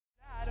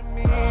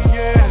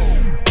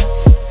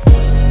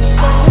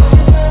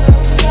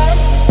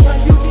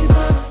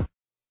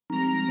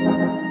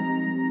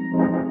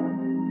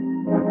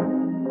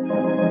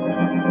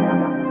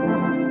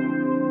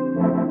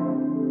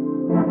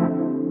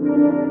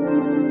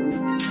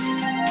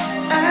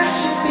I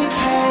should be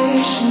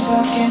patient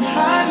but can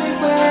hardly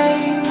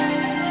wait.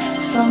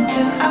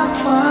 Something I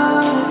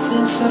wanted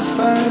since the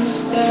first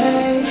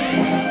day.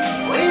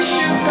 Wish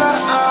you got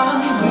on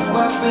with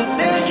what we're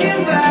thinking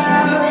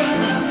about.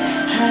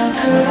 How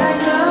could I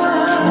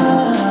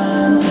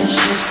know? It's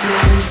just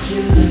if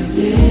you like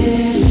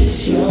this, it's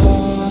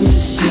yours,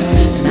 it's yours.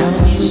 And I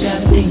don't even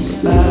gotta think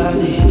about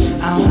it,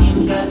 I don't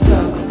even gotta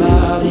talk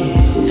about it.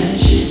 And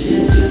she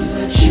said, do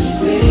what you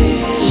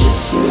wish,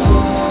 it's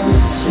yours,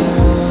 it's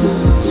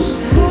yours.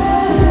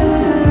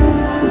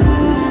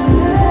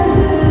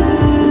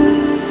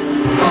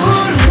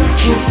 Oh, look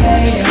you,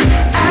 baby.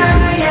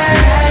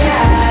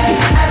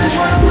 I just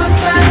wanna put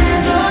my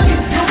hands on you.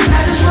 I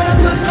just wanna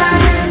put my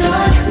hands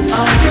on you,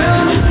 on you.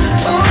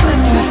 Oh,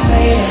 and we're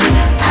fading.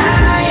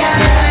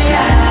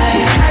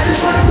 I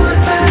just wanna put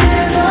my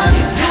hands on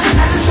you.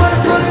 I just wanna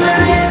put my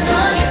hands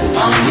on you,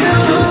 on you.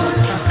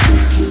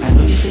 I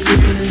know you say you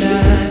really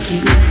like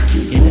it.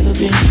 You never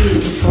been here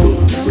before.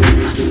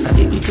 I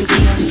think we could be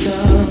on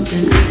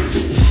something.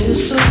 It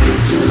feels so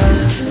good to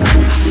love.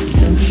 You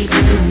tell me it's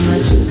too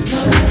much.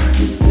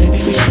 Maybe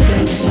we should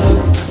take it slow.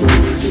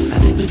 I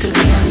think we could be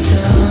on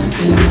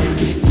something when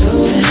we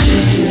told her. She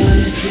said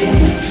if you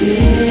like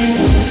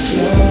this, it's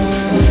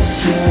yours, it's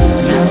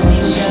yours. I don't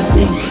even gotta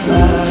think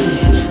about it,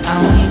 I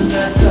don't even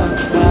gotta talk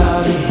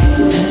about it.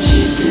 And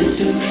she said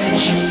do what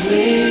you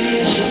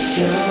wish, it's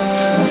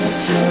yours,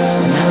 it's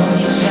yours. I don't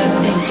even gotta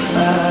think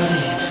about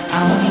it, I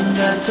don't even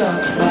gotta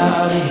talk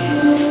about it.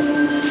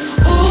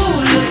 Ooh,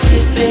 look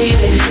it,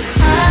 baby.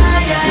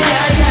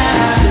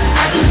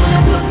 I just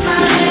wanna put my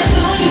hands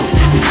on you.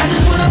 I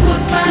just wanna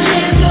put my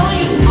hands on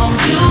you, on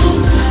you.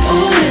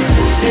 Ooh, and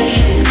we're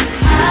faded.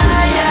 I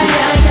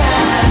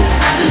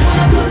just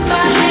wanna put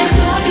my hands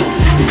on you.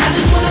 I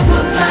just wanna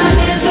put my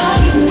hands on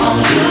you, on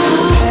you.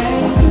 Hey,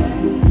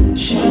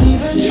 she don't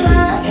even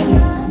try,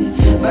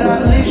 but I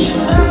believe she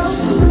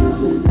knows.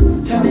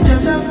 Tell me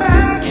just how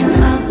far can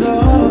I go?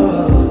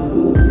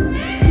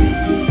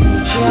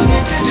 She don't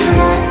get to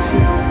try,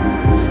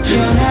 she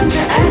don't have to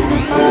act the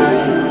part.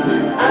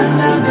 I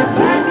love the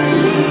body.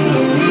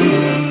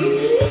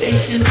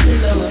 Face in the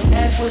pillow,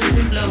 ask what it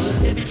blows.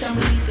 Every time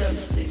we wake up,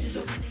 Stacy's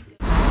open.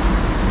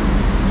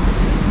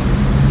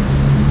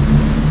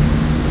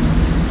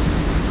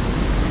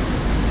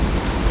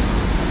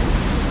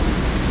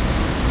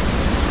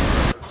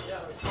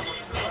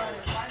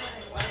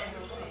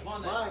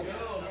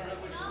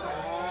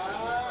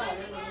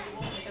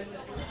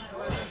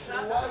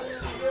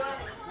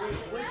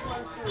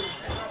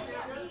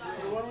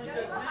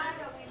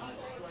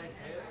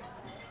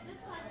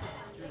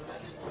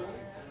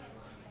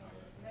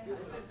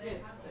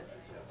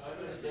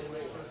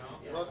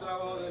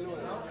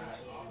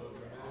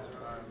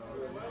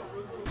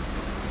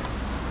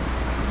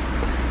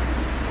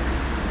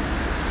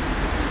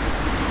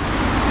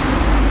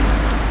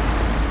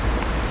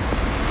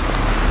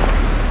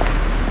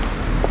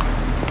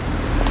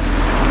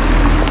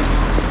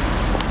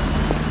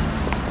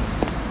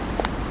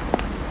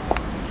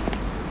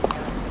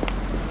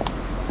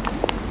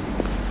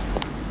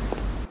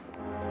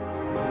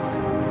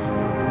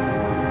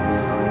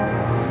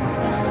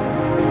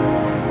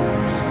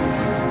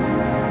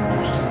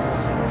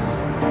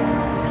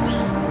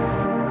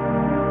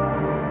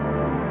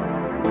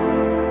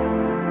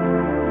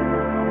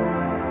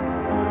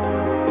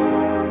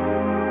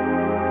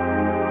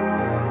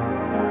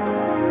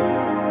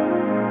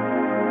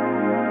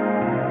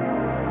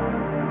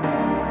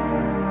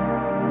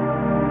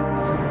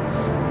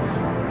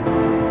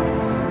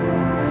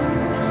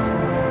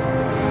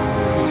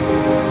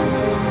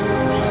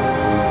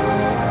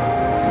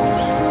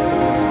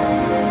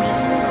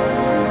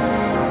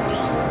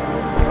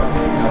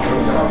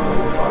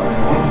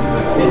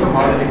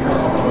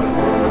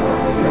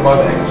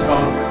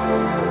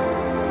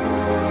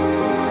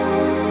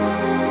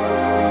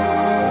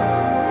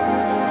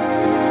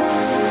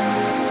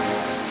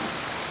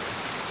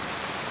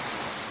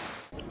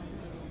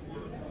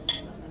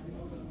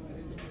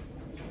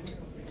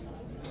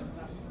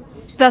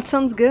 That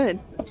sounds good.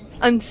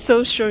 I'm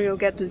so sure you'll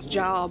get this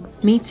job.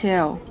 Me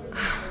too.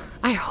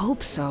 I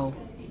hope so.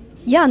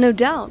 Yeah, no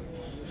doubt.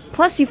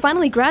 Plus, you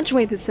finally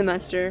graduate this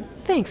semester.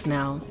 Thanks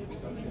now.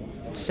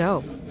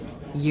 So,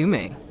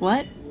 Yume.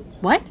 What?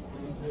 What?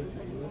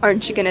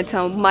 Aren't you gonna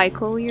tell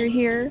Michael you're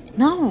here?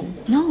 No,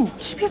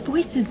 keep your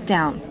voices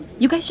down.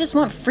 You guys just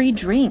want free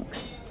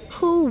drinks.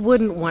 Who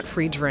wouldn't want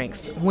free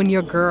drinks when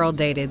your girl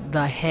dated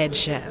the head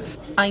chef?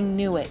 I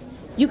knew it.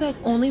 You guys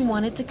only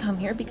wanted to come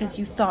here because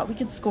you thought we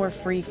could score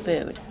free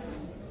food.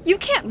 You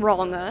can't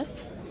wrong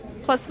us.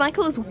 Plus,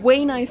 Michael is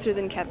way nicer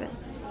than Kevin.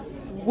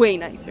 Way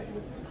nicer.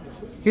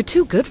 You're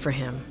too good for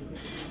him.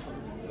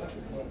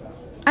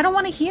 I don't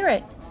want to hear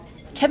it.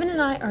 Kevin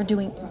and I are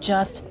doing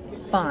just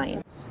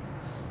fine.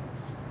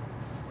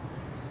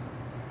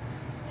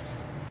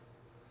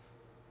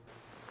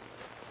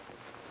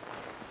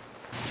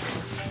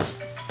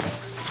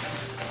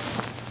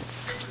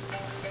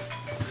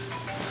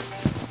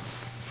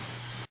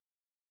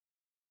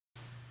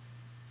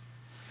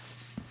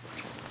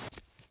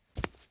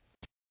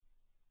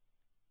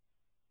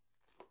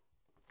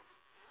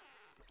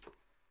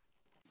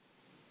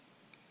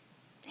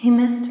 He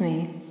missed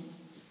me.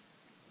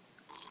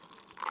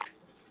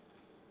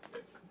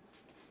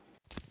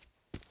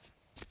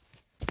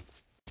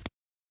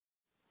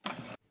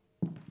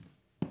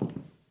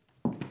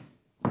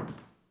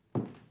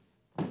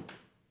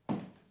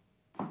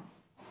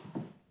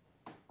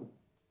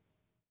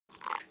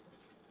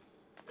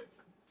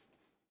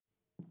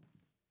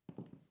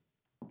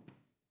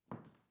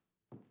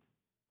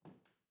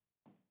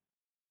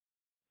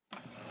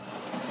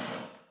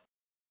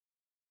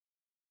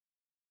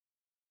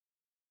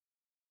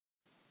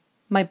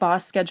 My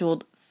boss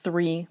scheduled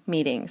 3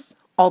 meetings,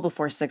 all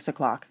before 6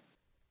 o'clock.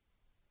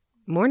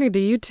 Morning to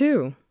you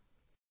too.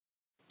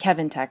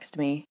 Kevin texted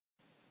me.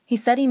 He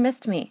said he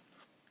missed me.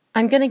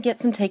 I'm gonna get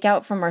some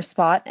takeout from our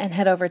spot and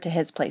head over to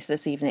his place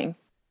this evening.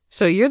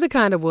 So you're the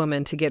kind of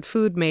woman to get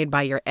food made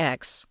by your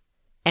ex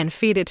and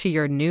feed it to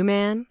your new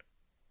man?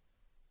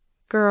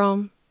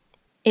 Girl.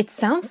 It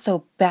sounds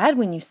so bad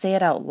when you say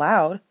it out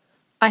loud.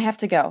 I have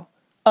to go.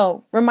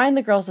 Oh, remind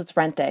the girls it's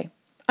rent day.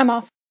 I'm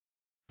off.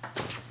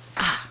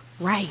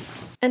 Right.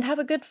 And have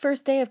a good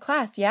first day of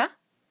class, yeah?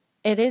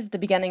 It is the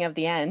beginning of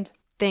the end.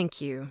 Thank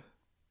you.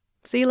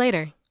 See you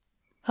later.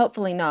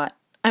 Hopefully not.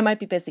 I might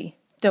be busy.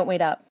 Don't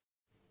wait up.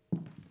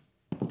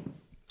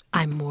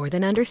 I more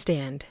than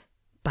understand.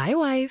 Bye,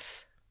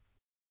 wife.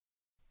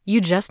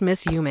 You just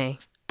missed Yume.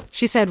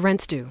 She said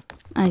rent's due.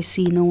 I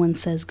see no one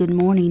says good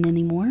morning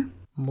anymore.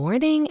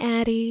 Morning,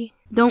 Addy.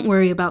 Don't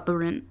worry about the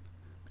rent.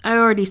 I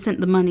already sent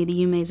the money to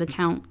Yume's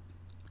account.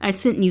 I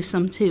sent you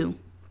some too.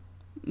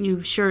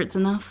 You sure it's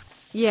enough?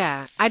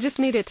 Yeah, I just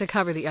need it to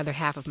cover the other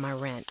half of my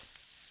rent.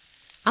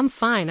 I'm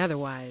fine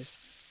otherwise.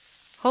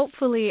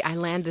 Hopefully I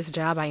land this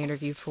job I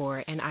interviewed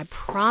for, and I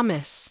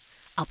promise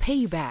I'll pay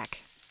you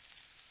back.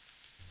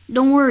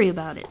 Don't worry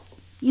about it.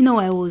 You know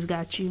I always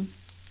got you.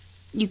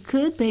 You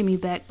could pay me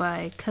back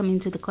by coming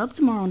to the club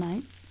tomorrow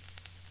night.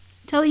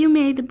 Tell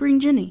Yume to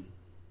bring Jenny.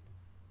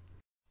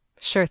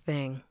 Sure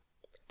thing.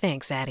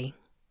 Thanks, Addy.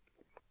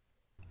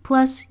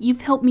 Plus,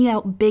 you've helped me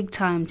out big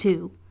time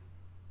too.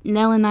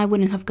 Nell and I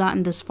wouldn't have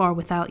gotten this far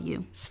without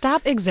you.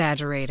 Stop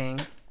exaggerating.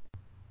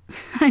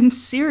 I'm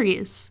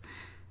serious.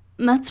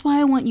 That's why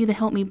I want you to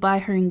help me buy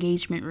her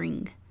engagement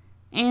ring.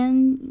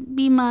 And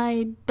be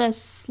my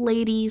best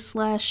lady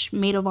 /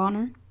 maid of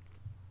honor.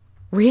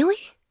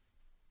 Really?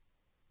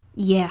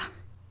 Yeah.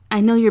 I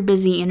know you're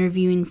busy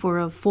interviewing for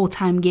a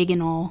full-time gig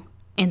and all,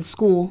 and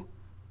school.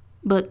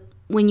 But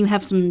when you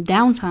have some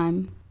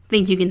downtime,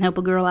 think you can help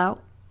a girl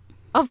out?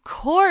 Of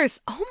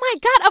course. Oh my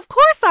God, of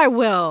course I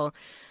will.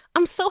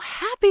 I'm so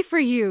happy for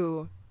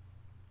you.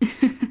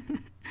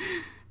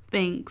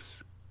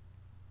 Thanks.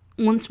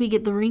 Once we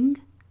get the ring,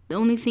 the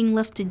only thing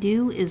left to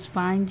do is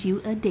find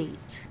you a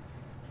date.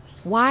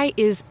 Why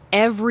is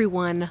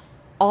everyone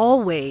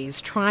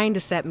always trying to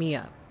set me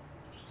up?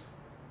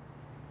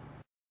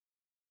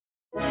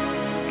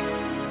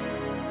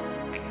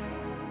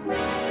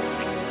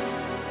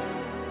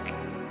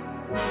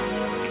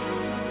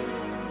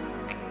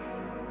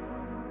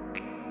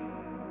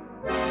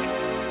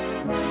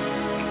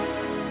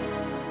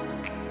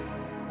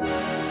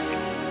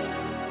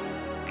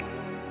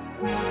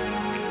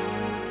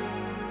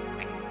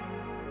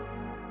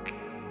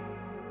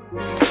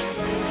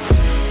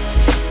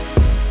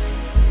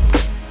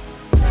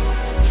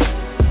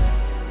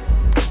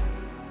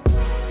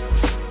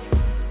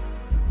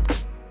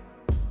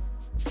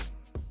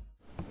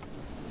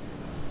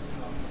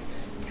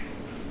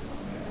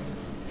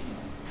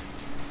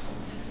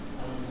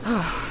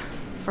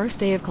 First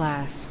day of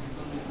class.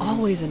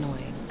 Always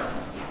annoying.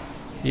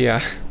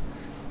 Yeah,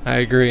 I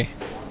agree.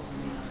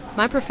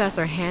 My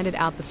professor handed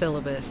out the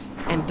syllabus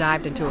and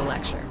dived into a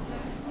lecture.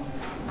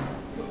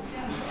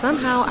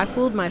 Somehow I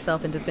fooled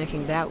myself into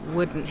thinking that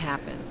wouldn't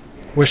happen.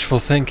 Wishful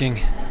thinking.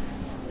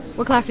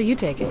 What class are you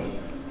taking?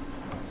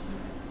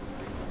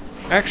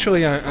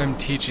 Actually, I'm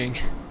teaching.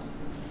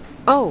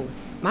 Oh,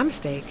 my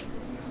mistake.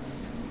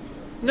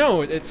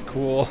 No, it's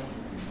cool.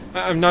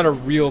 I'm not a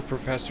real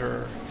professor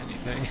or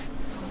anything.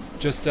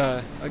 Just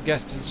a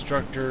guest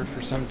instructor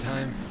for some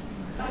time.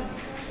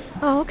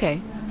 Oh, okay.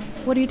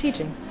 What are you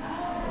teaching?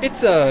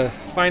 It's a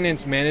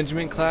finance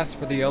management class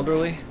for the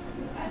elderly.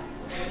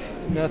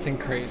 Nothing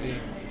crazy.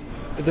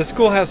 The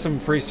school has some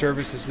free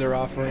services they're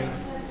offering.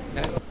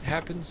 That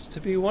happens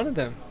to be one of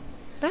them.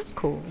 That's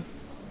cool.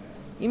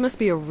 You must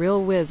be a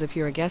real whiz if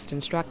you're a guest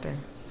instructor.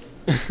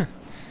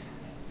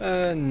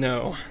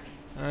 No.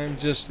 I'm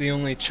just the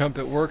only chump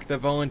at work that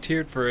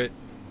volunteered for it.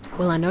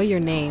 Well, I know your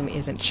name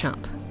isn't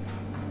Chump.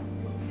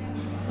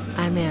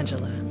 I'm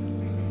Angela.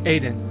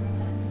 Aiden.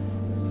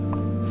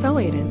 So,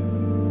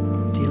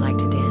 Aiden, do you like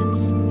to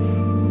dance?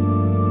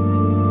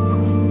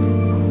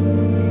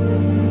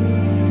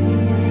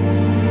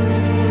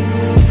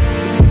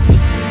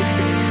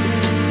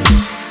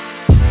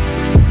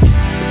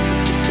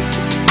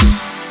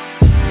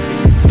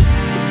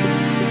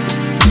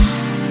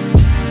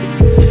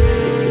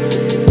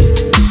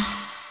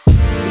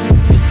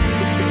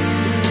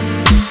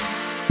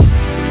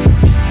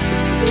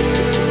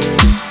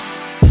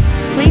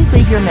 Please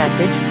leave your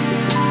message.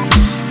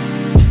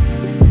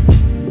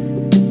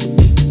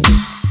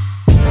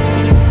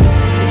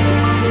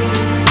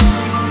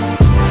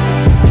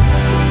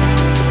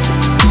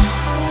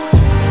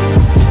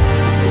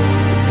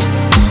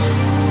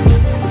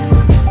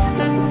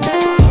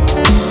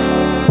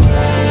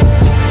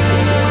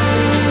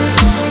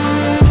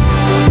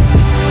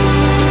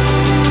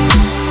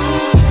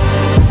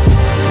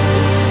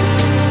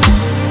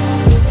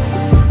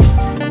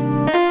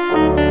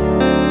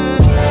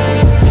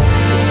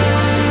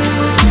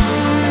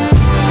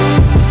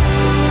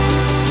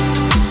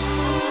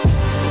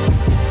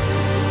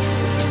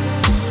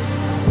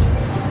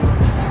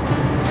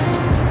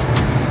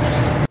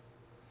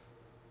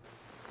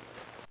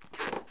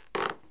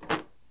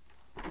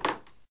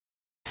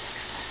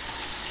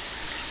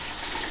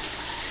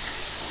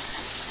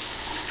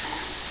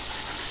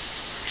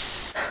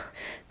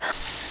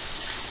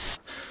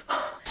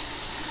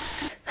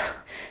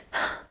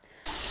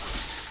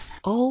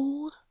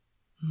 Oh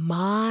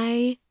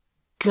my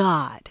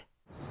God.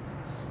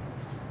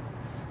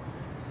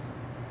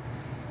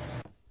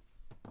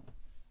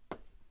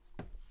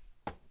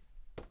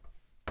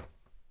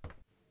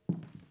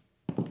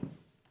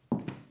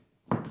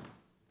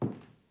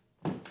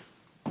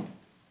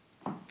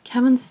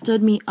 Kevin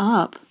stood me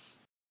up.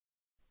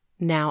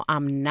 Now,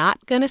 I'm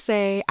not gonna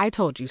say I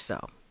told you so.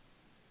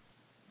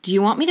 Do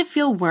you want me to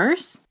feel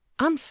worse?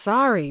 I'm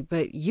sorry,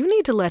 but you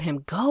need to let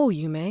him go,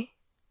 Yume.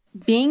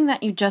 Being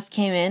that you just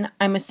came in,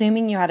 I'm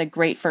assuming you had a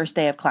great first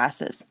day of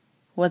classes.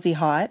 Was he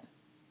hot?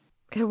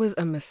 It was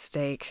a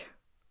mistake.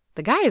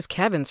 The guy is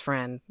Kevin's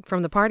friend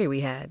from the party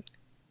we had.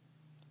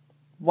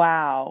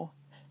 Wow.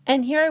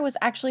 And here I was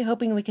actually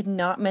hoping we could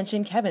not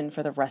mention Kevin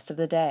for the rest of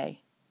the day.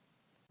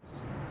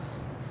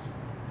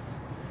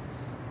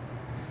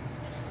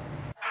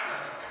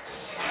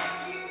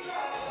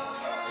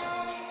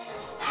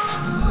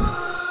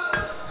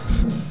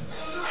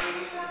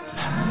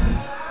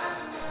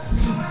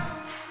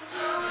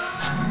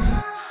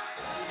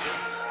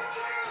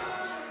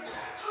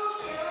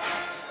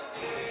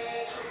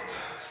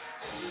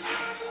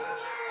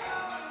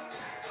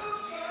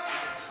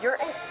 You're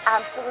an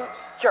absolute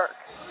jerk.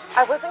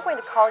 I wasn't going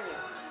to call you,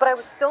 but I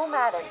was so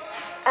mad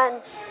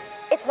and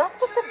it's not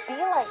supposed to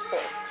be like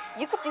this.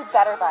 You could do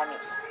better by me.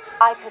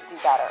 I could do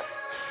better.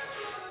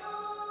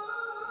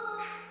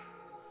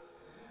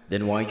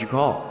 Then why'd you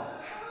call?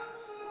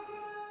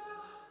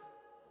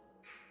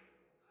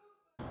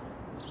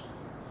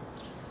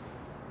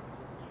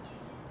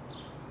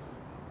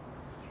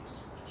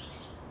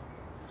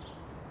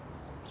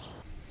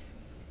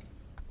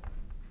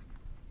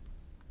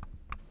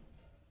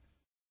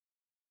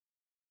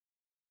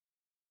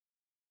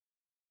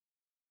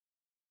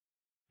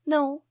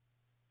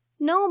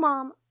 No,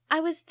 Mom. I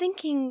was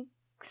thinking,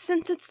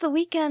 since it's the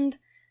weekend,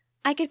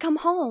 I could come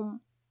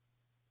home.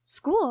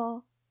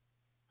 School?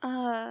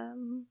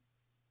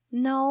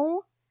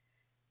 No.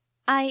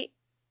 I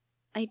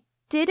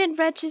didn't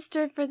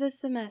register for the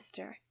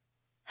semester.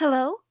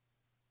 Hello?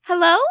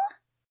 Hello?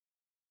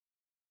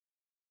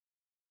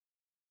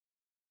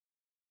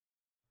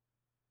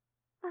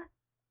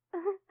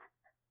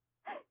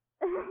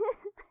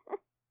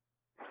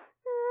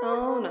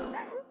 Oh no.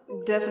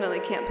 Definitely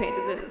can't pay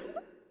to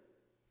this.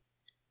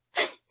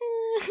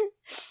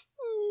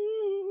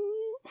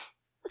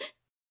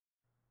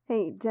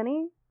 Hey,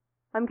 Jenny?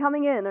 I'm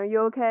coming in. Are you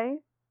okay?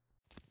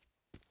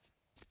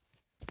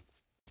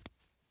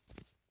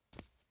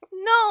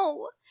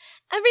 No!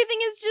 Everything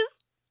is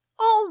just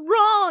all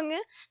wrong!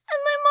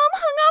 And my mom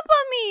hung up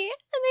on me!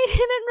 And I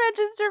didn't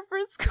register for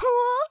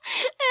school!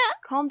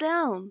 Calm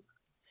down.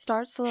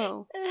 Start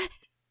slow.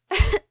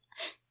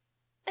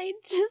 I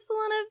just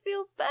want to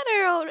feel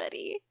better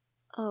already.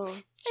 Oh,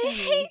 Jenny. I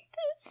hate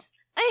this.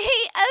 I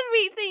hate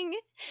everything.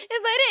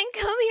 If I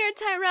didn't come here,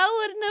 Tyrell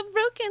wouldn't have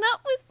broken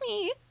up with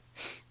me.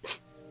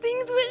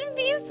 Things wouldn't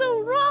be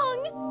so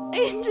wrong.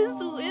 I just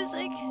wish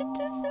I could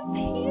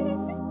disappear.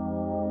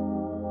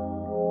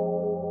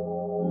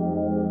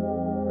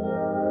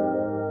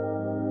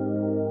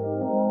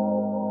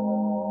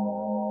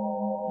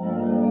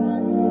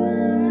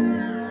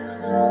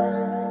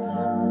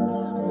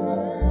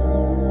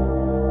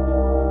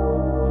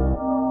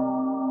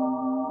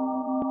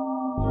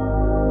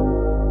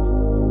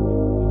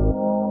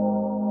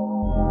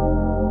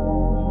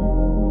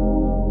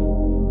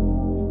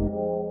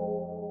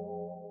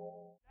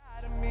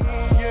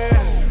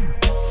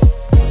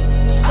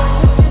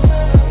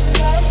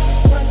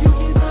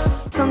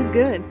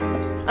 Good.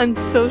 I'm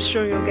so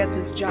sure you'll get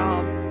this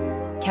job.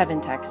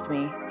 Kevin texted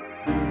me.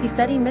 He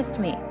said he missed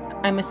me.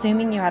 I'm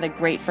assuming you had a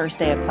great first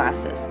day of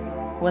classes.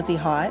 Was he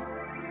hot?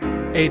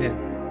 Aiden.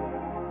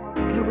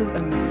 It was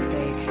a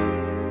mistake.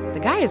 The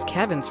guy is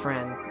Kevin's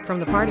friend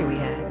from the party we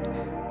had.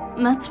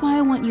 That's why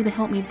I want you to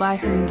help me buy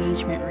her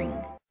engagement ring.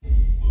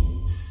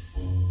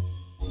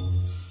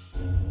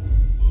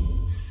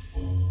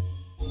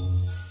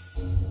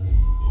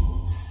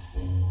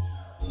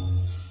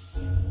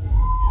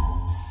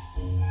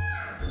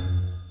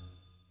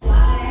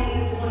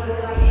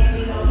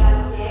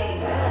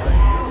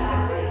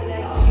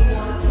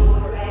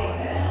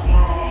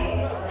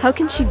 How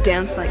can she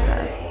dance like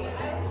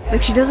that?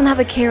 Like she doesn't have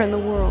a care in the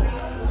world.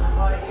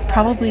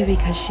 Probably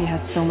because she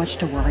has so much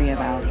to worry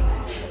about.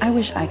 I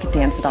wish I could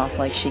dance it off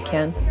like she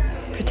can.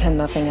 Pretend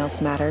nothing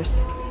else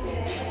matters.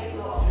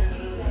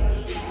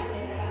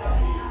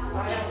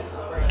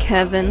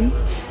 Kevin?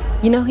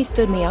 You know he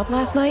stood me up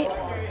last night?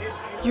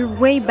 You're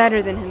way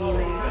better than him,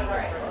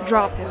 Yume.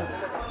 Drop him.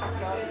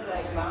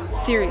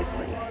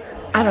 Seriously.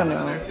 I don't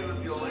know.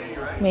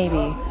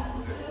 Maybe.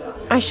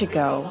 I should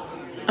go.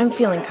 I'm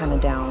feeling kinda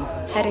down.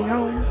 Heading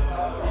home?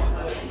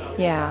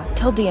 Yeah,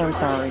 tell Dee I'm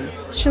sorry.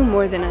 She'll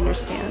more than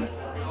understand.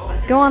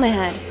 Go on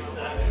ahead.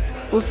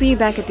 We'll see you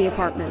back at the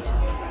apartment.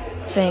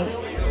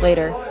 Thanks.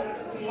 Later.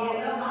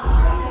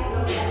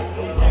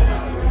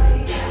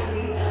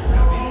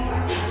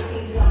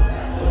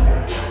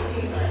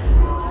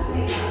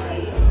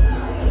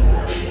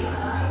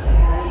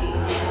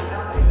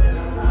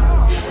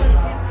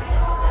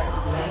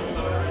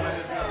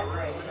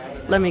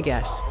 Let me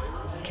guess.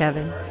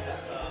 Kevin?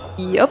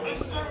 Yup.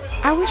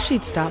 I wish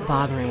she'd stop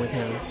bothering with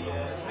him.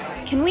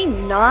 Can we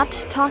not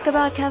talk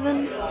about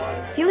Kevin?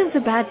 He leaves a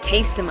bad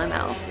taste in my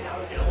mouth.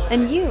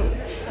 And you?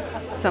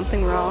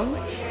 Something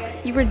wrong?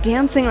 You were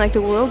dancing like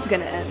the world's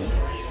gonna end.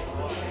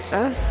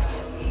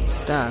 Just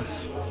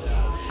stuff.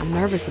 I'm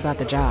nervous about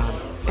the job.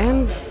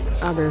 And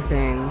other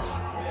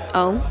things.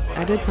 Oh?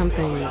 I did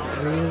something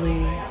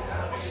really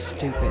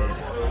stupid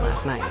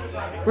last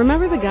night.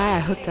 Remember the guy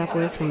I hooked up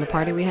with from the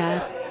party we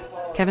had?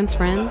 Kevin's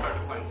friend?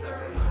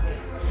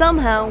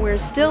 Somehow we're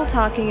still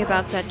talking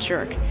about that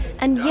jerk.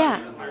 And yeah,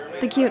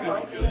 the cute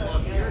one.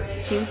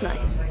 He was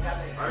nice.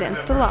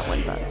 Danced a lot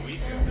when buzzed.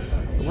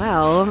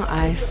 Well,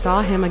 I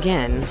saw him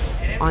again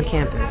on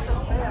campus.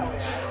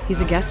 He's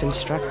a guest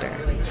instructor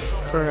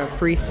for a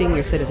free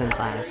senior citizen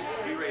class.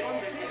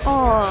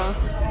 Aw,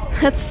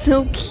 that's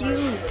so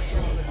cute.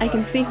 I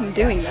can see him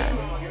doing that.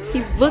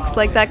 He looks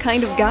like that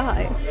kind of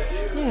guy.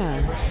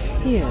 Yeah,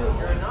 he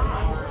is.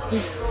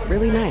 He's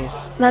really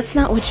nice. That's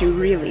not what you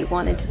really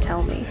wanted to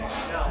tell me.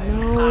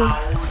 No,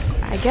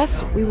 I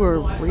guess we were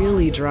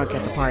really drunk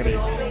at the party.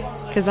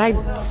 Because I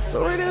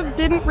sort of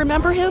didn't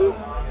remember him.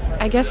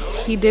 I guess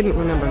he didn't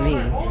remember me.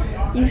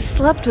 You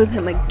slept with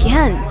him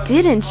again,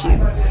 didn't you?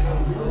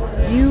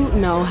 You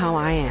know how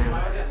I am.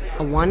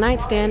 A one-night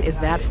stand is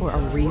that for a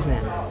reason.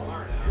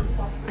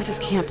 I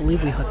just can't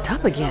believe we hooked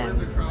up again.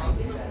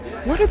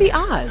 What are the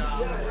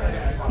odds?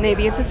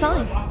 Maybe it's a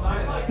sign.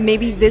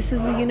 Maybe this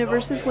is the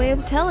universe's way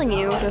of telling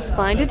you to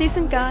find a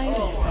decent guy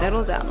to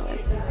settle down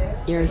with.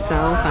 You're so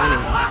funny.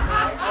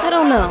 I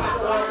don't know.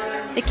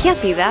 It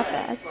can't be that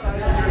bad.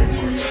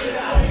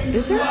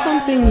 Is there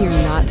something you're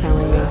not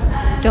telling me?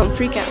 Don't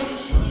freak out.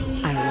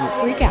 I won't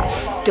freak out.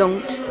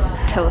 Don't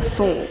tell a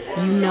soul.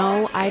 You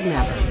know I'd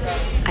never.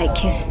 I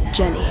kissed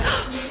Jenny.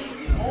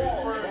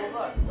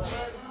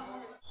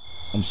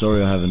 I'm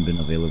sorry I haven't been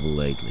available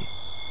lately.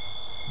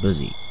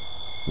 Busy.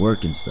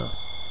 Work and stuff.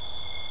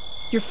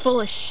 You're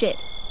full of shit.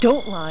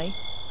 Don't lie.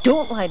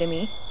 Don't lie to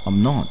me.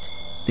 I'm not.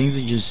 Things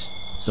are just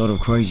sort of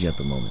crazy at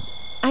the moment.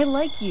 I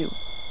like you.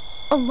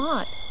 A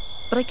lot.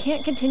 But I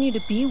can't continue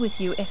to be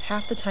with you if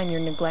half the time you're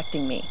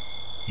neglecting me.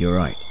 You're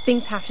right.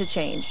 Things have to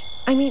change.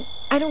 I mean,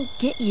 I don't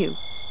get you.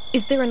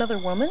 Is there another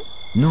woman?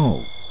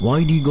 No.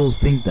 Why do you girls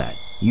think that?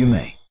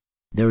 Yume.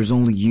 There is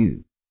only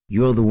you.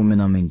 You're the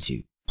woman I'm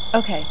into.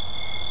 Okay.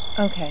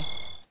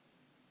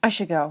 I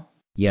should go.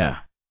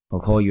 Yeah. I'll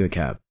call you a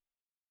cab.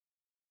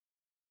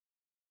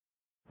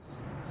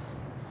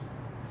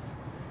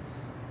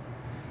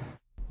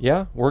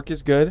 Yeah, work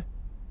is good.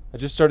 I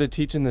just started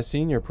teaching the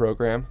senior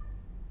program.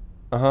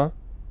 Uh-huh.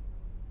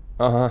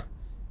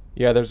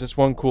 Yeah, there's this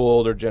one cool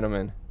older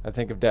gentleman. I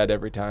think of Dad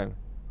every time.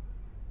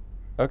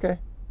 Okay.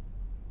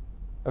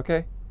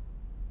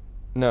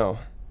 No,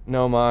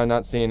 Ma,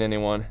 not seeing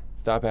anyone.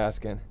 Stop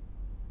asking.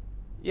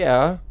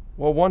 Yeah,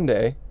 well, one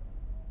day.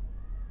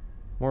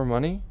 More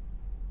money?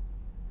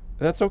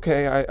 That's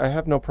okay, I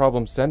have no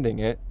problem sending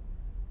it.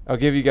 I'll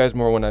give you guys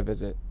more when I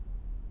visit.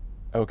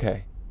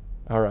 Okay,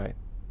 alright.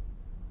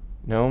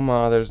 No,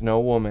 Ma, there's no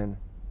woman.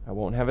 I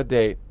won't have a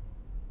date.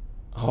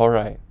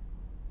 Alright.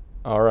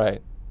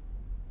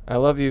 I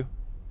love you.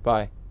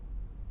 Bye.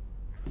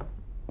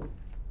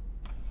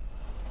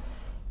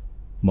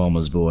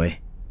 Mama's boy.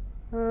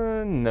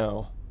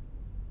 No.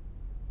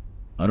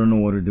 I don't know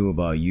what to do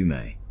about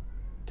Yume.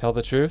 Tell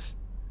the truth?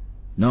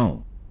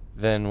 No.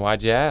 Then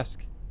why'd you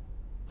ask?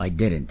 I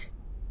didn't.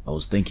 I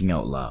was thinking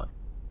out loud.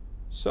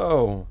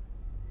 So,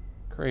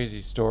 crazy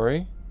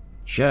story.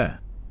 Sure.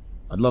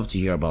 I'd love to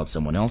hear about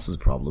someone else's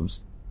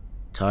problems.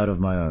 Tired of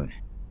my own.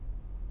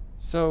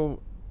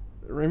 So,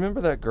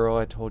 remember that girl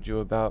I told you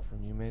about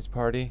from Yume's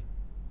party?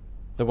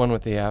 The one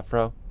with the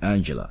afro?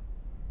 Angela.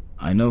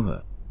 I know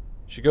her.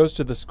 She goes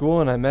to the school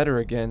and I met her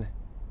again.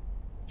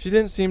 She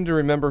didn't seem to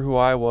remember who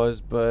I was,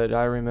 but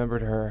I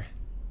remembered her.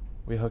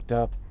 We hooked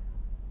up.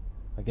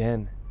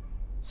 Again.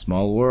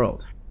 Small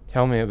world.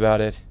 Tell me about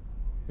it.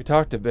 We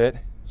talked a bit.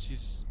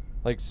 She's,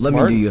 like, Let me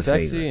smart do and you a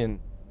sexy favor. and...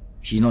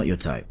 She's not your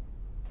type.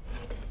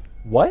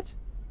 What?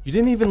 You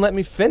didn't even let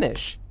me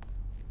finish.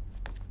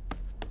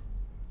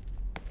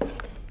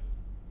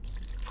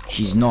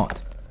 She's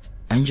not.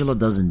 Angela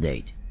doesn't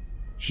date.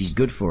 She's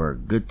good for a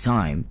good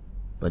time,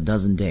 but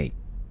doesn't date.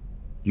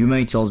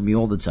 Yume tells me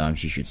all the time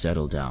she should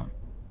settle down.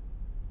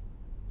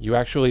 You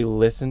actually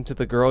listened to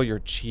the girl you're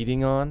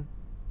cheating on?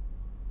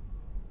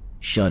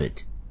 Shut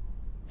it.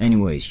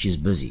 Anyways, she's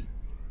busy.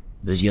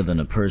 Busier than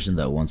a person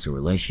that wants a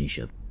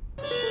relationship.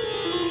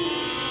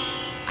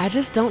 I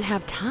just don't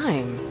have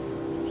time.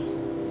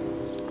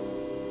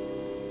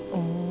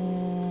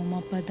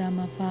 Om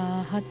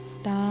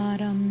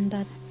Padamafahattaram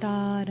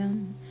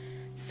Dattaram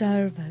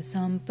Sarva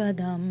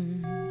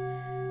Sampadam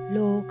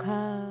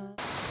Lokha.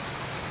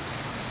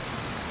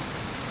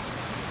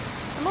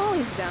 I'm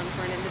always down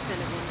for an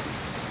independent woman,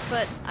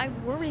 but I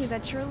worry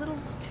that you're a little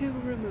too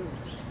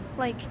removed.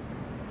 Like,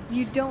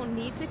 you don't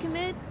need to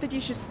commit, but you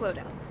should slow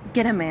down.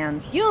 Get a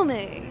man.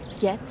 Yume!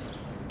 Get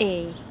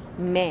a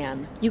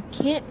man. You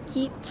can't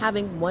keep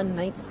having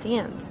one-night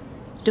stands.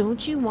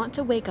 Don't you want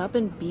to wake up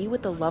and be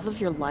with the love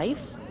of your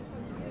life?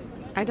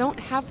 I don't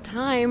have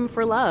time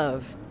for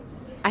love.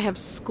 I have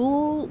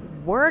school,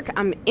 work,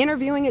 I'm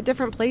interviewing at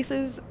different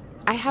places.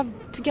 I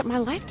have to get my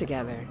life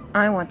together.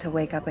 I want to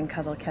wake up and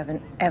cuddle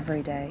Kevin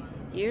every day.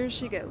 Here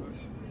she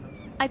goes.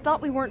 I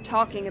thought we weren't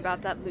talking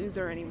about that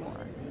loser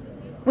anymore.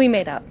 We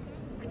made up.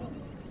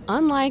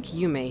 Unlike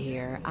Yume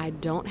here, I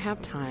don't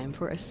have time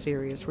for a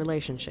serious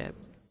relationship.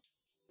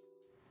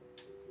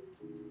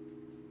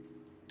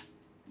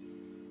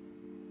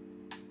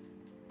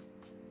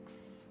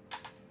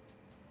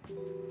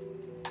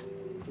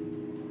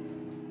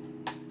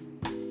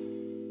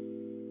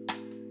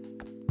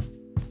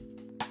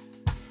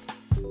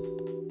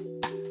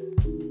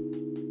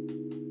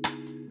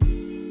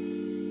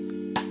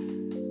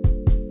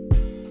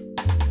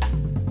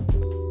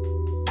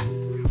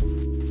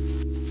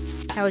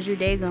 How's your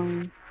day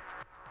going?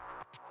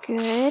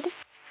 Good.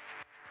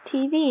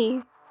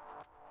 TV.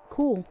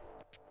 Cool.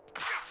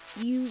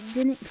 You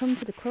didn't come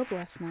to the club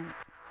last night.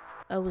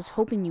 I was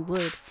hoping you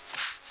would.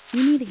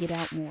 You need to get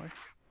out more.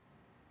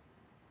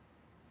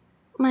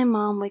 My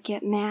mom would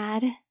get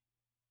mad.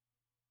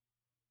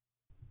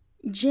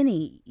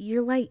 Jenny,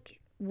 you're like,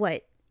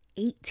 what,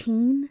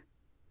 18?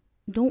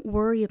 Don't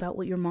worry about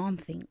what your mom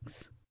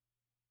thinks.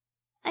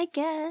 I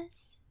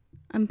guess.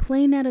 I'm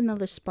playing at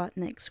another spot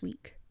next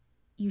week.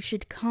 You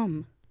should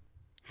come.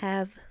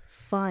 Have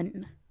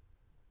fun.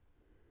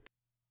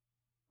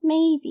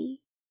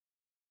 Maybe.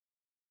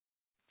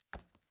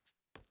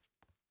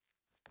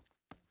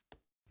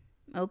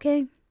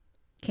 Okay.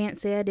 Can't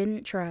say I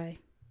didn't try.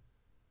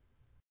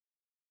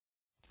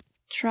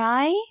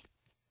 Try?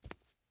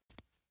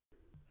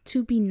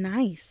 To be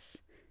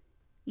nice.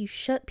 You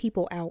shut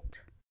people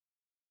out.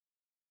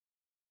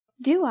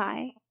 Do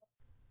I?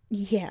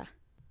 Yeah.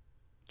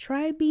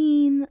 Try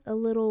being a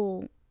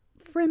little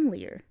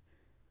friendlier.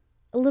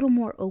 A little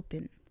more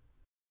open.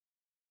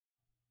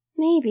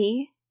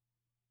 Maybe.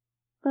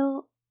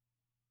 Will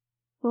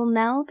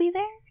Nell be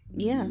there?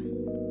 Yeah.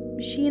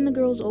 She and the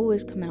girls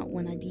always come out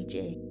when I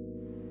DJ.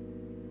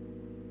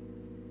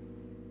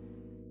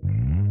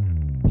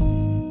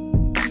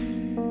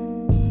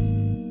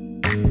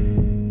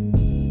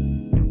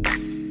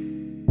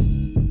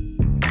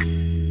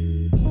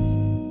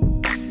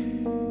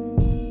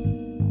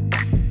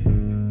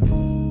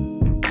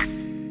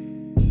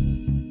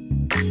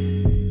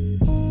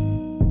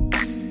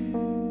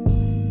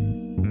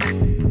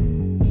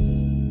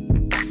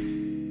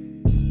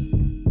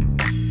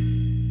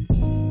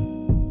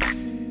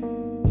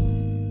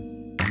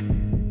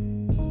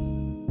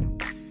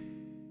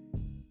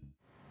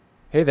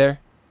 Hey there.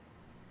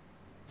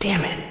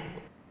 Damn it.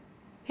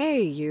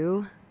 Hey,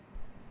 you.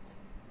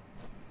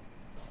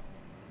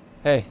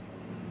 Hey.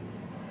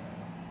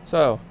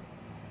 So,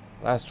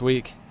 last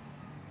week,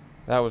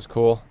 that was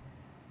cool.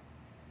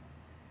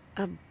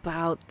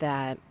 About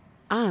that,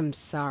 I'm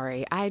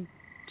sorry. I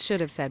should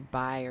have said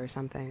bye or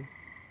something.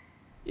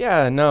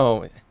 Yeah,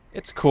 no,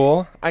 it's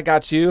cool. I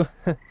got you.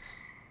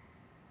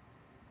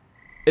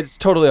 It's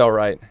totally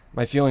alright.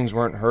 My feelings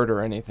weren't hurt or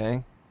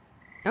anything.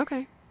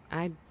 Okay.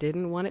 I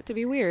didn't want it to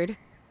be weird.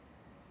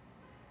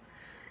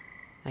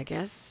 I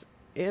guess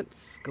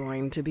it's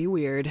going to be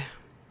weird.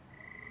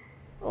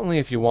 Only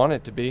if you want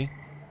it to be.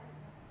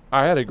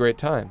 I had a great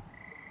time.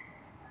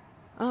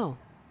 Oh,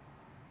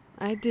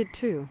 I did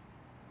too.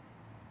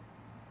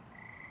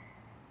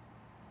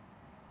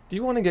 Do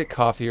you want to get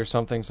coffee or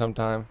something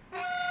sometime?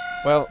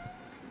 Well,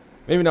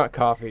 maybe not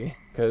coffee,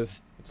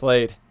 'cause it's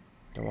late.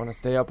 Don't want to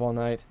stay up all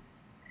night.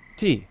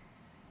 Tea.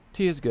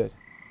 Tea is good.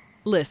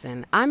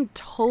 Listen, I'm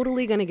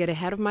totally gonna get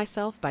ahead of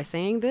myself by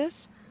saying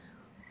this,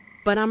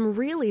 but I'm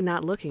really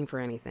not looking for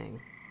anything.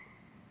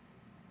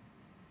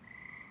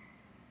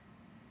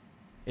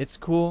 It's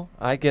cool,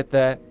 I get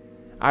that.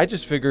 I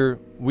just figure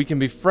we can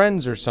be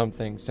friends or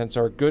something since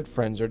our good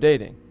friends are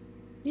dating.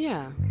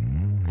 Yeah,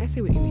 I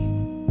see what you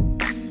mean.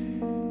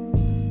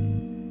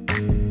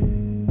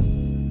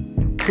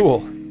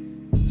 Cool.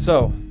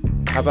 So,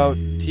 how about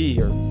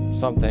tea or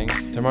something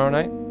tomorrow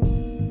night?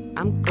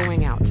 I'm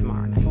going out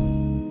tomorrow night.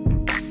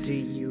 Do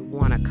you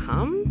want to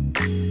come?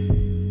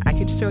 I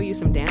could show you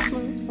some dance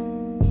moves.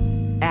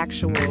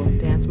 Actual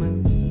dance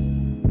moves.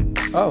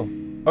 Oh,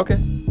 okay.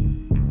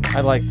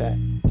 I like that.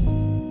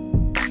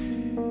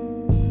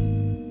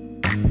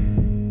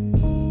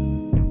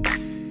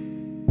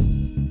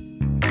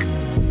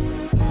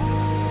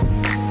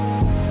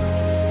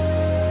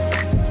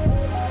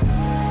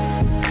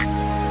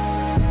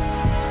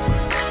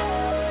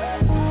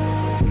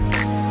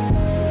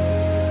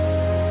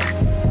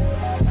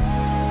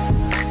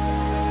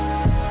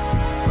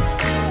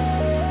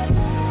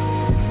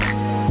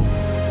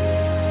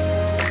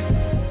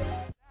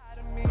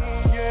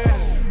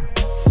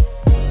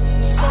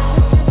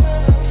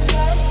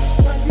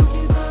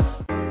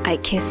 I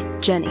kissed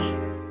Jenny.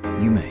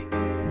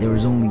 Yume, there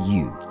is only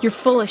you. You're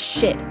full of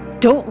shit.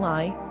 Don't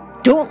lie.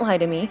 Don't lie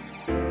to me.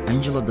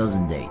 Angela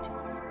doesn't date.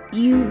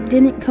 You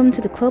didn't come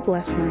to the club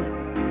last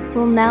night.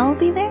 Will Nell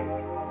be there?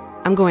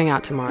 I'm going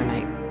out tomorrow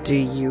night. Do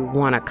you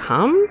want to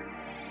come?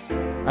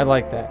 I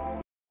like that.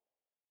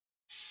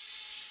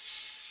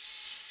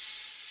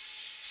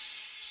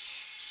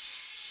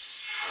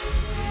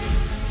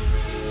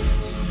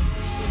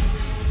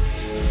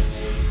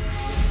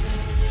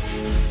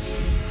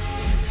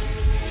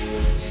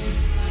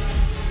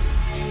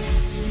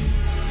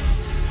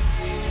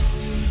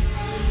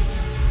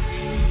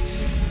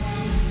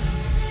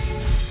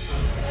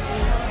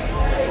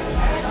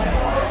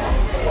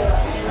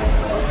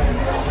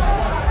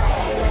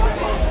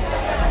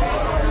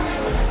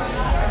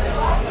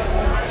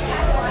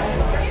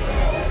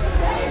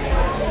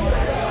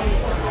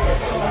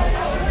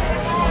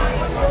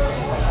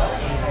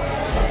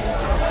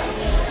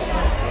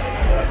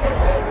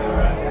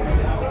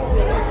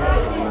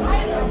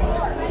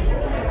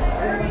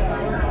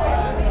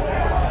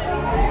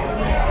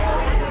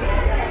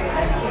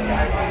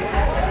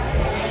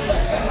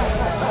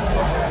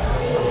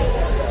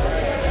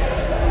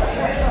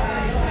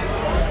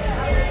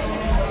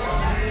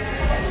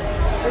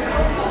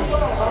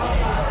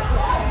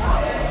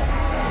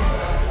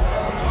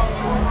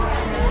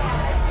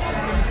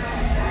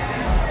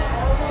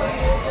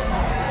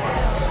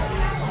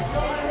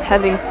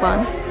 Having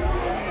fun?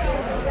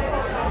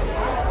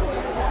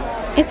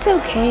 It's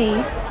okay.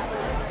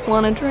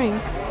 Want a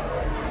drink?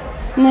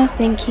 No,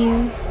 thank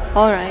you.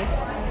 Alright.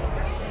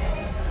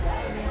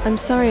 I'm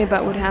sorry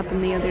about what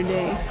happened the other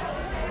day.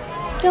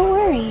 Don't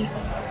worry.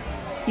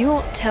 You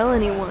won't tell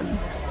anyone,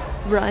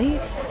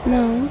 right?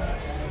 No,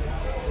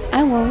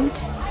 I won't.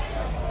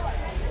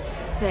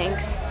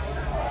 Thanks.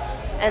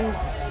 And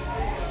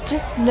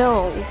just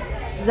know,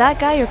 that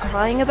guy you're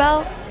crying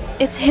about,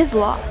 it's his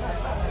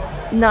loss,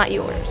 not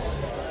yours.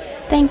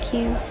 Thank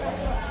you.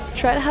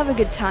 Try to have a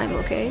good time,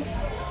 okay?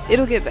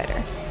 It'll get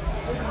better.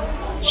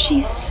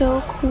 She's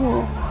so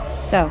cool.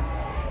 So,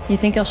 you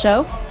think he'll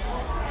show?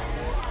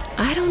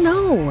 I don't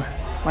know.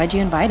 Why'd you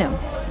invite him?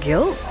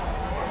 Guilt?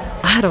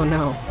 I don't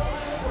know.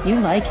 You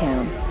like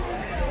him.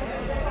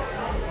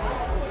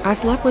 I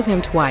slept with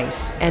him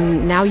twice,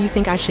 and now you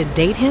think I should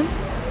date him?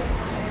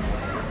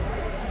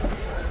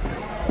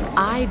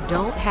 I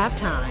don't have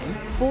time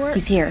for...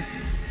 He's here.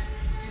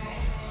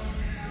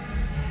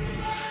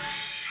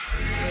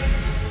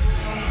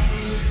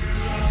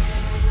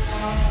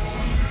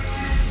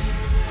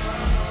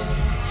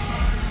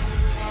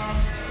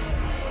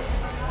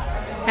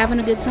 Having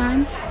a good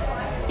time?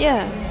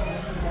 Yeah.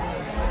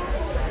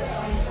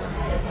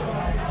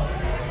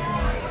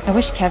 I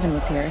wish Kevin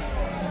was here.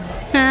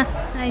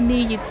 I knew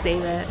you'd say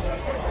that.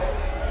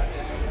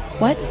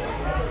 What?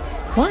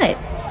 What?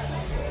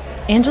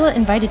 Angela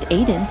invited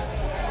Aiden.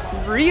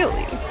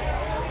 Really?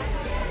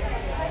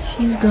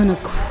 She's gonna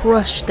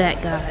crush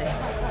that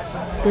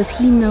guy. Does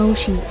he know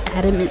she's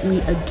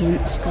adamantly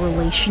against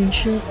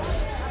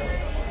relationships?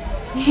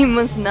 He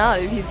must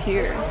not if he's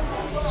here.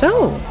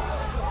 So,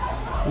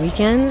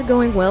 weekend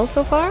going well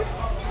so far?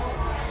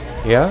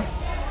 Yeah?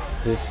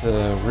 This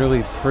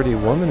really pretty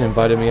woman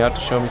invited me out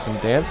to show me some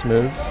dance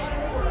moves.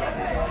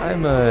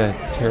 I'm a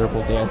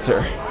terrible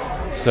dancer,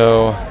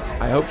 so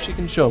I hope she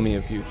can show me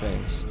a few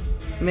things.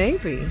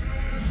 Maybe.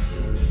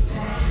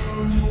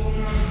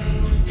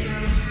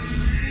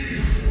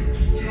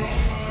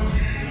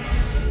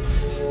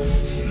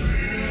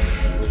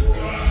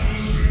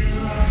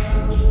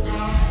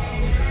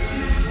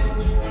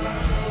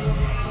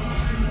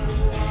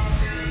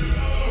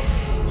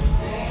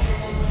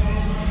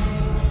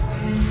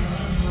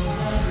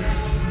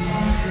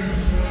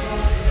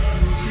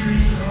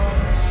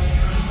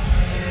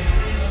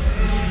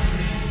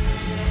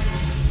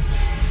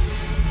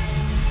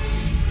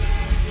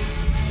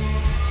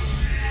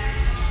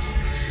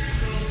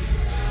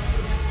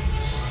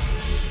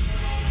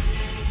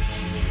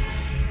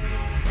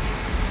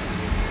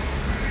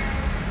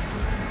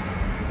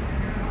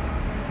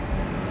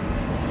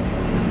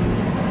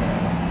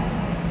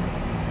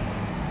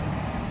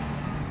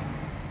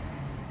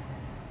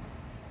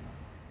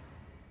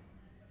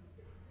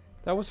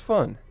 That was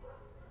fun.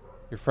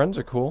 Your friends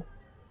are cool.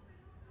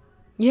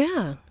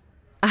 Yeah,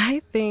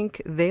 I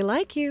think they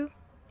like you.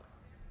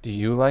 Do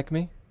you like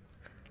me?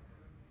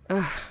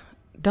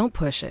 Don't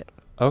push it.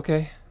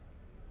 Okay.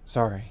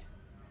 Sorry.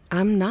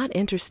 I'm not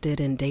interested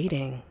in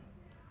dating,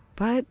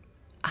 but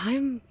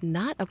I'm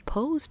not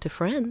opposed to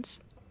friends.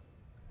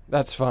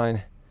 That's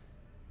fine.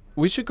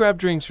 We should grab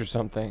drinks or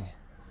something.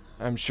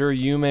 I'm sure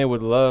Yume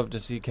would love to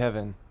see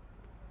Kevin.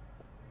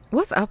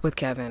 What's up with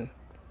Kevin?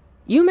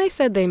 Yume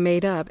said they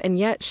made up, and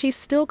yet she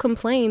still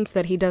complains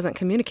that he doesn't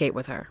communicate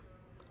with her.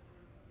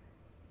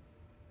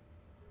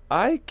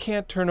 I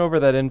can't turn over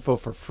that info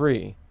for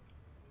free.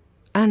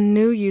 I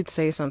knew you'd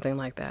say something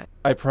like that.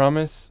 I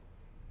promise,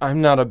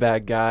 I'm not a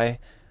bad guy.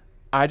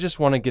 I just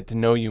want to get to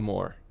know you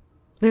more.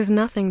 There's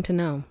nothing to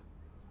know.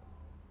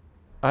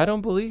 I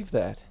don't believe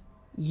that.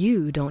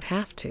 You don't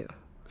have to.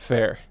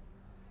 Fair.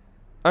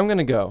 I'm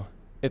gonna go.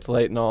 It's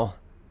late and all.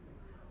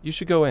 You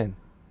should go in.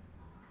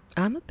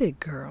 I'm a big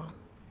girl.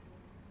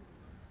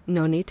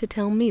 No need to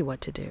tell me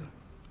what to do.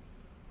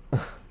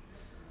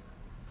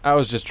 I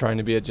was just trying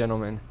to be a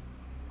gentleman.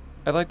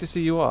 I'd like to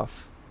see you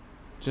off.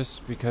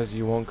 Just because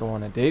you won't go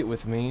on a date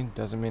with me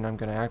doesn't mean I'm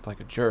gonna act like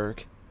a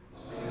jerk.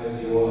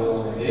 Because you won't go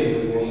on a date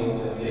with me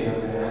doesn't mean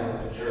I'm gonna act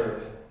like a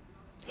jerk.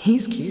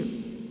 He's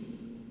cute.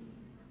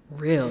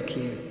 Real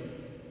cute.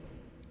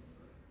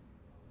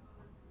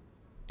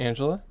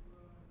 Angela?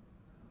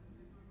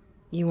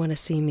 You want to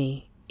see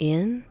me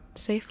in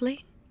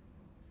safely?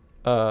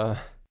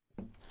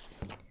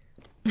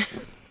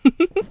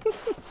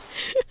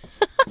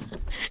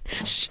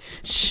 Shh,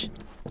 shh,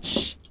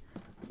 shh.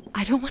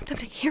 I don't want them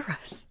to hear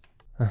us.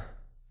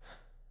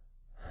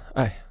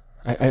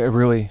 I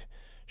really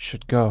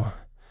should go.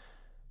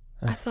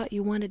 I thought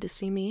you wanted to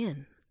see me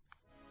in.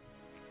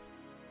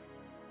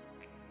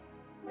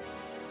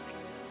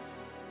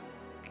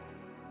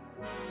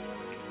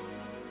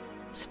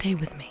 Stay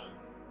with me.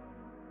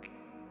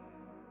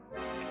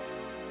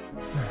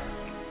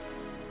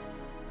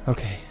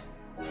 Okay.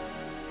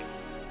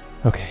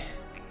 Okay.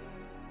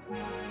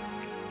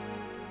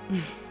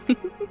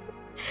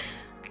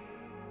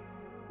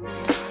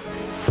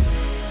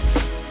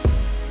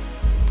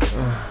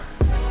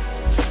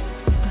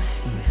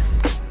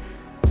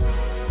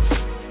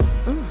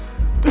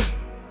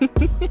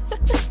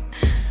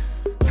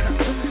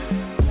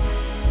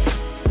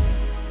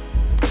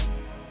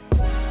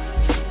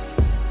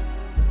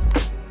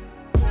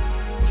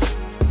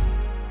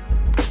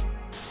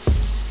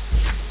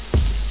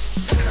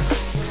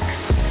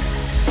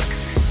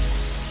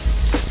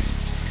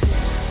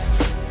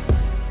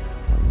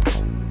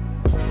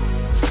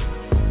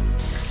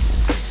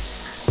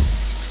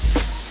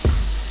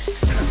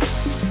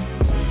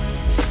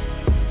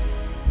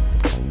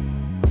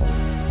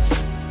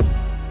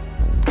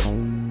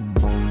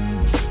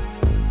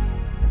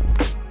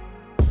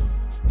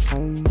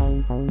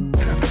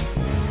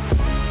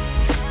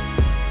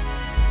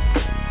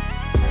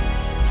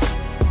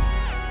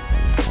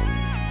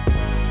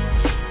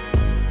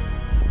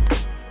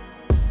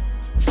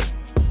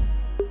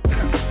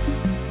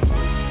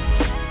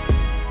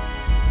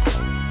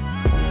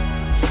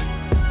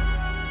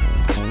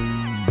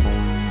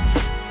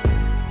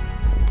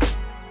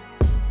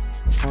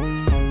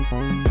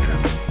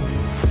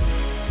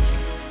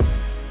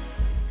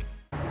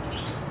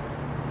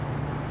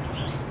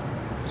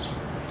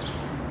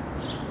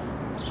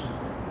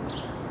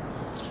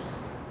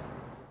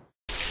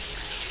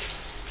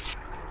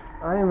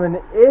 I am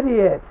an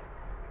idiot.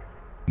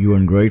 You're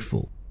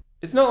ungrateful.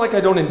 It's not like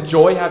I don't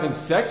enjoy having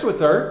sex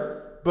with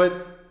her,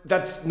 but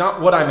that's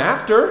not what I'm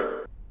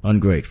after.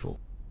 Ungrateful.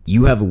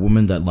 You have a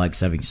woman that likes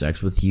having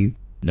sex with you,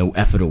 no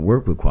effort or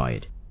work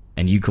required,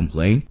 and you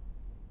complain?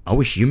 I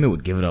wish Yume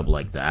would give it up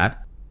like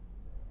that.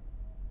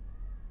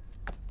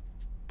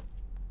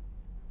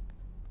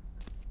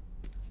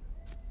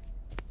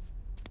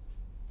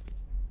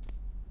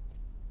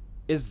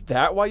 Is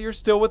that why you're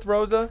still with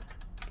Rosa?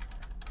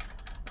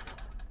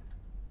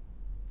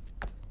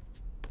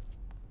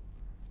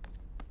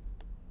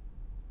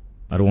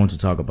 I don't want to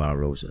talk about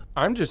Rosa.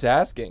 I'm just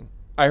asking.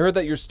 I heard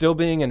that you're still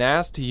being an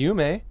ass to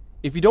Yume.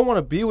 If you don't want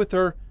to be with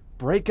her,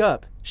 break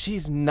up.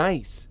 She's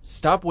nice.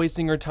 Stop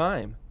wasting her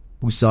time.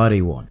 Whose side are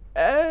you on?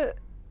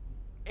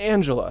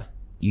 Angela.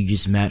 You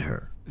just met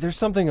her. There's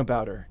something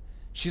about her.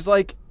 She's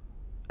like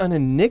an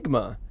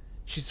enigma.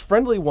 She's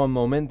friendly one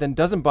moment, then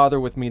doesn't bother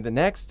with me the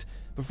next.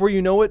 Before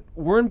you know it,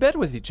 we're in bed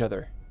with each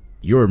other.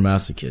 You're a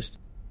masochist.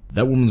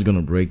 That woman's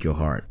gonna break your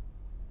heart.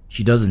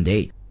 She doesn't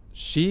date.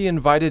 She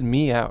invited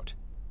me out.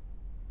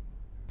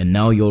 And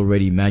now you're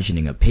already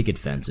imagining a picket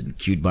fence and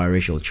cute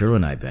biracial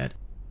children, I bet.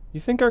 You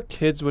think our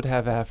kids would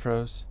have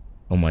afros?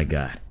 Oh my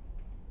god.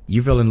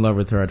 You fell in love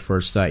with her at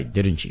first sight,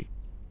 didn't you?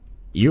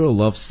 You're a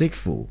lovesick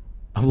fool.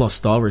 I've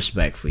lost all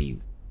respect for you.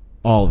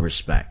 All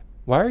respect.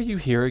 Why are you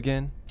here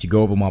again? To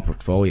go over my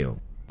portfolio.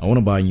 I want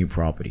to buy a new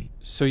property.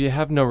 So you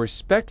have no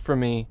respect for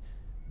me,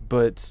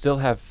 but still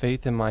have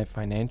faith in my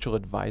financial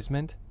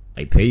advisement?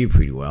 I pay you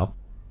pretty well.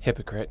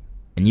 Hypocrite.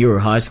 And you're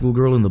a high school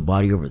girl in the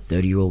body of a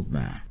 30-year-old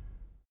man.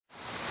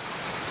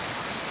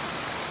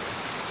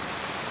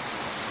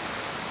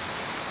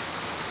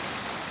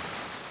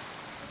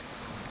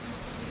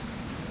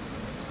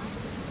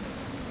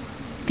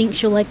 Think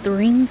she'll like the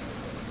ring?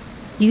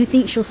 Do you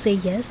think she'll say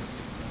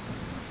yes?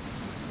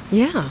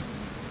 Yeah.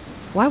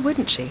 Why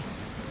wouldn't she?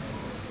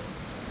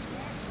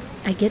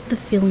 I get the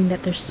feeling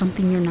that there's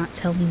something you're not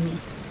telling me.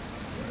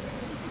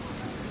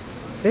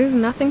 There's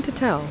nothing to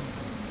tell.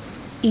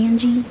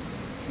 Angie,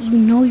 you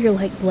know you're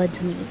like blood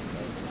to me.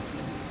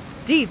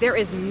 Dee, there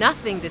is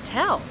nothing to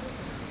tell.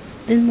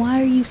 Then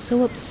why are you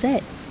so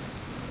upset?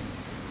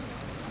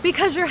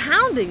 Because you're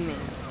hounding me.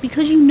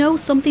 Because you know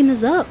something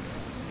is up.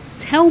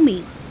 Tell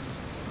me.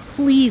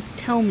 Please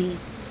tell me.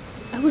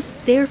 I was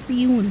there for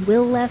you when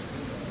Will left.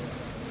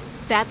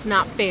 That's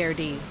not fair,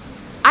 Dee.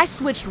 I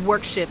switched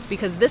work shifts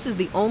because this is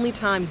the only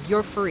time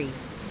you're free.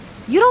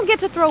 You don't get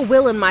to throw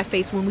Will in my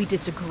face when we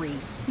disagree.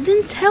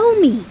 Then tell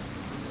me.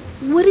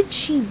 What did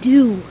she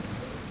do?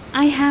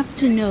 I have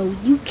to know.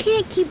 You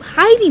can't keep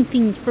hiding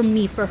things from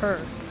me for her.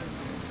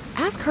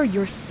 Ask her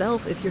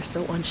yourself if you're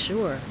so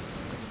unsure.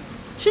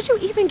 Should you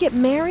even get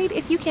married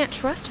if you can't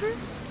trust her?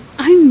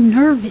 I'm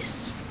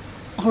nervous.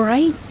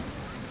 alright?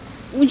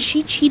 When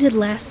she cheated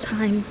last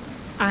time,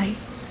 I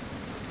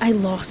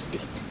lost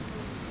it.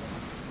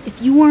 If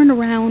you weren't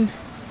around,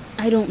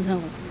 I don't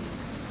know.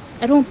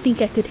 I don't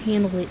think I could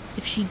handle it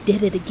if she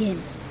did it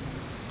again.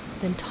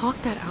 Then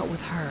talk that out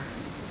with her.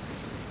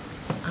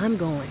 I'm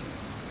going.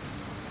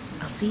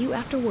 I'll see you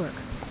after work.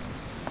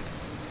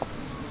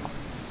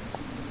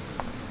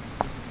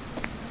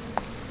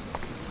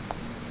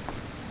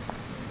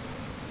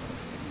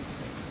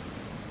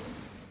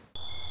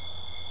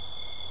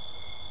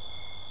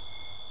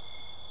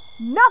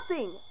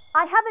 Nothing!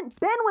 I haven't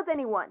been with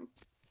anyone!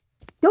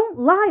 Don't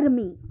lie to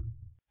me!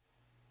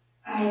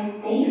 Are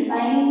they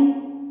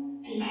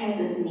fighting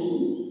because of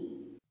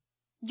me?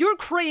 You're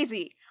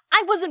crazy!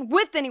 I wasn't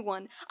with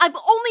anyone! I've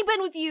only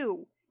been with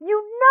you!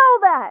 You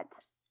know that!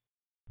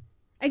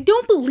 I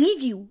don't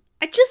believe you!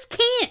 I just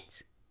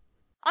can't!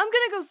 I'm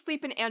gonna go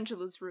sleep in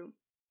Angela's room.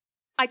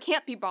 I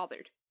can't be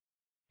bothered.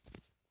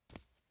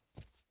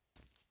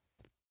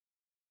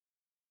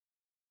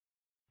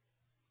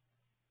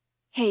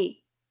 Hey,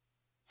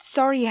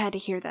 sorry you had to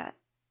hear that.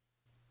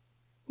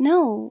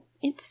 No,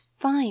 it's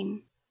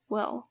fine.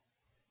 Well,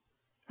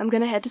 I'm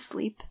gonna head to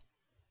sleep.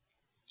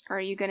 Are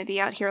you gonna be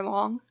out here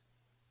long?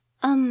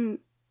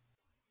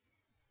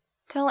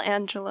 Tell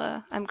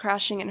Angela I'm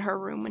crashing in her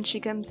room when she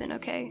comes in,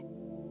 okay?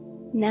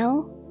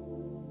 Nell?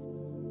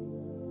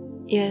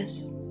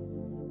 Yes.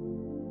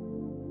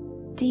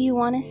 Do you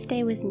want to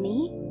stay with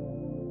me?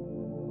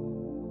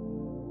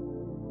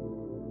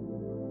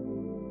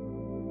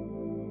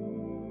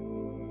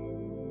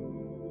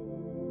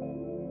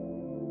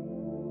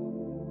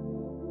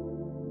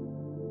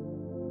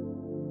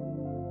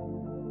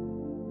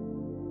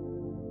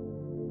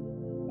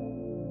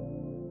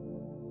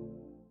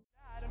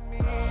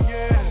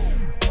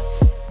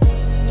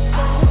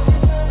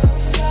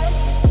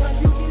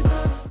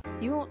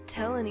 You won't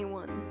tell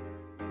anyone.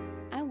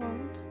 I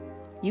won't.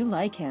 You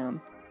like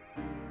him.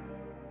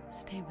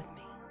 Stay with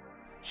me.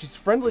 She's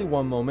friendly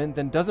one moment,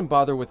 then doesn't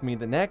bother with me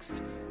the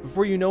next.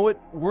 Before you know it,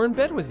 we're in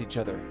bed with each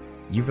other.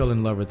 You fell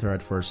in love with her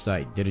at first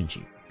sight, didn't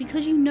you?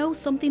 Because you know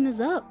something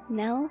is up.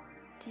 Nell,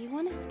 do you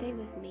want to stay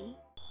with me?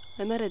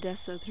 I met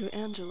Adesa through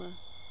Angela.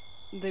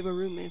 They were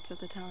roommates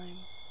at the time.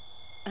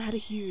 I had a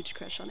huge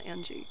crush on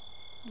Angie,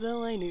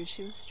 though I knew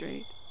she was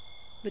straight.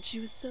 But she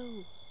was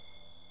so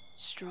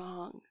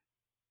strong.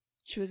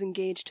 She was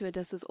engaged to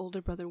Adesa's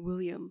older brother,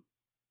 William.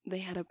 They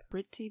had a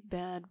pretty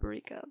bad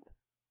breakup.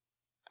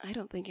 I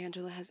don't think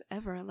Angela has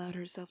ever allowed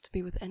herself to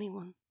be with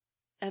anyone,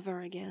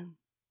 ever again,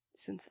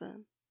 since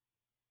then.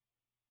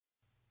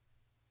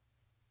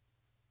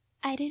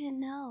 I didn't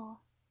know.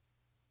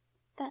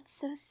 That's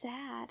so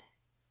sad.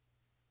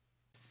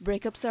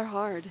 Breakups are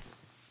hard.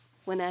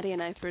 When Addy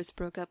and I first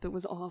broke up, it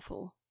was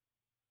awful.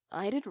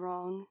 I did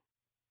wrong.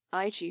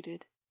 I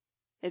cheated.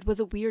 It was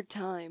a weird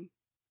time.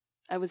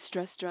 I was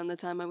stressed around the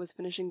time I was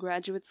finishing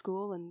graduate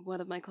school, and one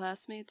of my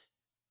classmates...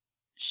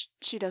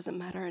 She doesn't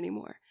matter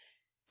anymore.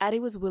 Addy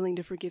was willing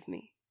to forgive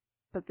me,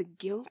 but the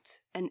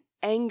guilt and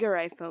anger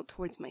I felt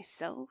towards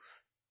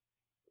myself...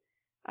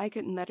 I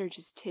couldn't let her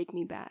just take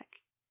me back.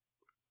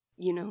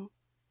 You know?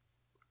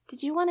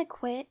 Did you want to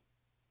quit?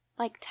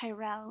 Like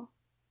Tyrell?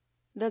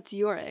 That's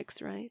your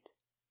ex, right?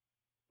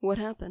 What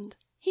happened?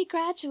 He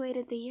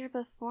graduated the year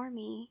before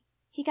me.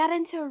 He got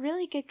into a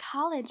really good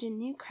college in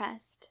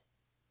Newcrest.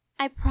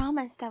 I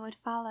promised I would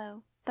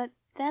follow, but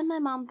then my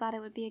mom thought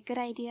it would be a good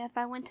idea if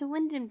I went to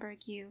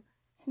Windenburg U,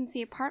 since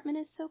the apartment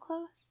is so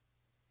close.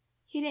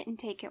 He didn't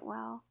take it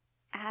well.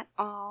 At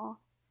all.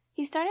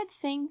 He started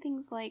saying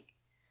things like,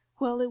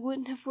 well, it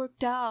wouldn't have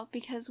worked out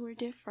because we're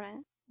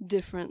different.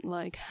 Different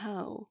like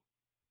how?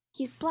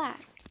 He's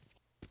black.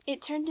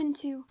 It turned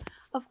into,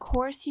 of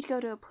course you'd go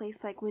to a place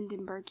like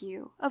Windenburg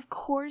U. Of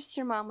course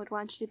your mom would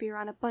want you to be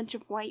around a bunch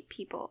of white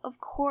people. Of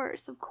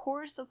course, of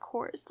course, of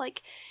course.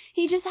 Like,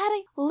 he just had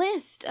a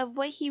list of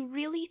what he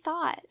really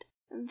thought.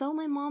 Though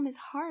my mom is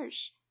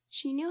harsh,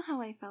 she knew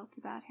how I felt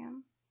about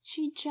him.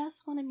 She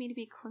just wanted me to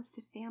be close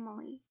to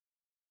family.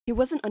 He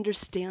wasn't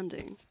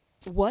understanding.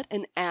 What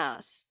an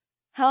ass.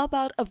 How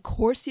about, of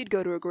course you'd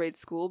go to a great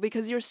school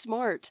because you're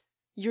smart.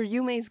 You're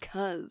Yume's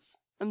cuz.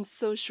 I'm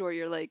so sure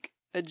you're like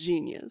a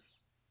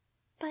genius.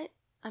 But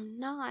I'm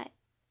not.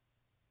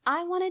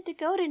 I wanted to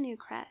go to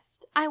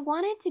Newcrest. I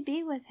wanted to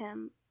be with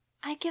him.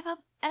 I give up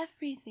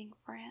everything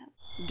for him.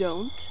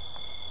 Don't.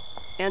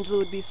 Angela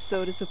would be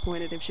so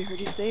disappointed if she heard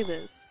you say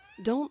this.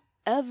 Don't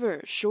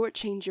ever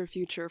shortchange your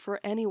future for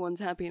anyone's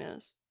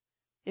happiness.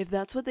 If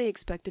that's what they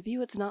expect of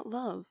you, it's not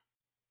love.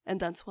 And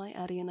that's why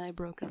Addy and I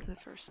broke up the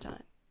first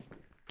time.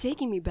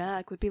 Taking me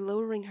back would be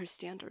lowering her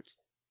standards.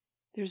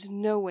 There's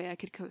no way I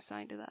could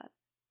co-sign to that.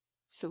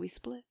 So we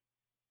split.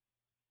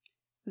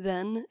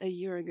 Then, a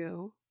year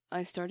ago,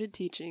 I started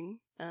teaching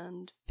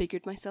and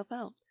figured myself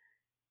out.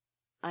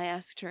 I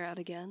asked her out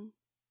again,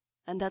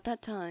 and at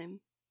that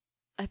time,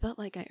 I felt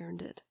like I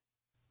earned it.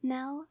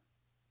 Nell,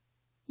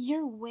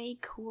 you're way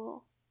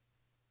cool.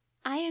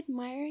 I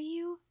admire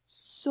you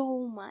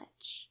so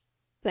much.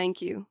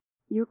 Thank you.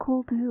 You're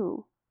cool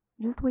too.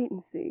 Just wait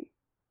and see.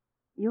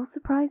 You'll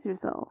surprise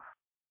yourself.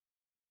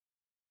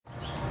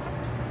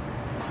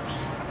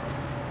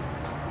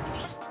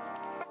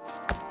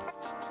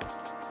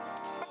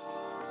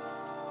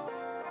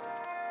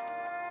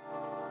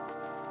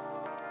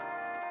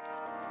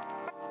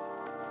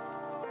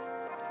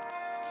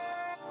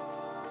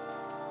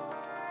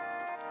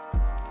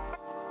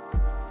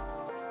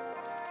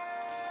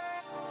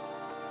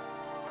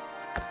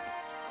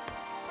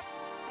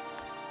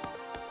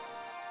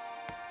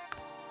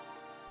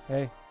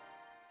 Hey.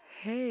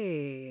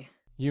 Hey.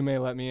 Yume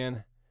let me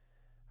in.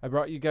 I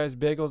brought you guys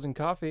bagels and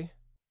coffee.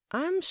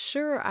 I'm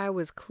sure I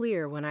was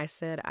clear when I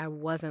said I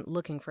wasn't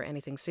looking for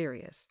anything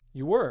serious.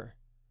 You were.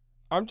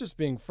 I'm just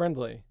being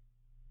friendly.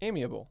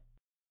 Amiable.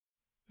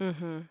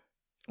 Mm-hmm.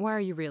 Why are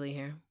you really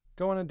here?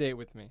 Go on a date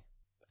with me.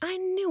 I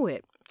knew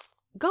it.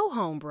 Go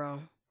home,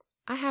 bro.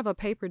 I have a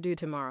paper due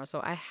tomorrow, so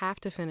I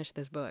have to finish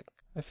this book.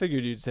 I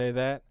figured you'd say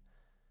that.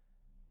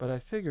 But I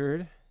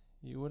figured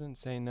you wouldn't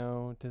say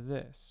no to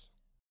this.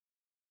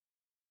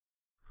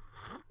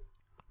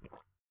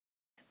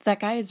 That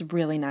guy is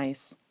really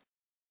nice.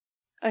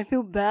 I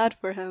feel bad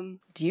for him.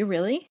 Do you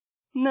really?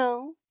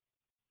 No.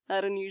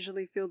 I don't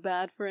usually feel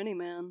bad for any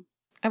man.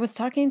 I was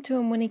talking to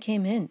him when he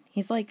came in.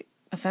 He's like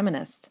a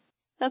feminist.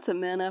 That's a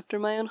man after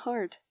my own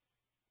heart.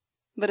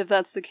 But if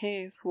that's the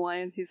case, why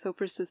is he so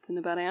persistent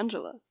about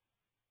Angela?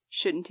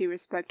 Shouldn't he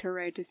respect her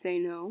right to say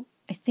no?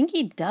 I think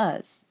he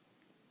does.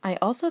 I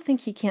also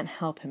think he can't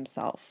help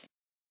himself.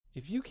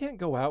 If you can't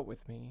go out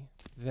with me,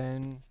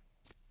 then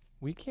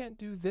we can't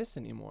do this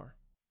anymore.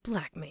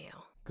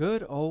 Blackmail.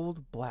 Good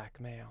old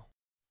blackmail.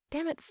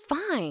 Damn it,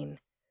 fine.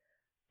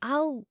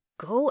 I'll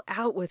go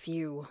out with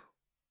you.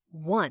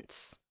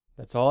 Once.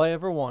 That's all I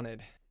ever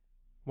wanted.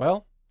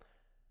 Well,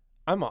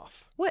 I'm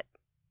off. What?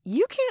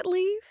 You can't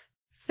leave?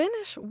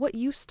 Finish what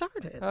you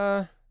started.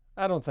 I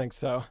don't think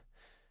so.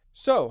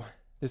 So,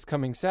 this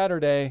coming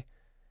Saturday,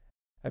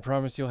 I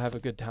promise you'll have a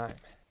good time.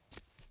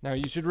 Now,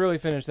 you should really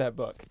finish that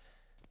book.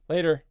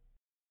 Later.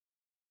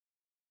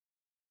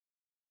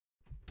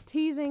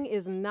 Teasing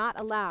is not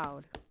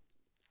allowed.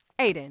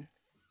 Aiden.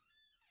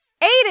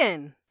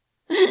 Aiden!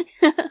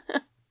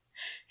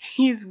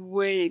 He's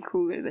way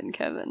cooler than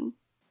Kevin.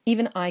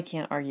 Even I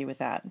can't argue with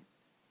that.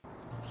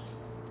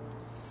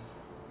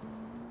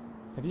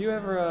 Have you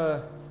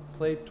ever,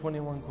 played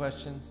 21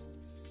 Questions?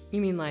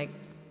 You mean like,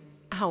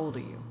 how old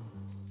are you?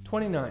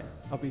 29.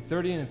 I'll be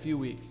 30 in a few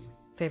weeks.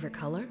 Favorite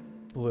color?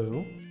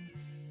 Blue.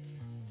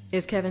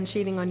 Is Kevin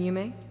cheating on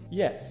Yume?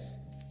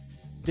 Yes.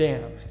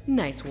 Damn.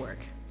 Nice work.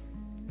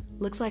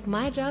 Looks like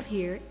my job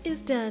here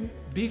is done.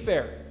 Be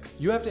fair.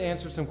 You have to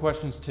answer some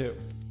questions too.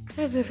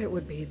 As if it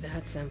would be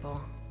that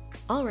simple.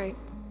 All right.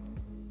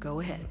 Go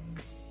ahead.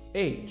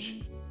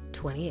 Age.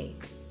 28.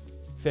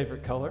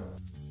 Favorite color?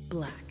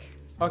 Black.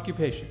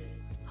 Occupation.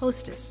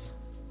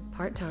 Hostess.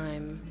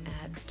 Part-time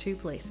at 2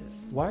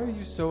 places. Why are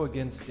you so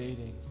against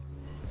dating?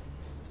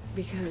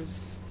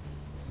 Because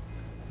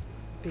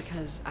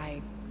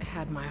I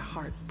had my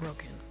heart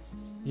broken.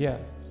 Yeah.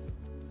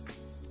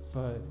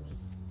 But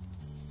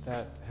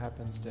that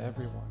happens to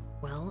everyone.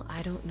 Well,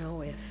 I don't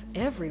know if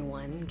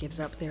everyone gives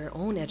up their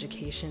own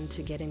education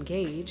to get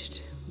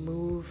engaged,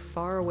 move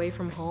far away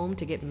from home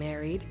to get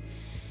married,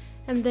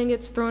 and then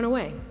gets thrown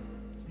away.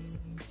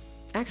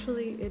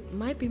 Actually, it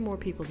might be more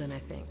people than I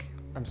think.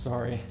 I'm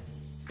sorry.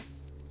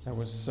 That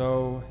was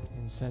so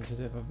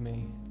insensitive of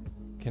me.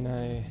 Can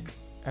I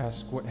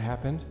ask what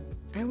happened?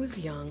 I was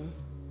young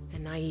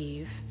and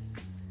naive.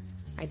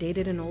 I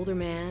dated an older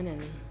man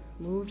and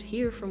moved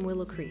here from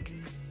Willow Creek.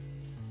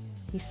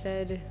 He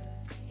said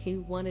he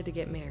wanted to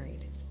get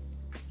married.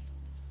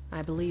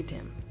 I believed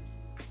him.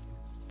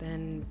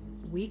 Then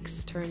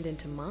weeks turned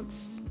into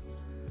months,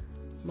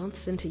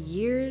 months into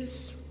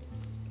years.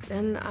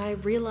 Then I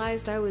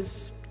realized I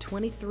was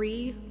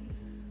 23,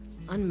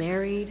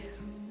 unmarried,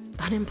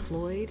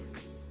 unemployed,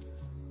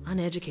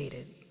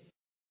 uneducated.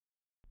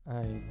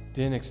 I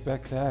didn't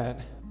expect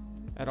that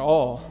at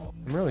all.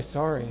 I'm really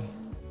sorry,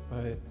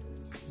 but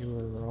you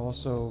were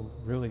also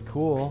really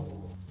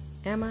cool.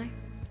 Am I?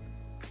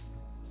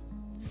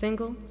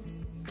 Single,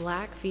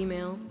 black,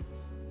 female,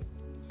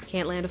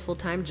 can't land a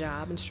full-time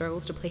job and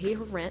struggles to pay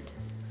her rent,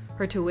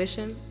 her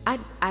tuition.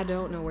 I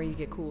don't know where you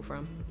get cool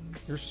from.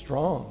 You're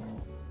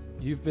strong.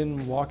 You've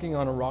been walking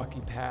on a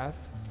rocky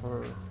path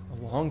for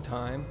a long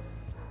time,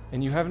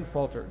 and you haven't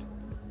faltered.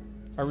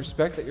 I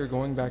respect that you're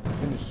going back to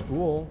finish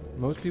school.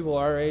 Most people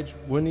our age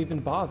wouldn't even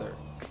bother.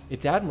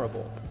 It's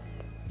admirable.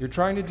 You're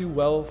trying to do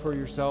well for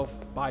yourself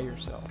by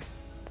yourself.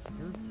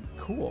 You're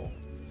cool.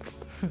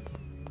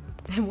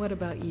 And what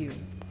about you?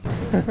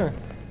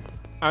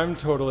 I'm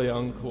totally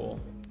uncool.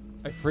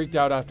 I freaked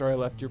out after I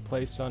left your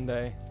place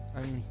Sunday.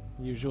 I'm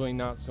usually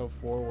not so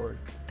forward.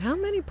 How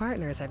many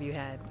partners have you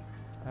had?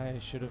 I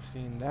should have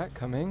seen that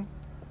coming.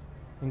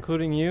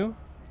 Including you,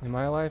 in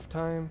my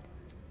lifetime,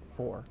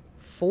 4.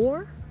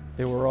 4?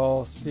 They were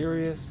all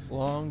serious,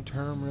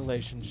 long-term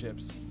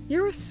relationships.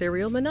 You're a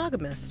serial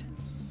monogamist.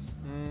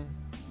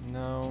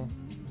 No,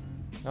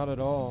 not at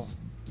all.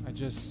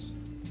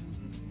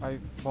 I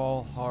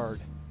fall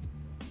hard.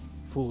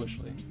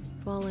 Foolishly.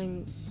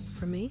 Falling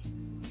for me?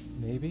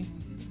 Maybe.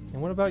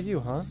 And what about you,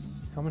 huh?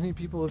 How many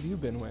people have you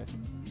been with?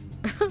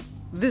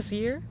 This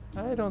year?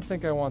 I don't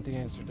think I want the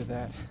answer to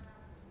that.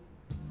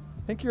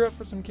 Think you're up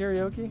for some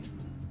karaoke?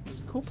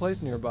 There's a cool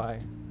place nearby,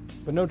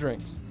 but no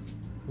drinks.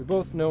 We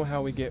both know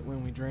how we get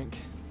when we drink.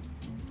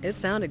 It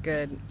sounded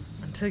good,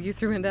 until you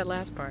threw in that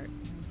last part.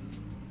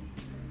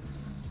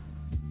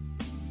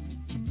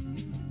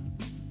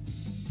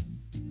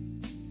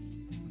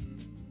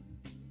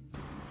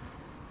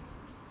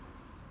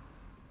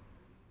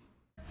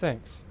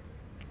 Thanks.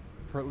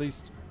 For at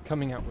least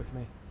coming out with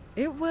me.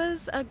 It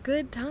was a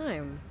good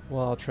time.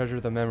 Well, I'll treasure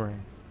the memory.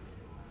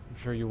 I'm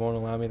sure you won't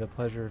allow me the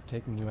pleasure of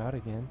taking you out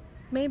again.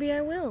 Maybe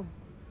I will.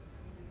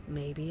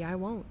 Maybe I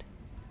won't.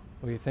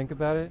 Will you think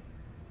about it?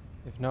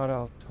 If not,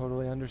 I'll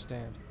totally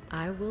understand.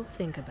 I will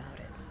think about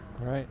it.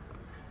 All right.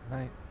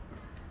 Night.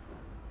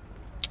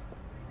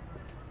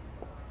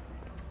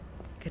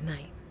 Good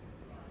night.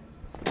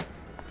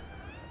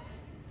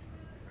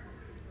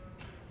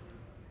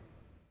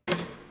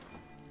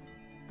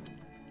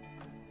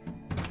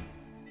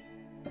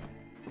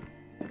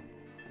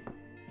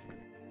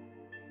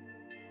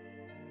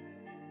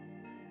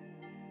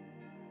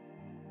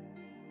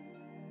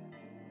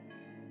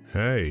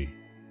 Hey,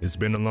 it's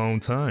been a long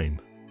time.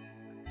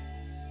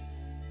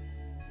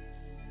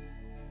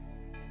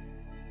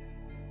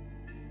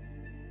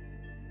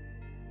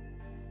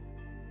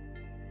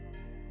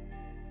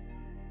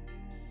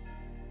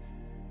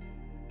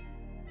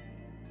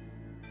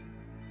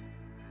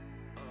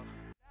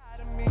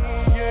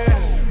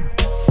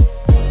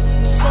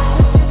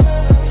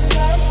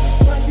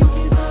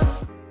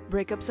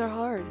 Breakups are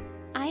hard.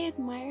 I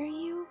admire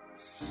you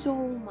so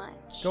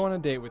much. Go on a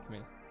date with me.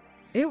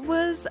 It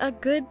was a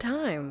good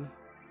time.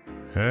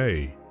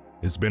 Hey,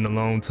 it's been a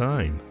long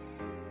time.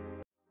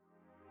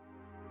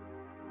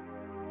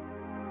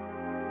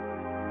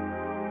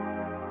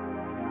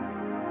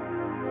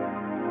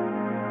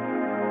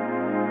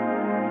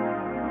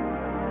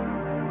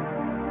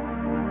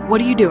 What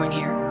are you doing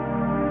here?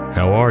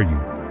 How are you?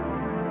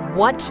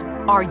 What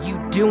are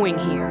you doing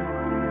here?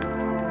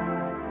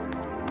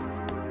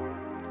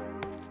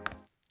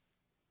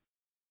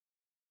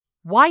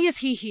 Why is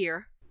he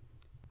here?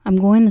 I'm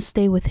going to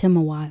stay with him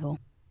a while.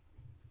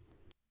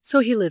 So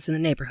he lives in the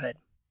neighborhood.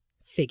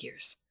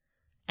 Figures.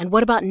 And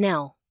what about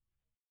Nell?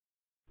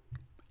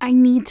 I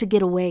need to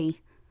get away.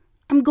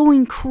 I'm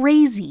going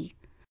crazy.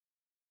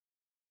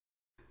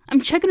 I'm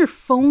checking her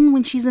phone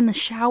when she's in the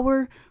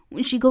shower.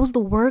 When she goes to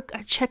work,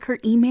 I check her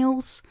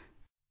emails.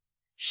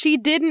 She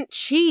didn't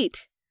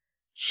cheat.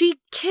 She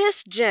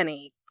kissed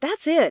Jenny.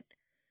 That's it.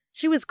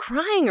 She was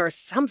crying or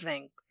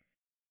something.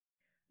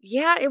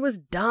 Yeah, it was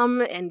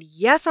dumb, and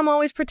yes, I'm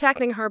always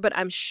protecting her, but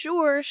I'm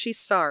sure she's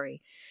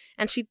sorry.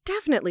 And she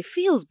definitely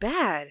feels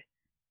bad.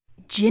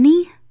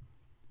 Jenny?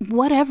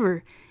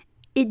 Whatever.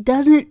 It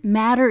doesn't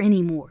matter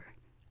anymore.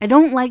 I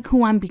don't like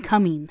who I'm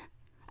becoming.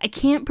 I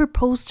can't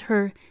propose to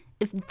her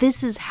if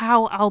this is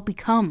how I'll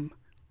become.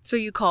 So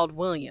you called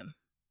William.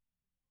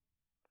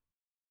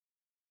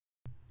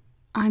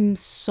 I'm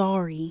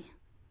sorry.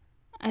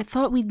 I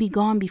thought we'd be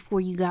gone before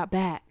you got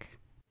back.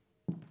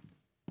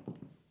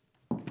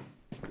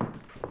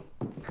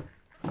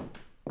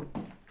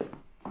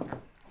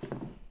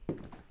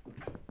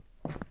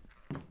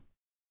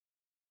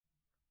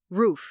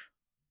 Roof.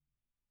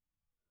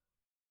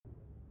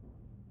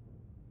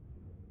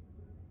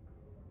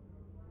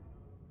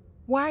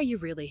 Why are you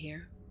really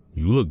here?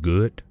 You look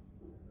good.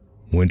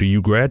 When do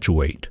you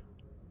graduate?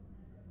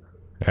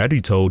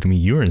 Addy told me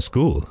you're in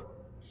school.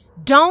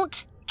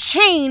 Don't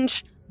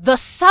change the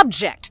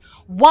subject.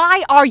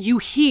 Why are you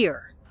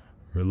here?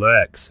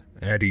 Relax.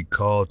 Addy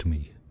called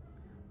me,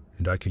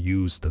 and I could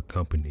use the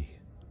company.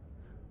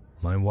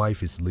 My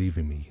wife is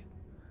leaving me.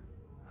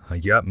 I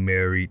got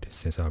married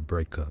since our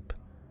breakup.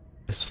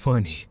 It's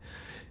funny.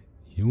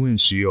 You and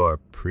she are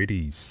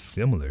pretty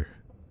similar.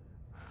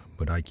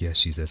 But I guess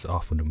she's as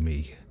awful to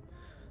me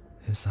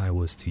as I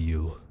was to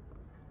you.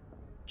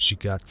 She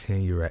got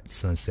tenure at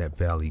Sunset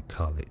Valley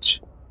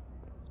College.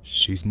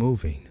 She's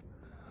moving.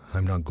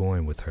 I'm not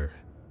going with her.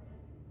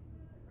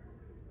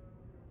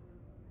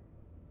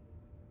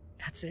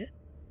 That's it?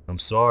 I'm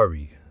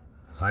sorry.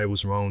 I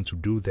was wrong to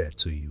do that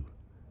to you.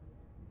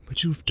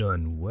 But you've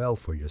done well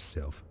for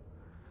yourself.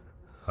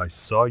 I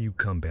saw you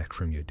come back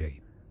from your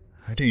date.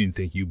 I didn't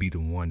think you'd be the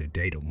one to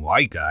date a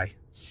white guy.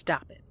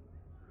 Stop it.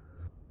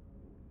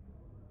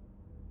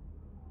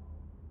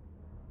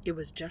 It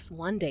was just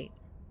one date.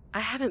 I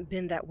haven't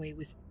been that way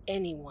with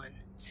anyone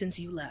since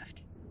you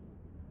left.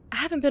 I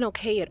haven't been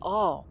okay at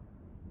all.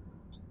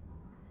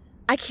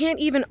 I can't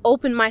even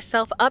open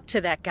myself up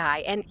to that guy,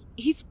 and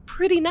he's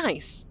pretty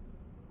nice.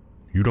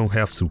 You don't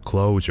have to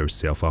close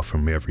yourself off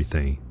from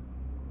everything.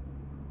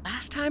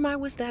 Last time I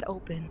was that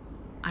open,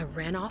 I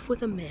ran off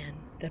with a man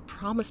that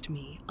promised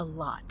me a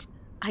lot.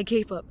 I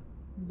gave up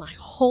my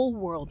whole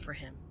world for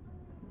him.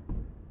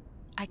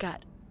 I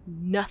got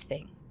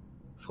nothing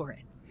for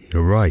it.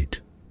 You're right.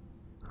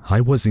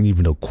 I wasn't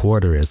even a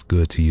quarter as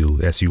good to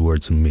you as you were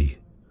to me.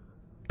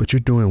 But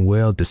you're doing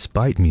well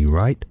despite me,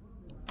 right?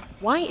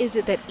 Why is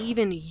it that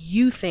even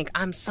you think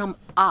I'm some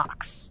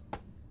ox?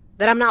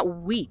 That I'm not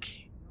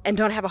weak and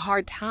don't have a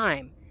hard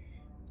time?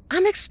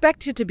 I'm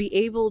expected to be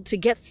able to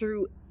get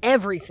through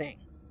everything.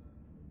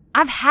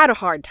 I've had a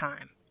hard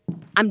time.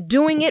 I'm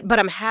doing it, but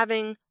I'm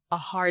having a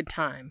hard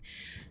time.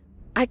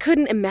 I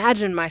couldn't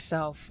imagine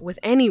myself with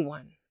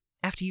anyone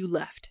after you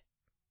left.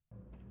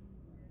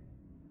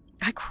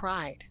 I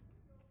cried.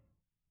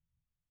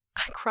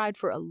 I cried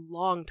for a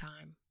long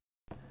time.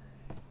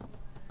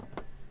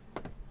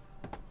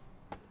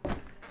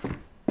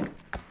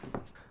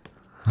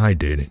 I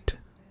didn't.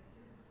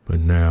 But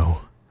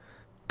now,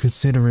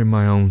 considering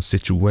my own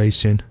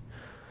situation,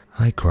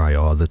 I cry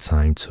all the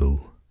time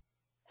too.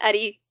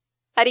 Addy,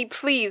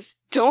 please,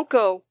 don't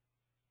go.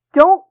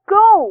 Don't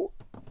go!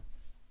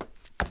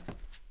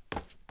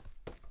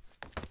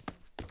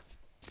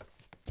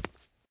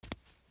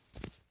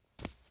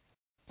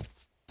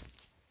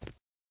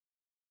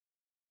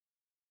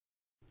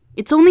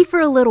 It's only for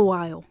a little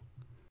while.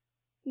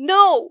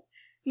 No!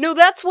 No,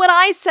 that's what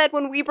I said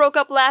when we broke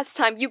up last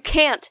time. You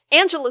can't.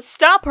 Angela,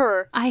 stop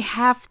her! I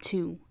have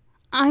to.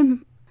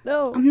 I'm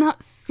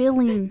not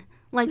feeling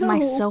like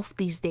myself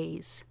these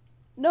days.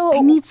 No. I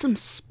need some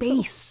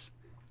space.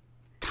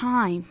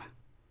 Time.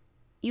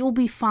 You'll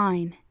be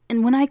fine.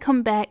 And when I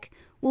come back,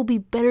 we'll be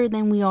better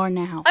than we are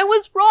now. I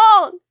was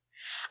wrong!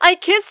 I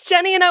kissed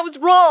Jenny and I was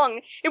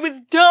wrong! It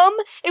was dumb!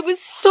 It was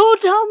so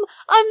dumb!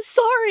 I'm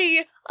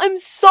sorry! I'm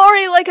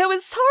sorry like I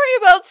was sorry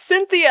about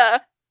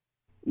Cynthia!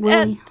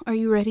 Willie, are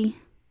you ready?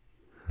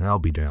 I'll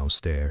be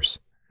downstairs.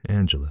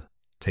 Angela,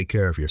 take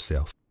care of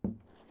yourself.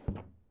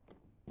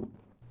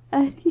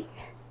 Addy,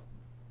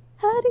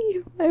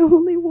 you're my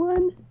only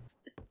one.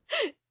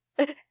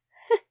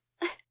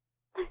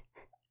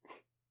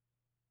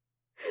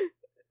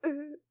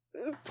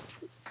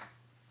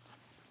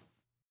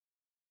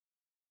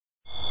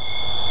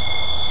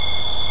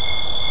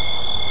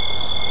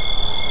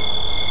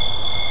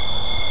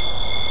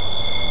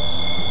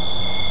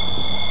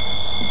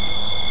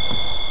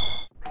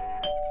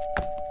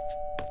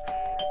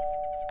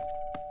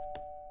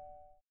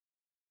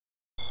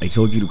 I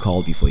told you to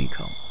call before you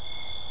come.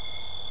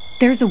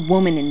 There's a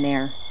woman in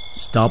there.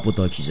 Stop with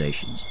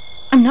accusations.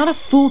 I'm not a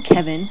fool,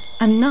 Kevin.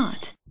 I'm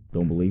not.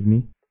 Don't believe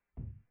me?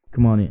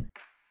 Come on in.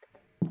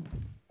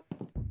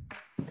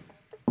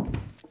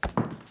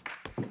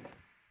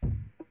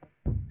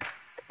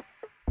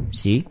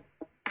 See?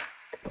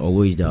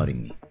 Always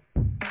doubting me.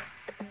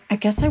 I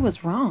guess I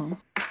was wrong.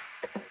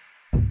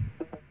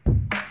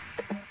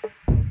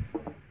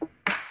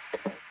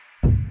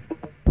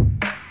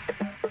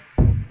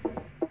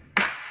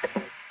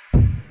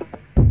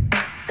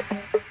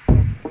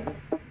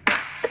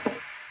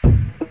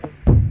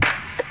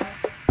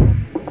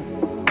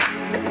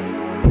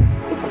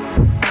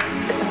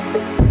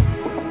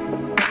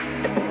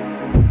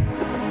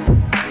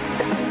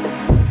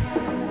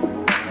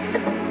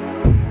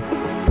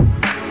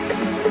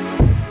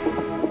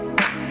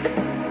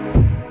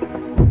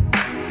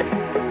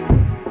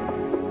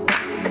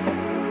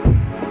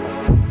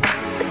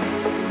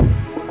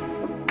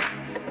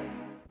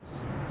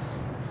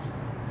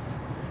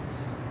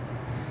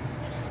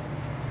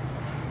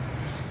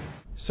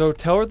 So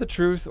tell her the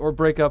truth or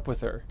break up with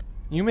her.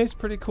 Yume's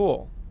pretty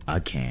cool. I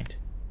can't.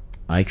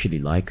 I actually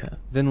like her.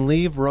 Then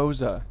leave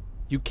Rosa.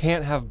 You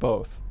can't have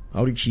both.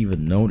 How did she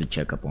even know to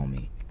check up on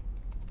me?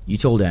 You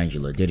told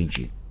Angela, didn't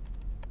you?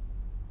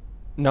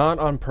 Not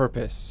on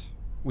purpose.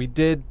 We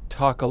did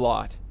talk a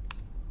lot.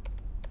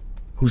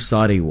 Whose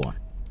side are you on?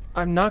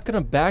 I'm not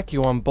gonna back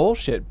you on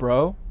bullshit,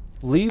 bro.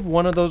 Leave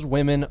one of those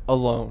women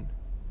alone.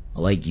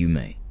 I like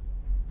Yume,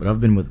 but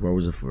I've been with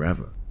Rosa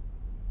forever.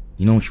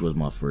 You know she was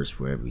my first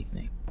for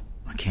everything.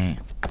 I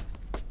can't.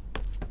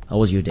 How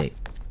was your date?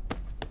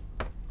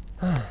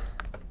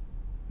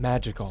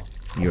 Magical.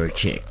 You're a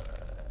chick.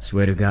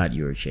 Swear to God,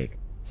 you're a chick.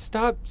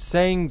 Stop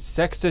saying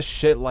sexist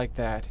shit like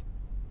that.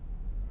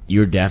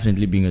 You're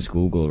definitely being a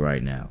schoolgirl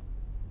right now.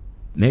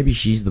 Maybe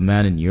she's the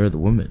man and you're the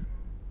woman.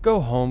 Go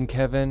home,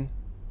 Kevin.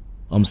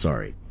 I'm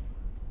sorry.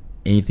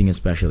 Anything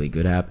especially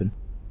good happen?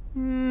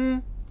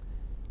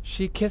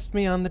 She kissed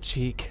me on the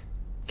cheek.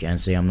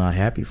 Can't say I'm not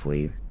happy for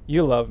you.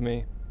 You love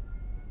me.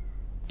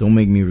 Don't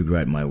make me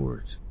regret my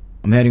words.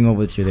 I'm heading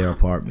over to their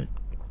apartment.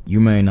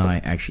 Yume and I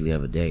actually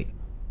have a date.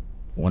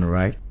 Want to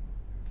ride?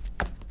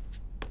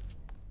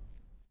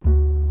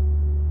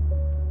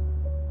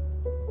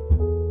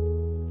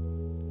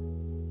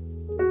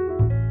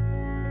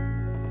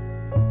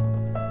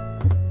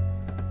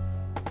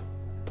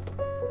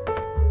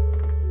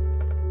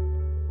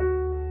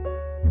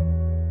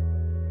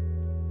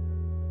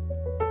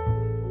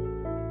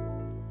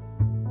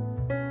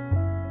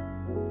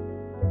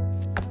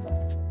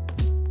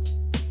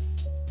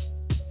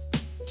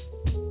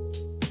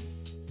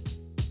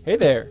 Hey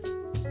there.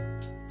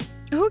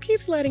 Who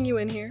keeps letting you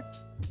in here?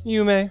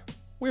 Yume,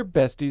 we're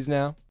besties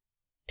now.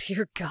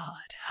 Dear God.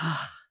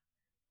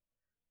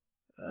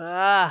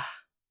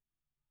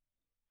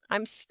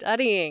 I'm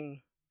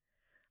studying.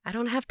 I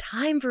don't have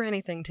time for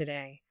anything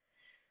today.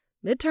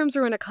 Midterms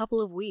are in a couple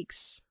of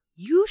weeks.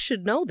 You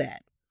should know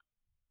that.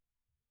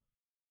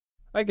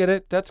 I get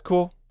it. That's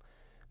cool.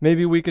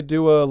 Maybe we could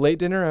do a late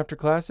dinner after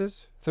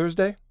classes,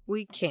 Thursday?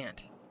 We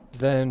can't.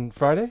 Then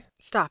Friday?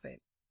 Stop it.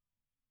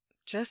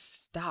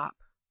 Just stop.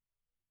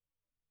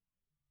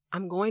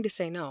 I'm going to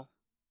say no.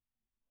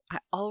 I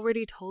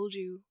already told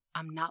you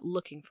I'm not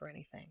looking for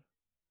anything.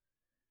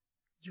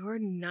 You're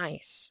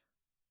nice,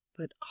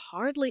 but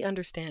hardly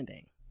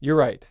understanding. You're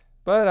right,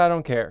 but I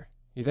don't care.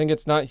 You think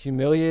it's not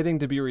humiliating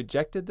to be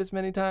rejected this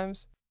many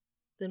times?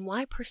 Then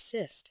why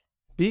persist?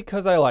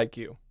 Because I like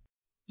you.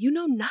 You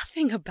know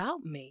nothing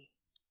about me.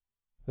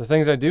 The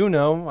things I do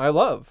know, I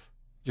love.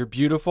 You're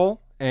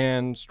beautiful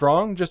and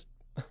strong, just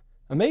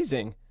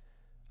amazing.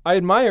 I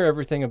admire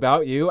everything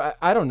about you.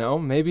 I don't know,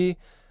 maybe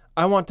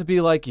I want to be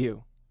like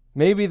you.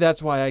 Maybe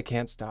that's why I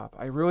can't stop.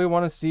 I really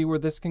want to see where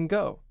this can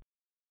go.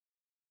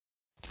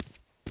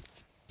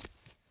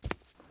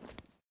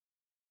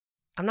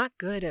 I'm not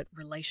good at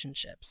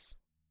relationships.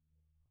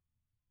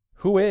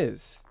 Who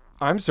is?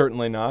 I'm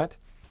certainly not.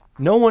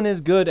 No one is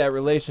good at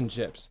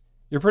relationships.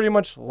 You're pretty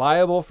much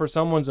liable for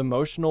someone's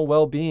emotional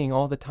well-being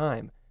all the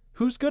time.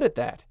 Who's good at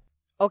that?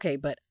 Okay,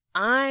 but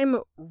I'm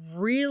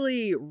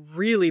really,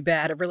 really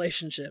bad at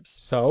relationships.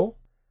 So?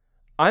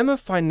 I'm a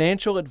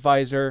financial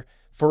advisor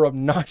for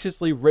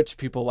obnoxiously rich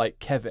people like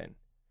Kevin.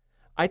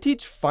 I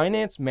teach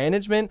finance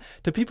management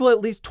to people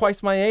at least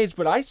twice my age,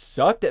 but I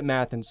sucked at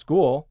math in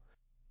school.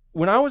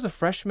 When I was a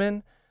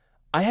freshman,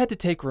 I had to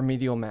take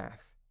remedial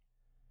math.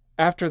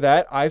 After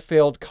that, I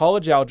failed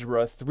college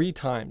algebra 3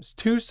 times,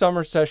 2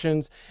 summer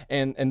sessions,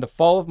 and the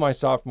fall of my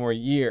sophomore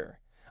year.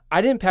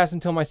 I didn't pass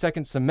until my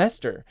 2nd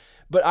semester,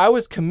 but I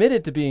was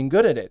committed to being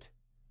good at it.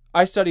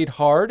 I studied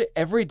hard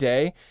every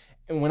day,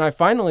 and when I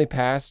finally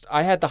passed,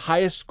 I had the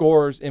highest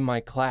scores in my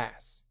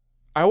class.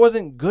 I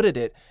wasn't good at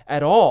it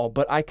at all,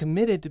 but I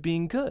committed to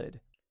being good.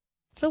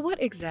 So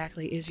what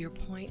exactly is your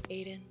point,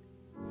 Aiden?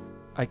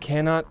 I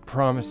cannot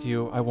promise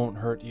you I won't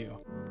hurt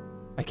you.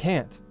 I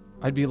can't.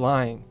 I'd be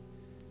lying.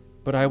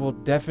 But I will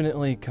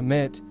definitely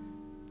commit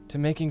to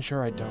making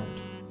sure I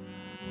don't.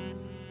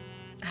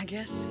 I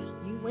guess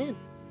you win.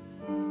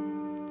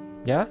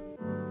 Yeah?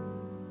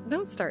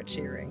 Don't start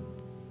cheering.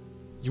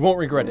 You won't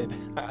regret it.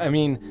 I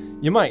mean,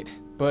 you might,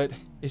 but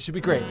it should be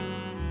great.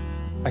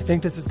 I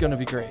think this is gonna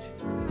be great.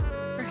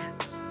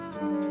 Perhaps.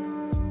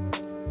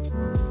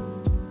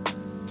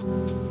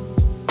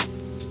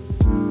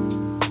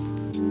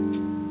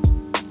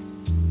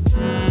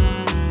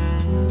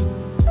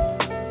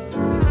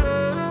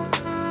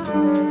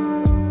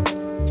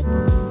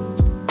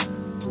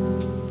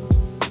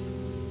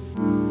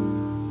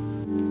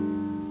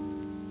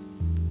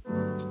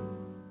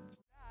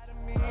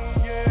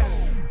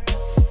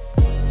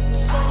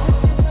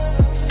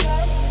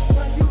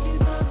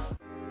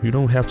 You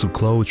don't have to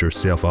close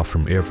yourself off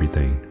from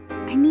everything.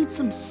 I need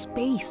some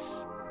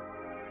space.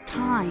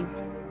 Time.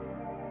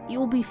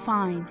 You'll be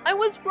fine. I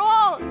was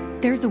wrong!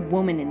 There's a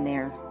woman in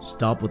there.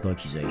 Stop with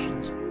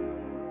accusations.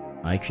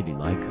 I actually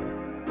like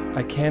her.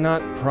 I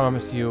cannot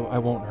promise you I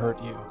won't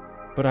hurt you,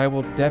 but I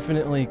will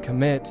definitely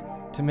commit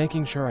to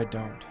making sure I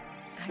don't.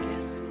 I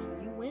guess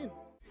you win.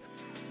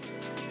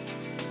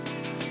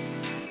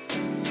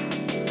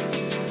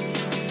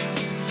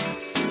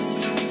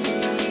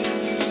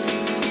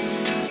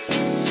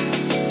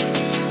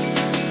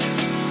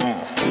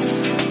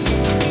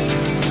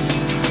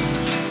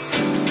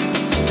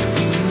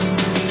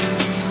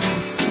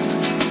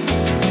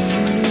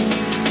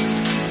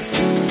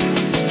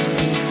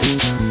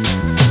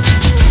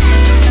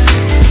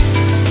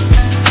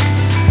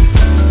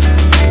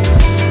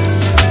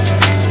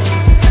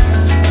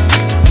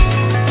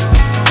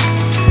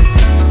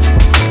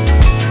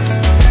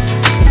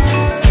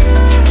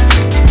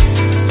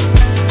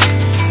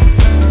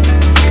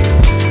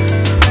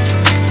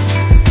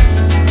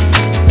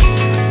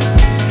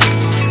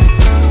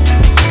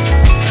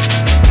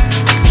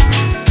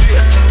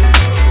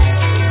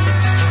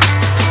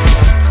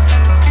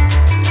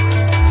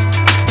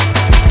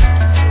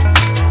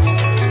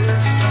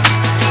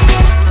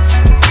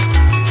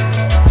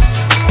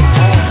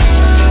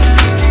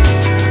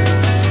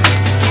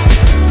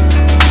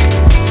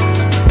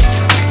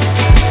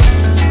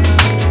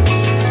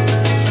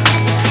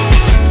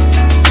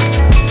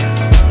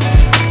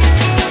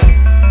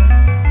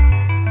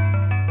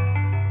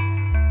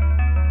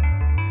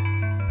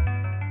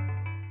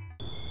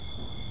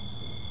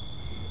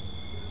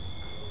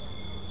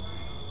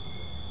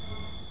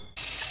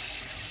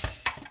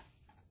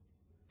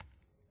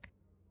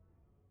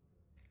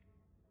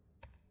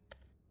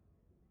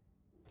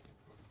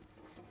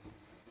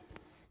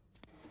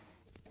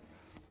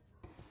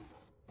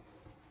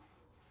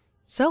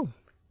 So,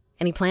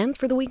 any plans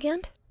for the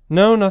weekend?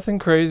 No, nothing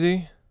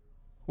crazy.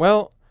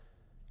 Well,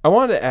 I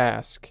wanted to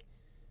ask,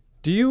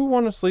 do you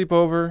want to sleep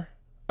over?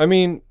 I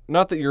mean,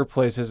 not that your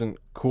place isn't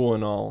cool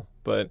and all,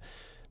 but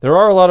there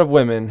are a lot of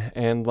women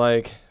and,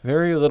 like,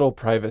 very little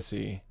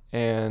privacy,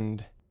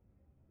 and...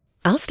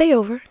 I'll stay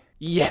over.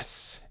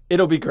 Yes!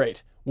 It'll be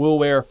great. We'll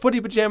wear footy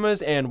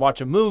pajamas and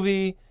watch a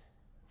movie.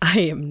 I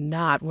am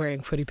not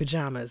wearing footy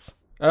pajamas.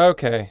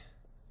 Okay.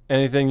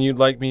 Anything you'd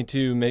like me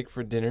to make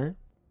for dinner?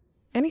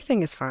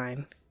 Anything is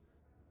fine.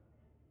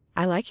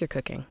 I like your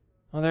cooking.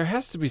 Well, there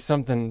has to be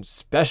something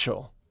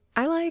special.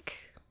 I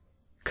like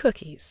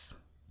cookies.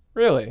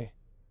 Really?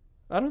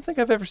 I don't think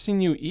I've ever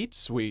seen you eat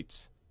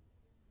sweets.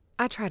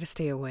 I try to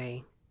stay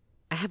away.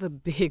 I have a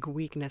big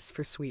weakness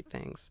for sweet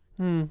things.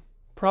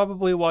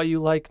 Probably why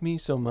you like me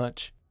so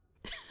much.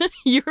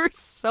 You're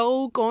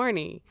so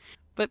corny.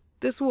 But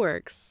this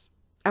works.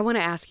 I want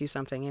to ask you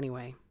something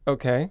anyway.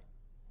 Okay.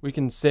 We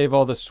can save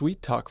all the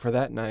sweet talk for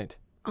that night.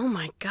 Oh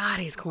my god,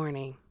 he's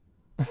corny.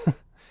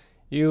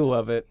 You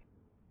love it.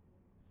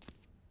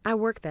 I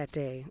work that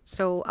day,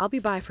 so I'll be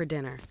by for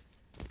dinner.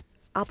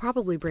 I'll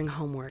probably bring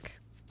homework.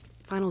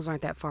 Finals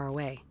aren't that far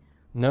away.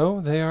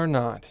 No, they are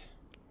not.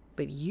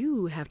 But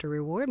you have to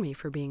reward me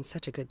for being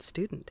such a good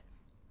student.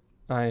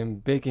 I'm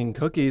baking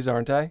cookies,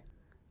 aren't I?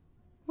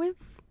 With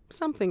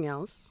something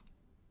else.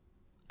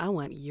 I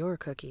want your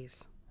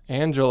cookies.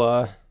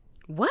 Angela.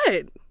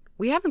 What?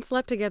 We haven't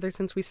slept together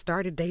since we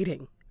started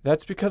dating.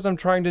 That's because I'm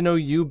trying to know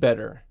you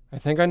better. I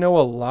think I know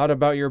a lot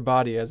about your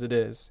body as it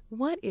is.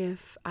 What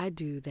if I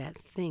do that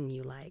thing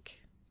you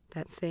like?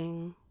 That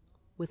thing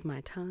with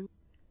my tongue?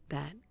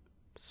 That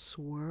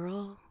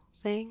swirl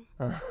thing?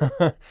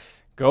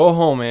 Go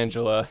home,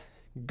 Angela.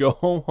 Go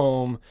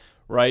home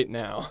right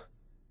now.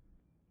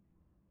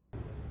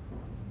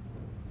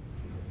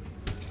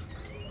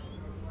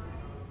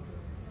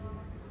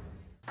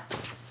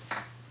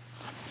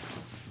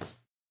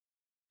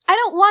 I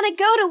don't want to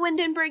go to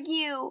Windenburg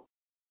U.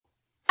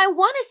 I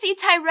want to see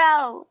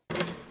Tyrell.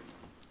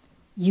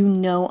 You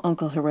know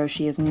Uncle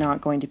Hiroshi is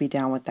not going to be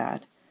down with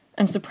that.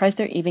 I'm surprised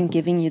they're even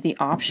giving you the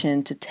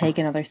option to take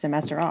another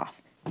semester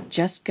off.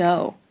 Just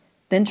go,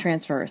 then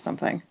transfer or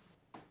something.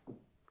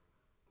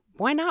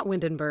 Why not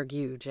Windenburg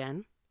U,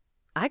 Jen?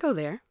 I go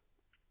there.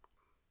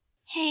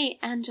 Hey,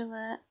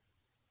 Angela.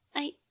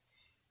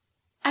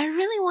 I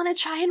really want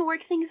to try and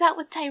work things out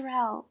with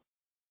Tyrell.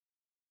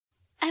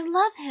 I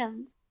love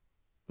him.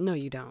 No,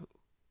 you don't.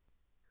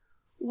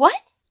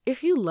 What?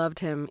 If you loved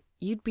him,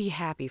 you'd be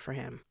happy for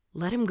him.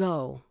 Let him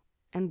go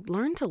and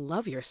learn to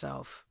love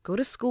yourself. Go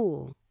to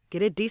school,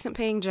 get a decent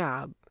paying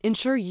job.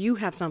 Ensure you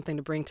have something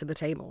to bring to the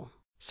table.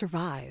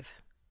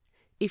 Survive.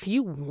 If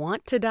you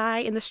want to die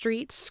in the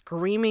streets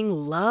screaming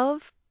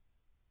love,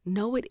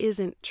 no, it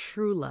isn't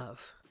true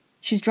love.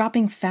 She's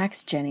dropping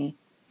facts, Jenny.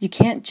 You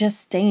can't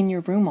just stay in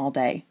your room all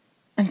day.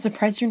 I'm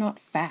surprised you're not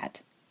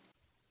fat.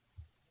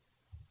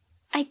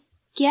 I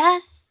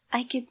guess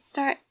I could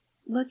start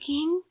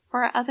looking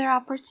for other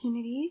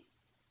opportunities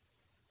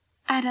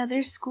at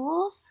other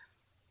schools.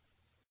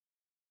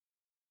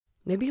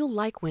 Maybe you'll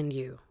like Wind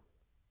U.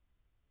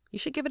 You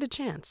should give it a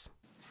chance.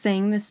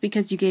 Saying this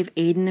because you gave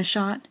Aiden a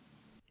shot?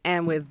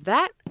 And with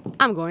that,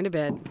 I'm going to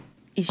bed.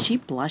 Is she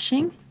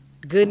blushing?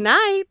 Good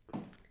night.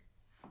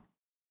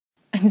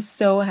 I'm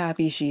so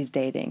happy she's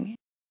dating.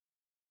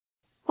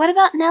 What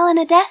about Nell and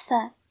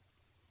Adesa?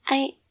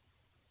 I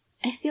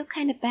feel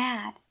kind of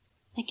bad.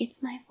 Like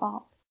it's my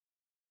fault.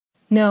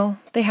 No,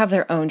 they have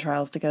their own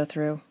trials to go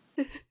through.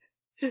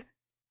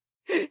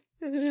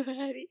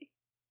 Addy.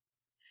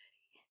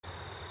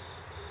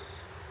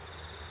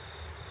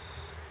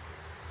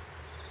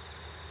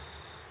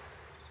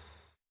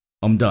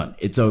 I'm done.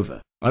 It's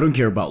over. I don't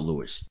care about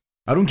Lewis.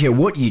 I don't care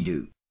what you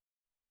do.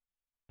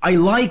 I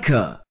like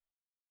her.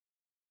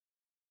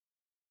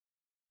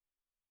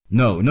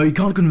 No, you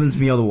can't convince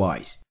me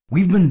otherwise.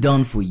 We've been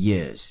done for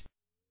years.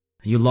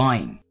 You're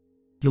lying.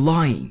 You're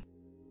lying.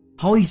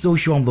 How are you so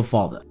sure I'm the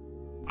father?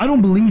 I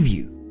don't believe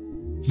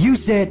you. You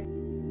said...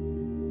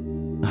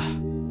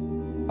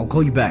 I'll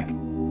call you back.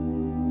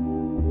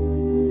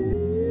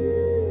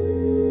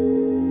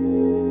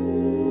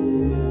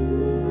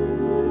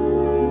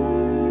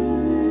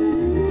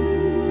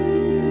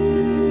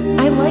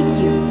 I like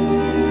you.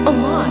 A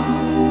lot.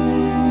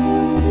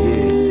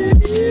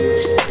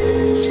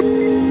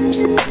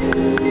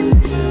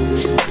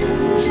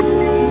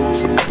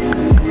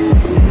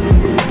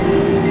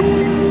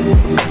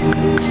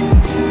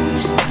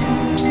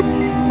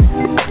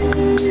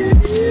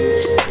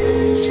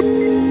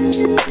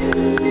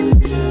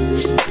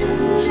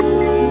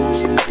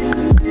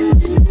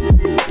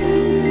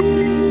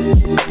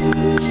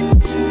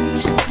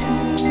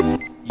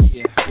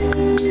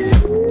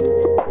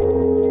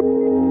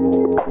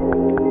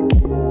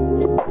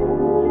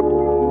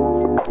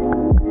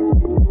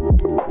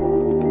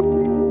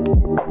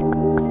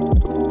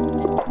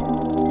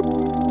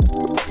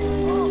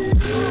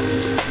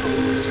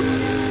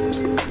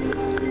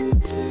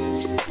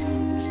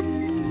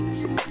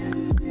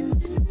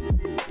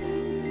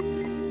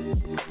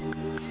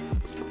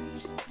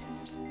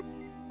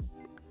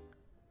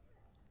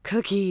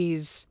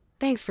 Cookies.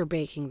 Thanks for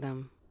baking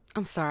them.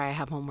 I'm sorry I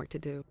have homework to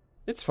do.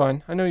 It's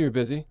fine. I know you're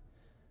busy.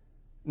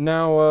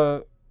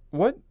 Now,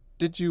 what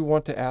did you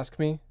want to ask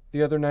me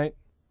the other night?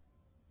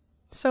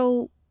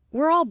 So,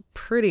 we're all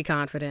pretty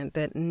confident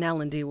that Nell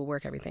and Dee will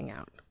work everything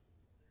out.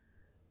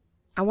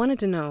 I wanted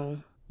to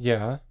know...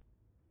 Yeah?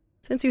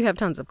 Since you have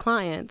tons of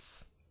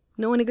clients,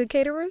 know any good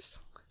caterers?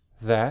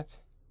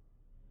 That's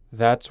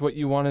what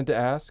you wanted to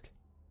ask?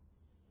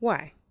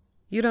 Why?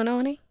 You don't know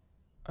any?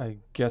 I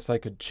guess I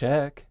could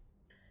check.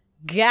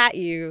 Got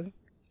you.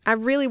 I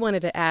really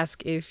wanted to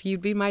ask if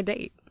you'd be my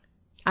date.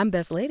 I'm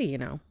best lady, you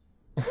know.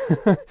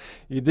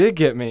 You did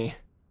get me.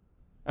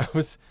 I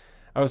was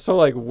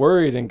so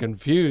worried and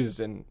confused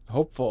and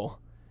hopeful.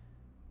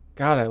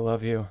 God, I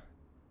love you.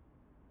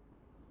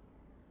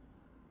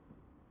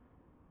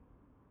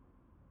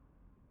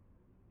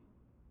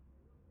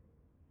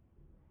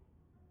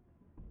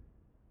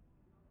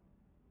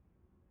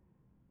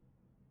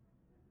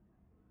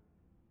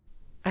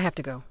 I have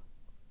to go.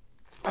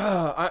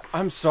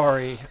 I'm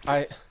sorry.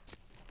 I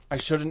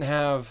shouldn't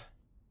have.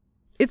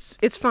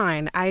 It's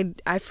fine.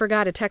 I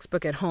forgot a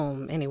textbook at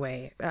home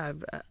anyway.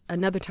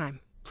 Another time.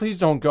 Please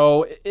don't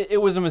go.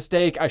 It was a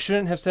mistake. I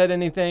shouldn't have said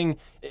anything.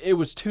 It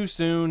was too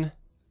soon.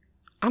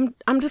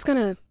 I'm just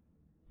gonna...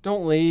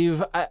 Don't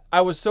leave.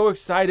 I was so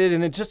excited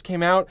and it just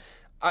came out.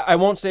 I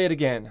won't say it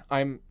again.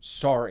 I'm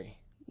sorry.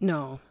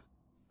 No.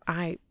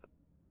 I'm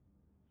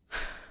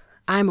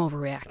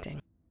overreacting.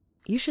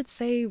 You should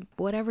say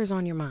whatever's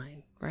on your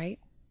mind, right?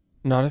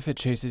 Not if it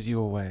chases you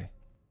away.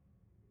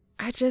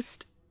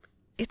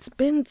 It's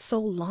been so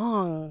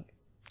long.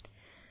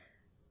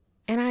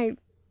 And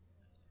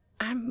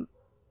I'm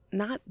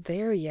not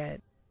there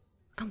yet.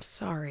 I'm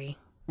sorry.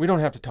 We don't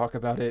have to talk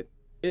about it.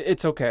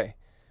 It's okay.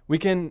 We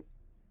can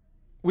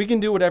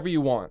do whatever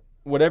you want.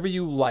 Whatever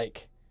you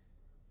like.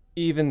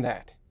 Even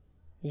that.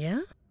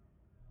 Yeah?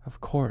 Of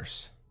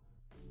course.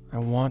 I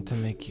want to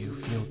make you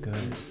feel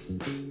good.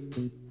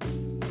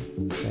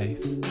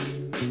 Safe.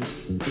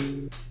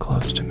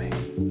 Close to me.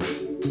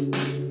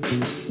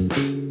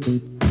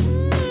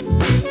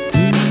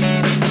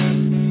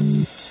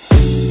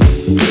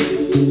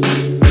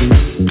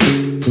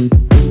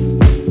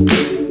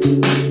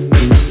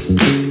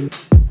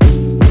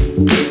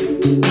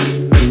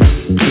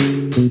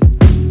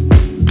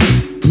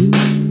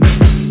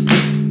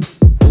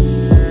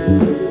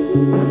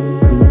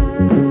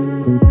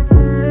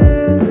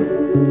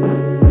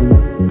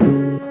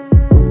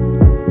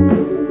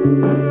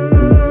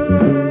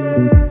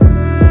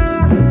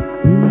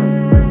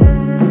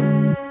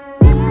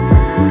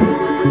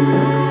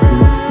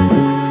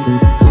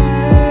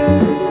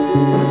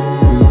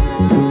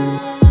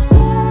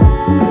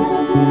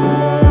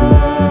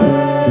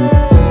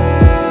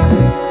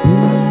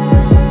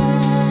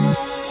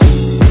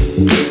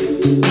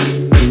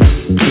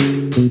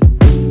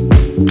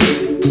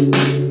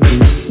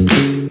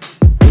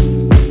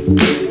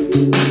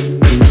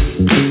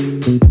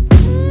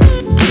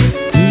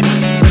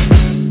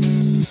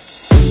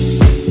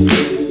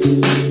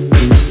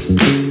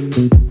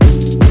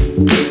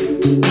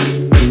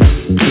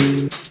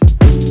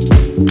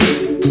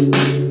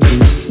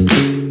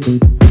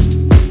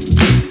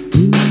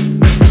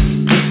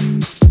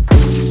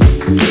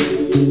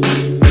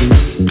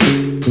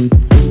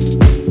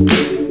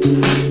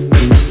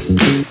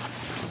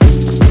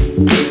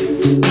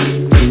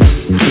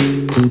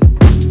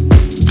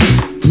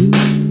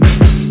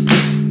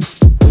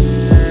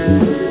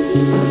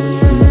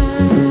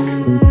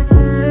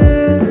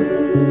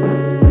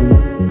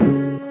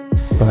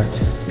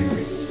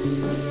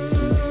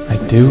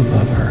 do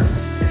love her.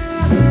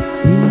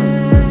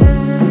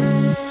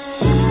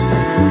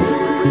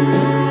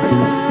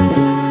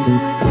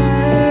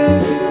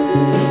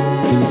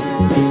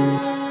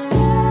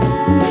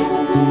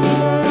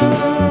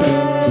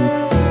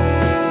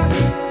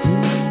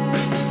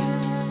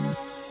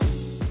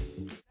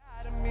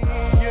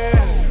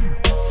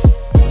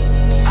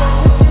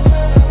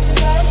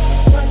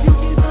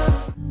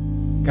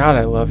 God,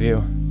 I love you.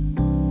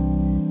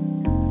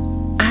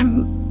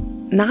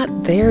 I'm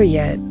not there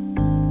yet.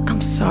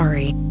 I'm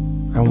sorry.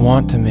 I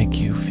want to make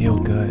you feel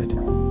good.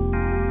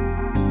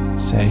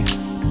 Safe.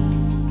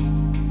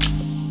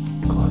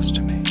 Close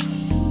to me.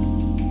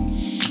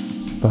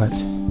 But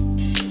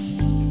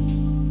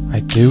I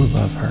do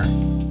love her.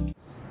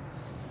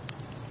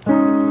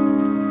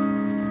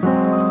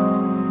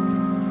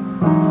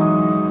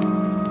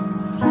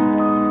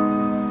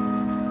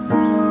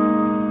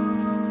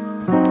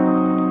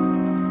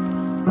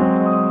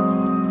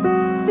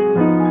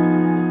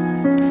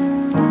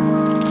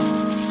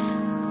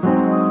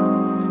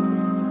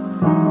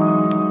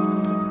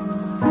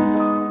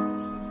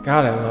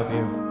 God, I love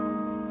you.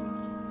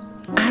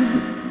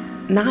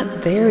 I'm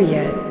not there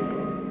yet.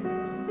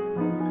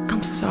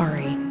 I'm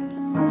sorry.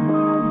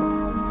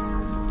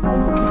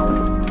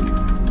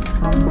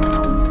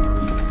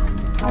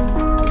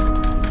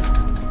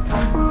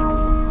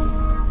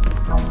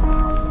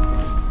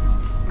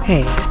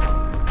 Hey.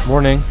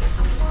 Morning.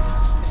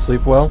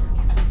 Sleep well?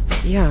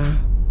 Yeah.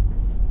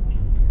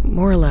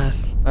 More or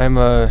less. I'm,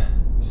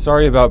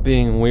 sorry about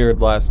being weird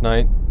last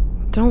night.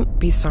 Don't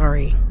be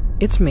sorry.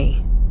 It's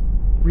me.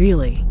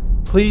 Really.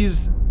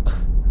 Please,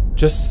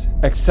 just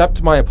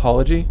accept my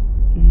apology.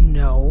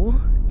 No.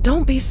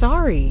 Don't be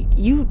sorry.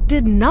 You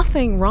did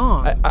nothing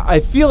wrong. I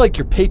feel like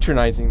you're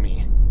patronizing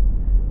me.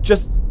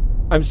 Just,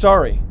 I'm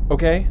sorry,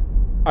 okay?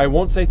 I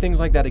won't say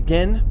things like that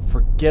again.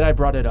 Forget I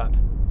brought it up.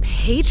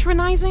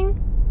 Patronizing?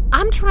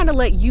 I'm trying to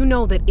let you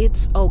know that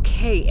it's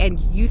okay, and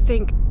you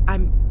think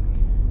I'm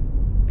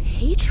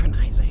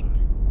patronizing.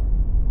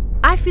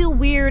 I feel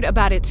weird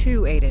about it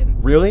too, Aiden.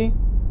 Really?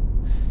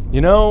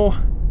 You know,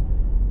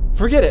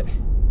 forget it.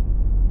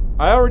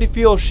 I already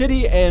feel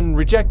shitty and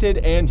rejected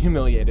and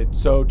humiliated,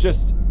 so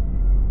just...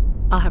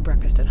 I'll have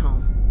breakfast at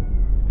home.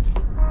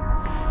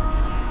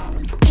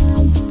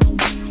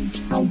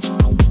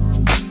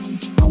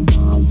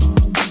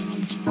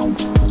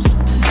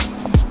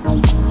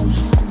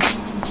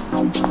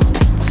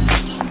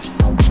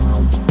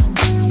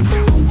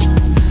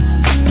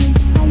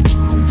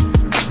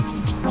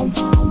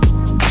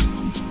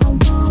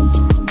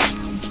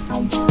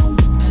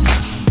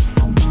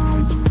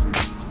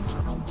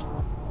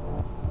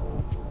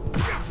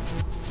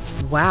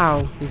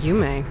 Wow,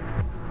 Yume.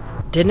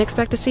 Didn't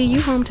expect to see you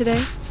home today.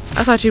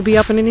 I thought you'd be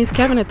up underneath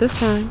Kevin at this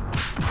time.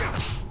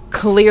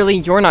 Clearly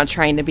you're not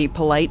trying to be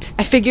polite.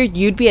 I figured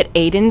you'd be at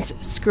Aiden's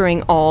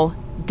screwing all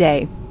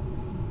day.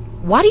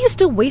 Why do you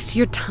still waste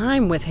your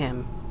time with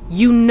him?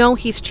 You know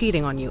he's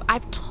cheating on you.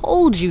 I've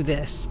told you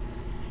this.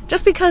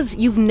 Just because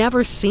you've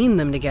never seen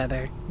them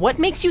together. What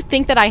makes you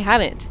think that I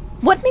haven't?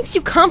 What makes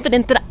you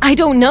confident that I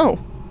don't know?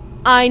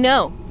 I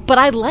know, but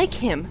I like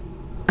him.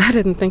 I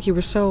didn't think you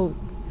were so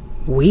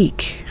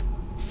weak.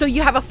 So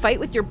you have a fight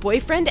with your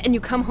boyfriend and you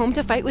come home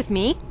to fight with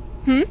me?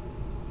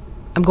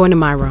 I'm going to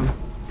my room.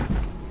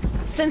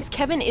 Since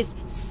Kevin is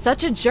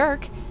such a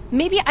jerk,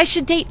 maybe I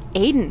should date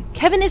Aiden.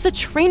 Kevin is a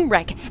train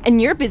wreck, and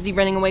you're busy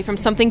running away from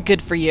something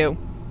good for you.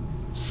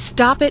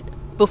 Stop it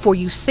before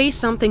you say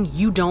something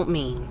you don't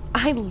mean.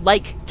 I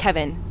like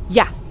Kevin.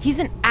 Yeah, he's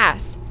an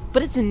ass,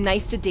 but it's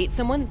nice to date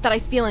someone that I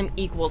feel I'm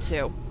equal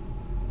to.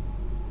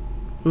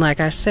 Like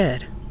I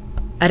said,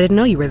 I didn't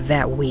know you were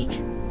that weak.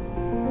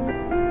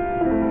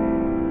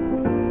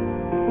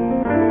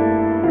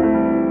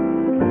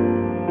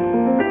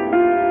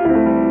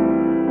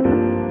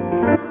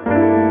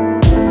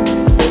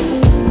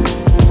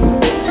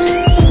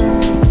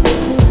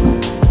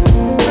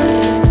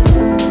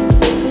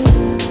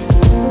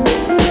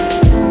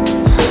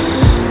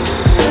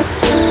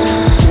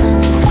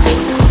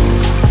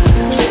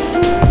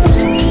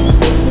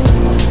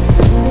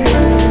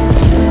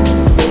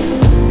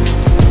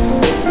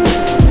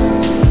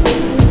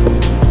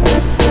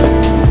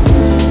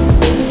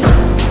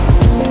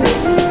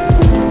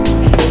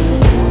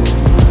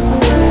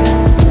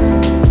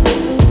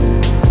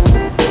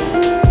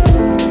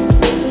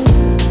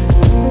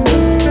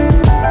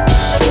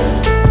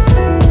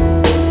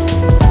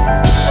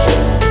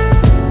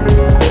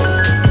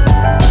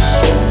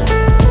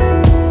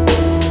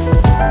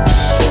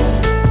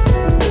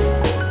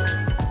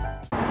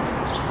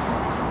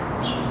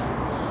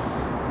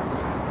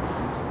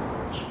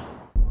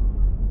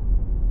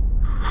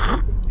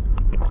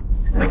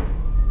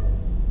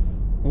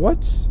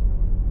 What's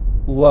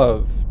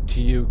love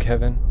to you,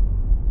 Kevin?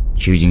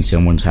 Choosing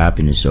someone's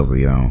happiness over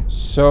your own.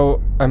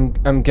 So,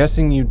 I'm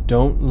guessing you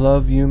don't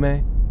love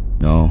Yume?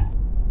 No.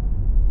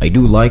 I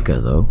do like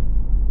her, though.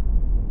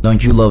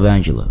 Don't you love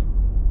Angela?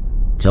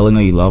 Telling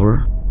her you love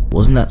her?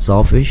 Wasn't that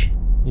selfish?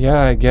 Yeah,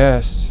 I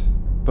guess.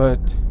 But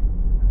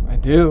I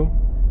do.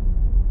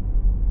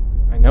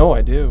 I know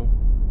I do.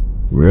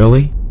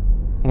 Really?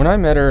 When I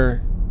met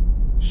her,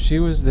 she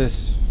was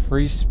this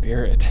free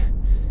spirit.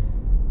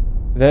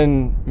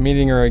 Then,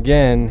 meeting her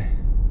again,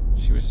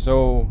 she was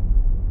so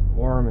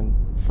warm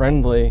and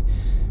friendly.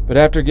 But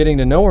after getting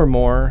to know her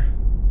more,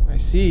 I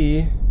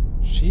see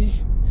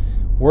she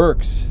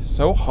works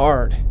so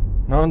hard,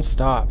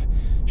 non-stop.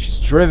 She's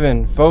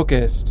driven,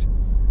 focused.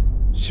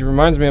 She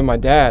reminds me of my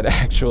dad,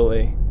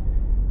 actually.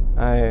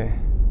 I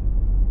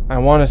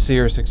want to see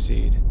her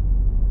succeed.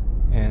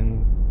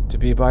 And to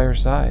be by her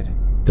side.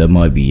 That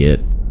might be it.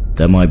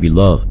 That might be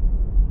love.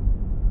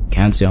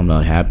 Can't say I'm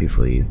not happy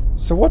for you.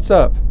 So what's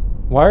up?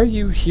 Why are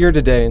you here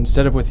today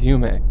instead of with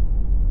Yume?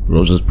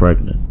 Rosa's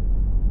pregnant.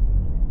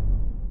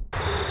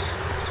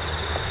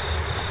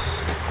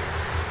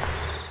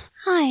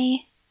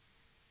 Hi.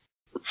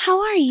 How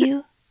are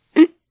you?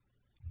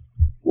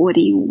 What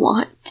do you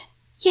want?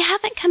 You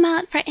haven't come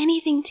out for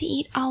anything to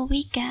eat all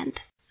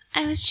weekend.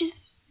 I was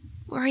just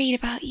worried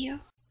about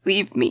you.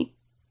 Leave me.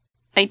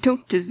 I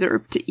don't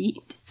deserve to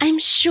eat. I'm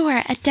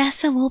sure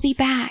Adesa will be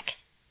back.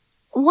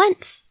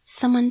 Once,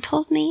 someone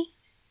told me,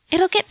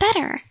 it'll get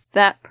better.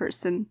 That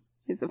person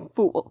is a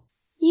fool.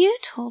 You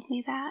told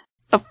me that.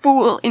 A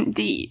fool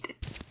indeed.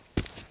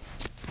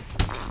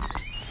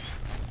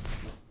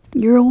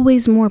 You're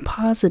always more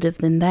positive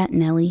than that,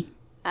 Nellie.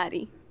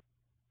 Addy.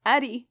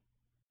 Addy.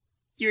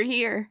 You're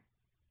here.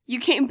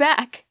 You came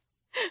back.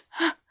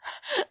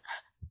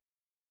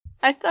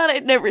 I thought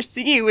I'd never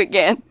see you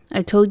again.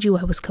 I told you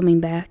I was coming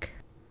back.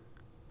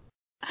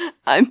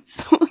 I'm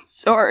so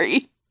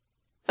sorry.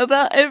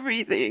 About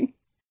everything.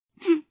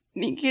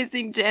 Me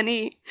kissing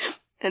Jenny.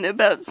 And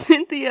about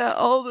Cynthia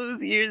all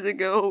those years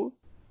ago.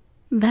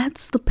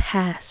 That's the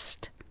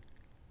past.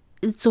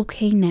 It's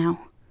okay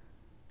now.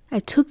 I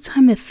took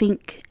time to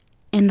think,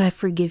 and I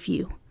forgive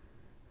you.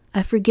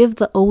 I forgive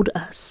the old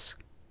us.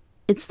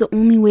 It's the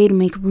only way to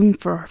make room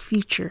for our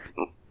future.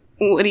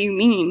 What do you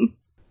mean?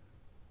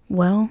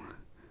 Well,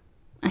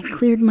 I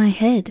cleared my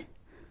head.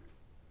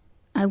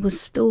 I was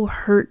still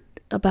hurt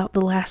about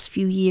the last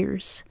few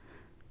years.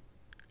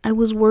 I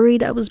was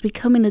worried I was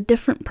becoming a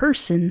different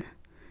person.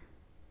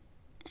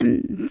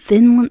 And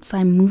then once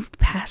I moved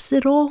past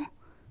it all,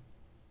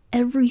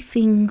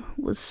 everything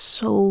was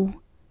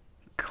so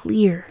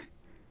clear.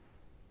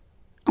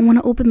 I want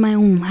to open my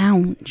own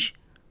lounge.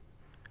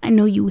 I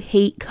know you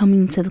hate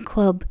coming to the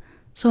club,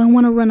 so I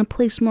want to run a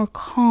place more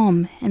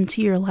calm and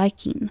to your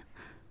liking.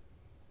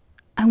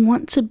 I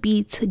want to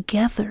be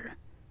together.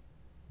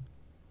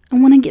 I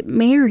want to get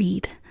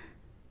married.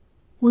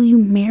 Will you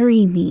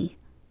marry me,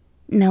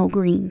 Nell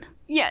Greene?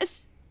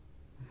 Yes.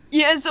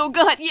 Yes, oh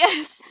God,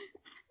 yes.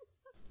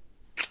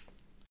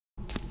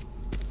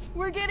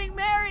 We're getting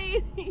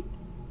married!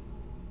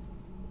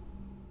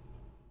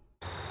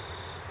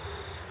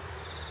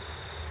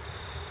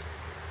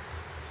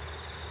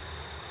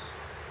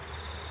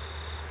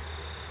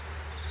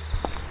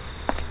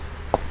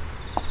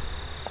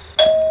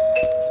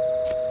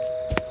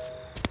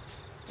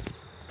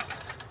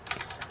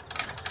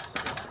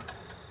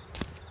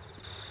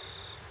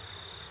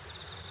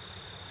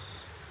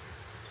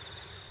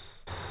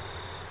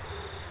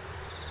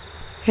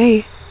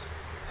 Hey.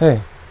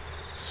 Hey.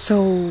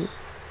 So,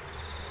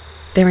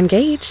 they're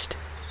engaged,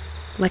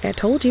 like I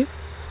told you.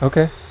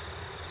 Okay.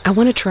 I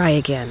want to try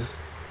again.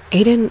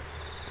 Aiden,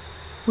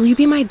 will you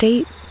be my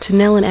date to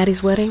Nell and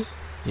Addy's wedding?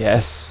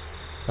 Yes,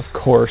 of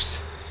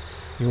course.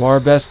 You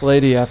are best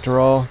lady after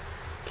all.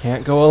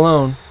 Can't go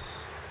alone.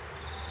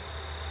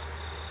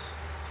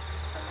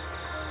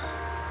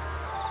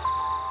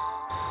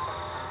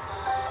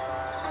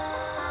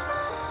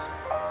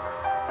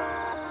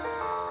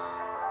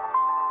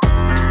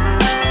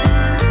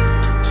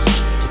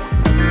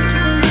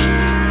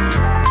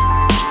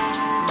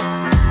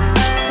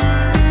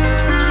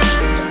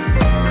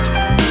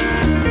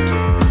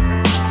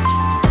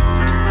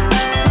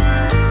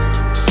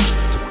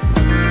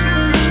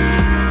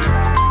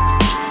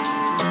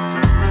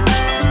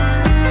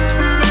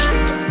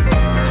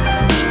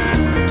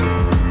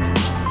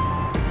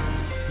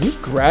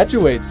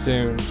 Graduate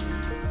soon.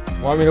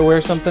 Want me to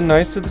wear something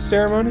nice to the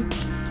ceremony?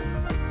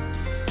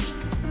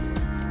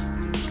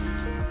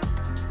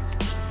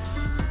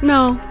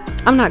 No,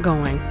 I'm not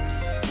going.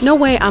 No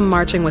way I'm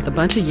marching with a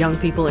bunch of young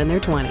people in their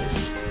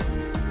 20s.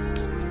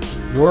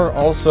 You're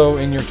also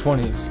in your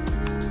 20s.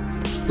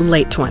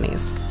 Late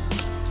 20s.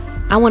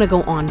 I want to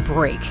go on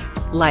break.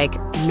 Like,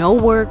 no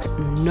work,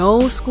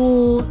 no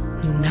school,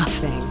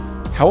 nothing.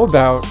 How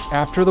about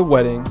after the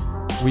wedding,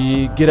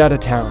 we get out of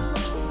town?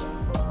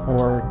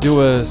 Or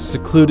do a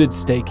secluded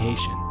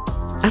staycation?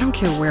 I don't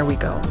care where we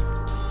go,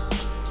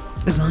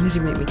 as long as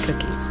you make me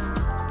cookies.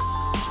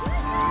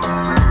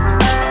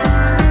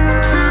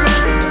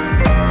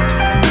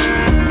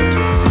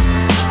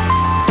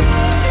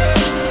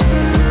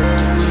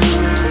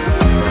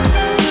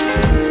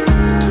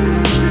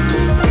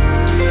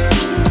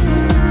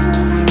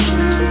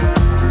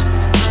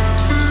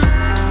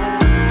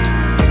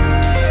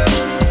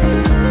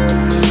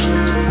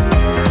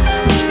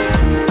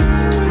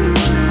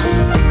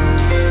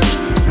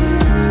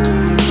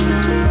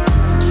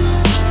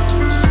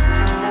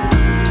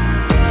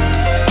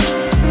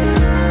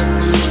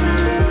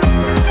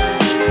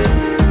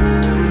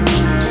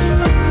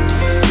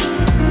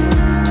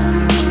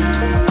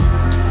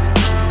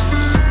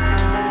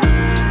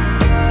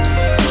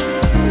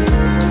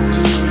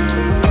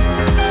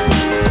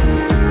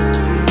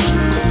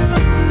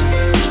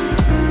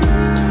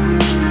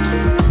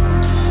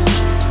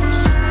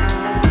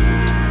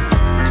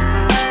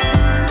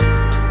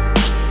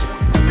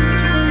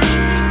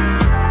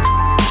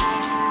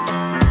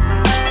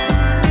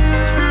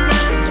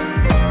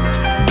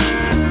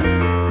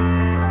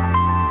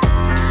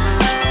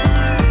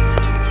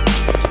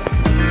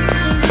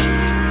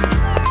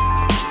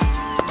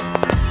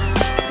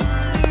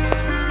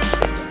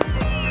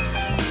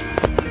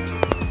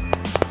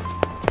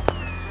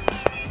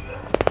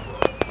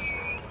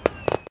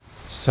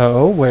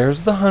 So,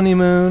 where's the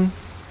honeymoon?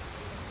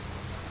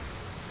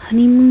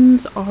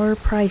 Honeymoons are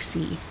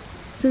pricey.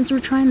 Since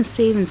we're trying to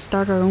save and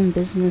start our own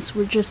business,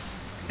 we're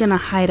just gonna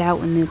hide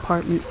out in the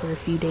apartment for a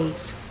few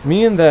days.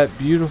 Me and that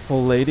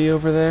beautiful lady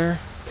over there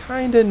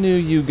kinda knew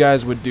you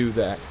guys would do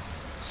that.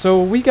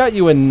 So we got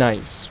you a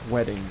nice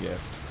wedding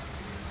gift.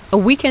 A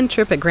weekend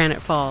trip at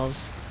Granite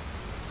Falls.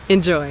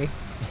 Enjoy.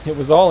 It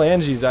was all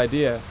Angie's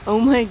idea. Oh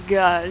my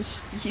gosh,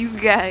 you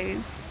guys.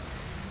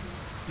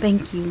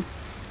 Thank you.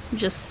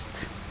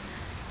 Just...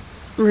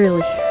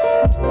 really.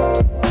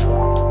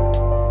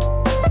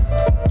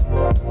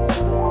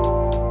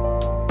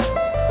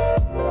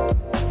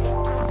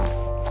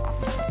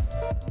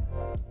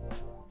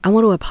 I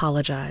want to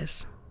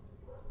apologize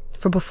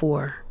for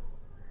before.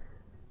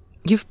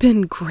 You've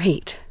been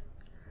great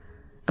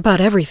about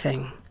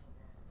everything.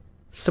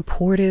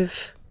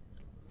 Supportive,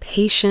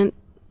 patient,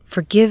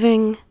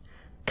 forgiving,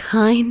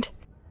 kind.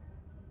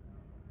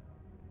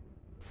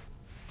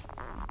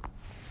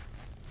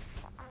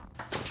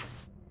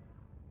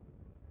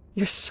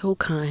 You're so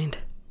kind.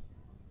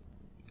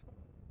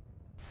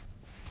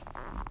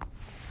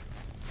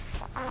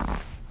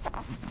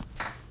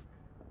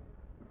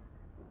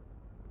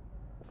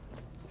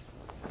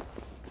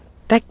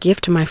 That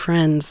gift to my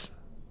friends,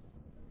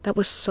 that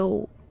was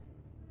so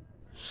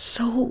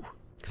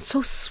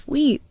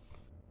sweet.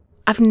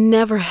 I've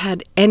never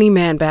had any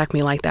man back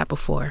me like that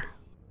before.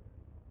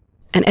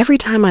 And every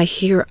time I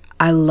hear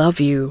I love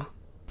you,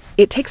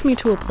 it takes me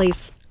to a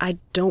place I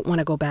don't want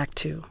to go back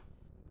to.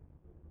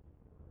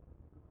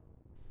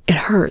 It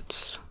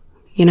hurts,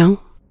 you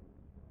know?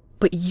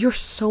 But you're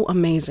so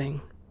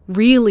amazing.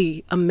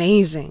 Really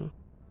amazing.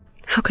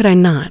 How could I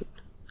not?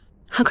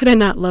 How could I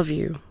not love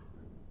you?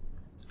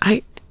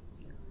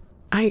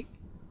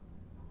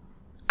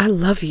 I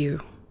love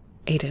you,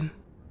 Aiden.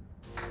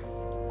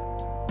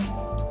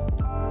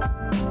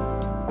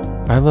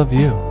 I love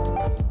you.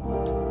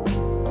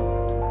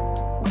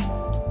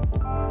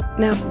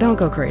 Now, don't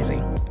go crazy.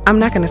 I'm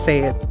not gonna say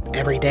it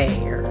every day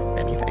or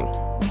anything.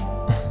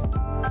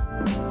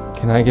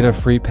 Can I get a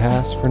free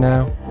pass for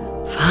now?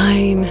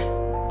 Fine.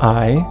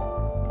 I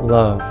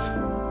love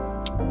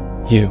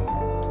you.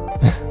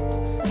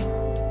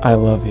 I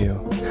love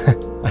you.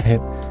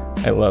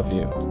 I love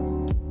you.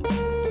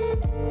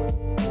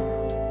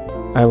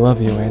 I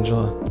love you,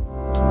 Angela.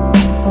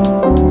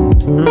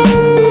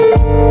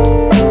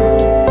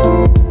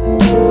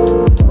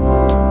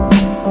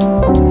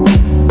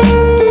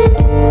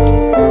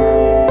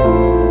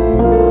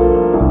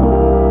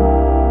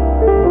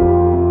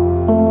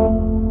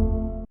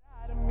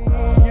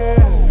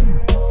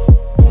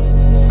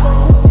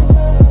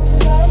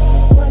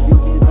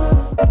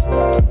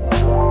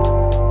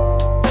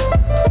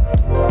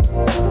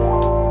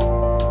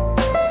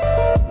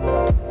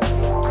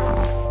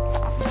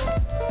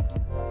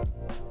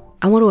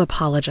 I want to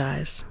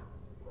apologize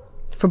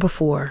for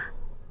before.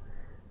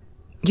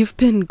 You've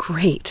been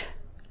great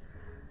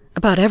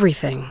about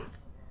everything.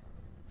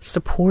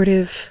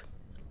 Supportive,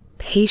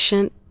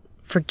 patient,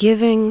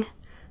 forgiving,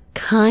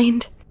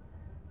 kind.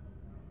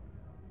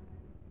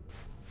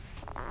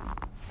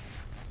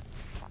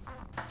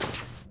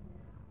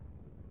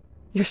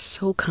 You're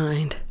so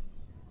kind.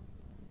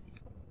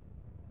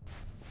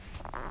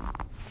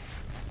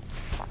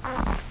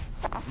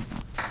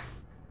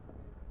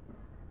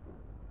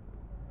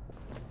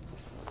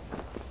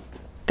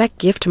 That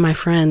gift to my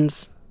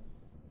friends,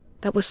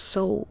 that was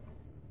so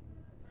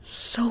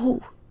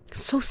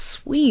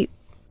sweet.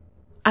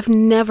 I've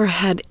never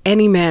had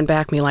any man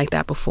back me like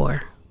that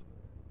before.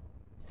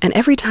 And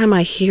every time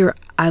I hear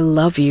I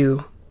love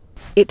you,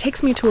 it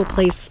takes me to a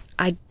place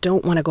I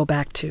don't want to go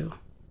back to.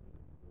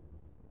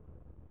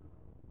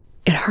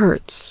 It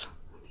hurts,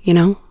 you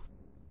know?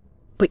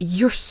 But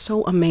you're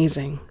so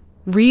amazing,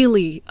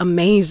 really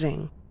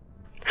amazing.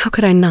 How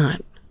could I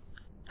not?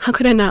 How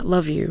could I not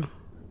love you?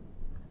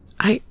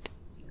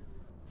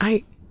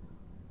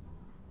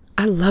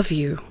 I love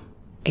you,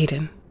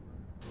 Aiden.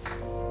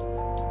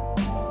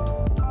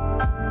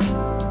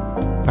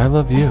 I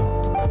love you.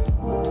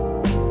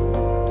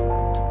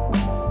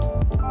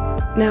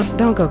 Now,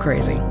 don't go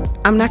crazy.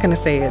 I'm not gonna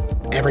say it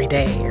every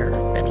day or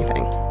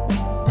anything.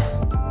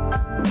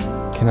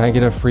 Can I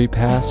get a free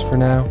pass for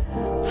now?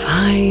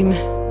 Fine.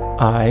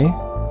 I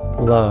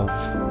love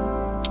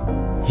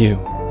you.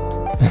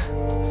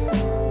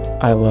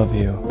 I love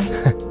you.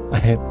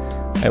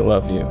 I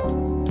love you.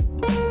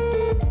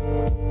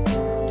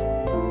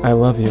 I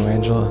love you,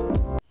 Angela.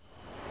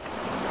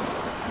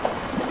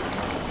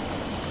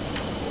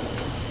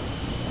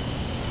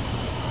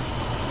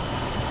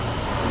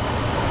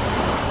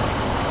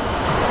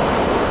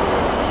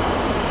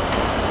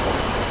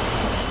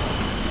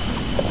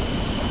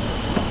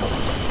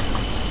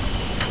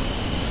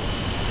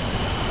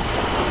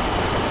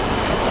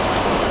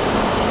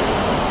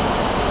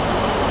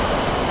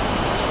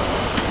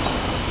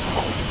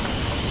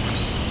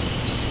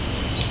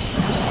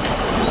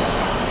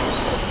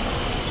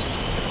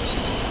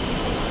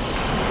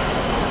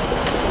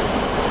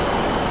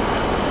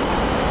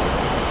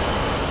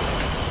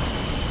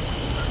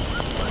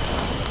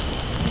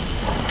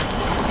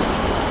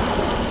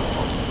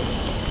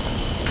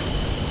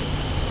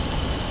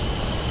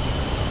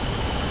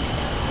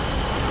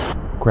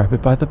 Grab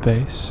it by the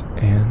base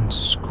and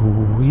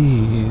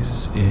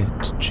squeeze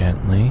it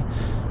gently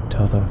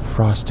till the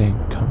frosting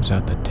comes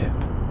out the tip.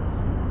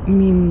 You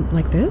mean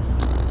like this?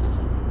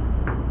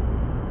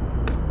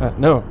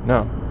 No.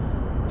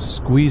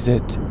 Squeeze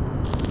it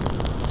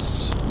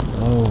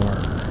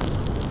slower.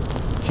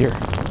 Here,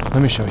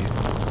 let me show you.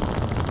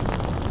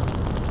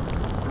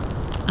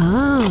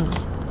 Ah.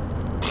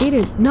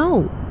 Aiden,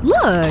 no.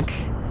 Look.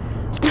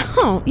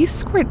 No, you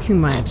squirt too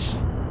much.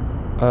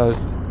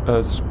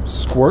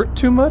 Squirt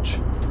too much?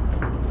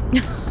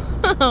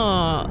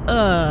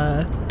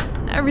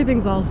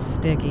 Everything's all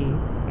sticky.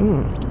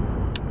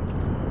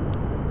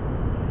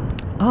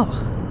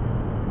 Oh,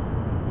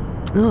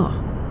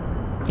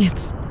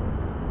 it's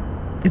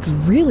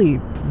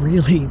really,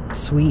 really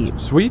sweet.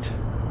 Sweet?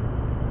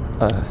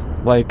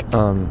 Like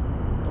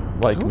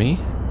me?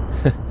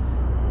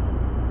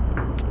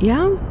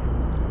 Yeah,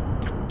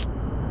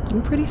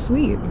 I'm pretty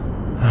sweet.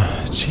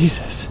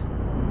 Jesus.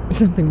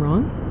 Something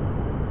wrong?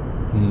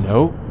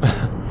 Nope.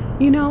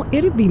 You know,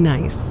 it'd be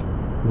nice.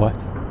 What?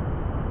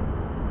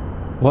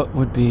 What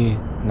would be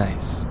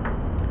nice?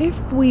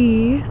 If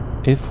we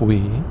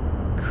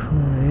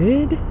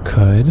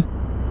could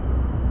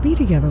be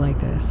together like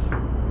this.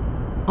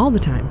 All the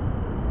time.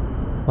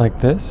 Like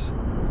this?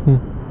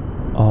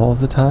 All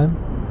the time?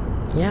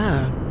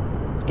 Yeah.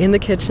 In the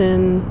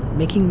kitchen,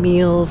 making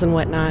meals and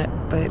whatnot,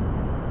 but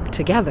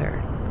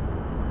together.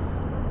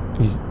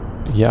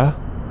 Yeah?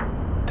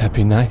 That'd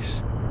be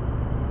nice.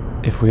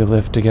 If we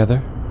lived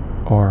together,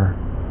 or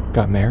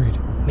got married.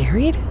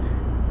 Married?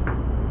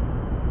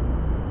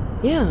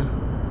 Yeah,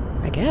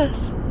 I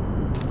guess.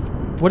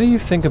 What do you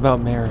think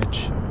about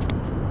marriage?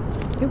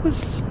 It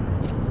was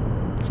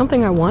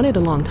something I wanted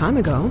a long time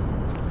ago.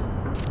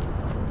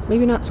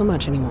 maybe not so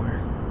much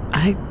anymore.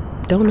 I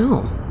don't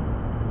know.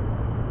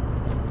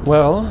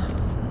 Well,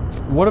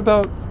 what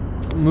about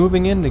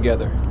moving in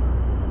together?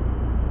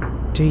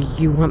 Do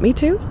you want me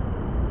to?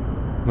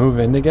 Move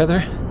in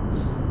together?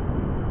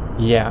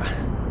 Yeah.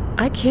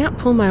 I can't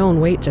pull my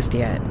own weight just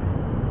yet.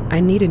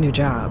 I need a new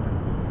job.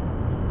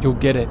 You'll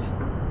get it.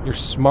 You're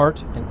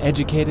smart and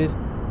educated.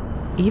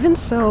 Even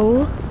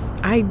so,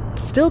 I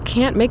still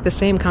can't make the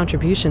same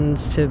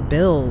contributions to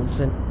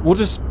bills and... We'll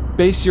just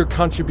base your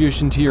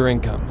contribution to your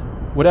income,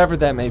 whatever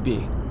that may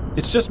be.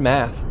 It's just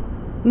math.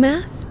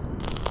 Math?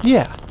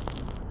 Yeah,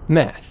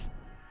 math.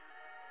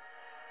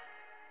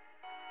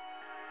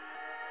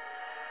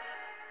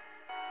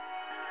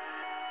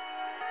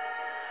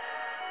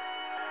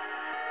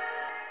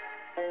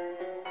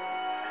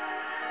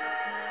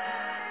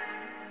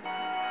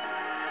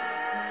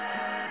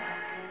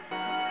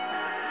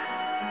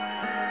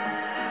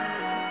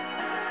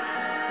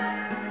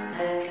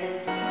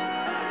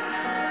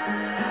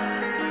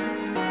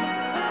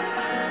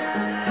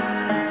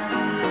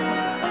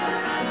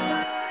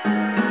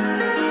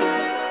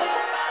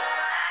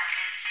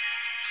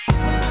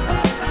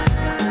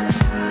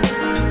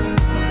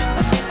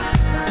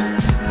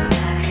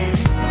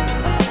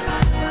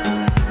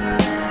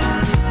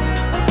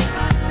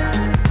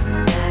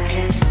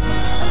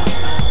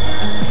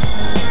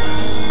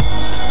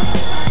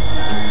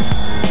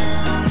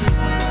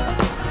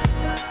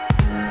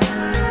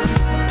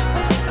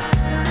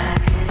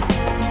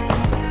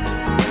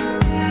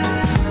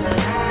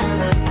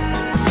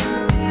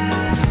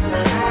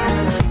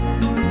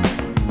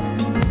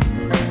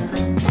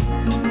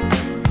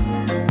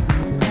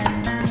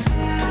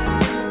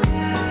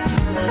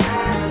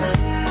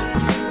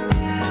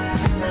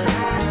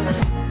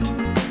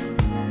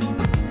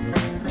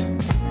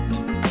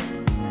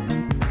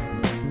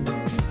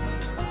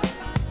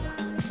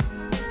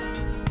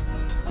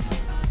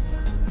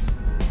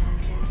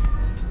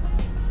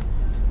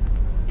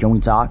 Can we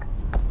talk?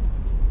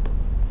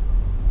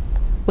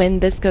 When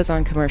this goes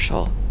on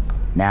commercial.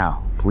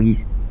 Now,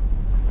 please.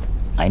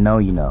 I know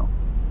you know.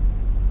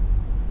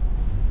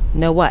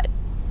 Know what?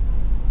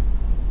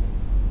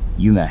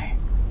 Yume.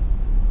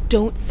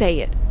 Don't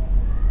say it.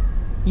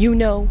 You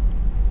know,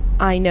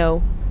 I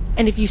know,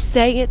 and if you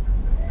say it,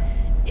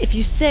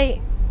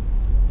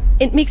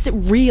 it makes it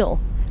real,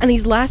 and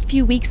these last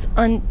few weeks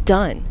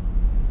undone.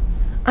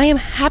 I am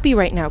happy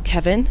right now,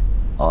 Kevin.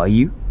 Are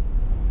you?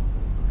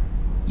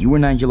 You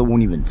and Angela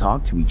won't even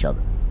talk to each other.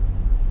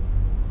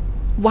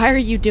 Why are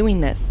you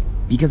doing this?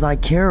 Because I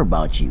care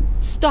about you.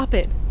 Stop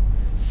it.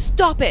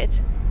 Stop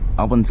it.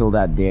 Up until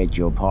that day at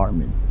your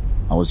apartment,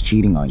 I was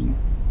cheating on you.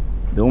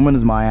 The woman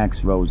is my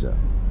ex, Rosa.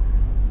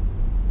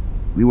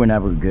 We were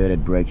never good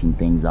at breaking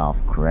things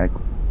off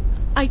correctly.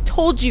 I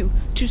told you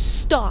to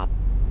stop.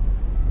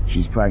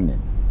 She's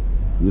pregnant.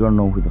 We don't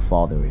know who the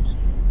father is.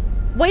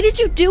 Why did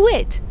you do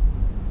it?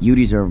 You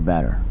deserve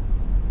better.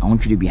 I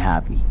want you to be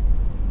happy.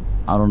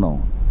 I don't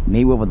know.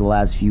 Maybe over the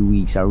last few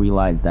weeks I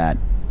realized that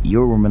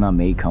you're a woman I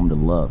may come to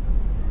love.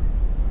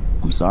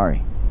 I'm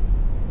sorry.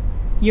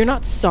 You're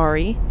not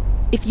sorry.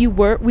 If you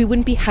were, we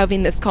wouldn't be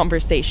having this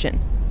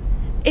conversation.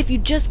 If you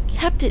just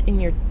kept it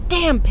in your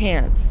damn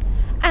pants.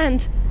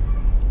 And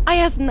I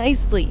asked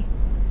nicely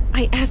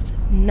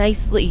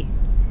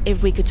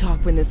if we could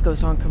talk when this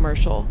goes on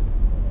commercial.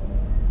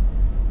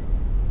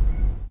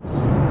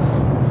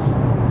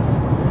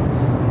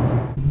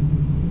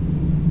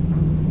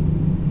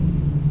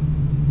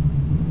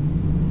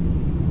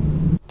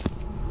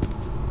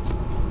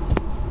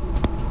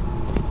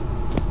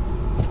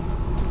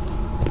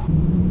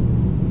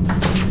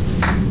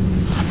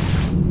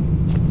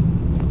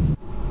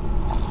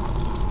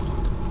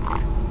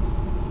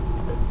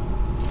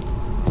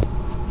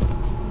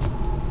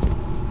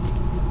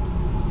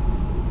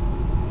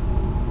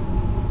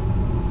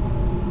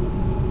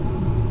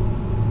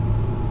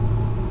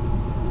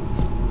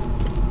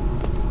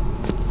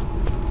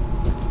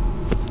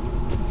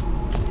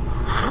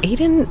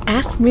 Aiden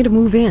asked me to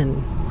move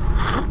in.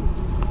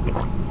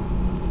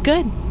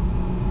 Good.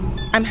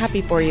 I'm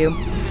happy for you.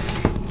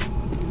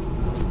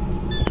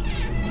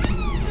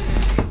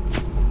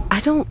 I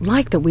don't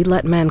like that we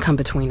let men come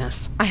between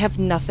us. I have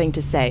nothing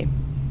to say.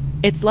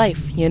 It's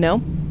life, you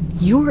know?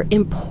 You're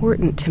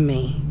important to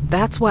me.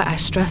 That's why I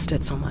stressed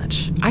it so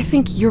much. I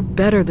think you're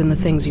better than the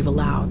things you've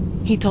allowed.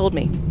 He told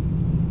me.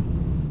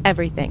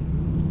 Everything.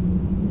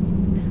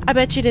 I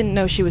bet you didn't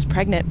know she was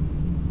pregnant.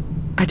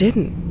 I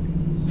didn't.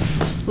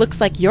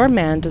 Looks like your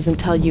man doesn't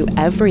tell you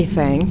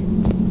everything.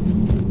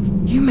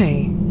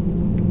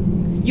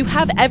 Yume. You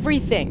have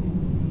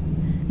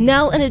everything.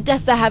 Nell and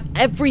Adesa have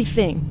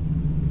everything.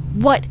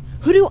 What?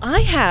 Who do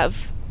I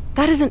have?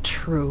 That isn't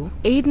true.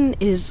 Aiden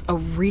is a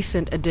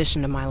recent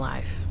addition to my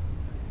life.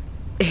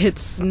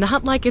 It's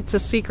not like it's a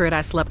secret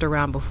I slept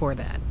around before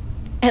that.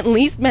 At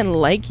least men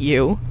like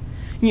you.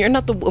 You're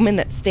not the woman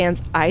that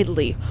stands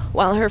idly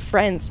while her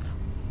friends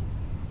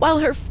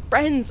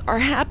are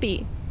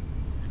happy.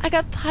 I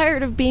got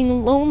tired of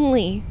being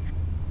lonely.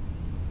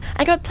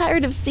 I got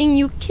tired of seeing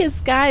you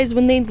kiss guys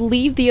when they'd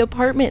leave the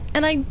apartment,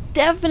 and I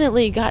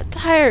definitely got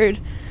tired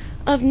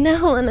of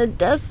Nell and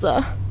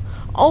Adesa.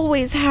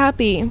 Always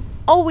happy,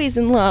 always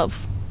in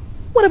love.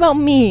 What about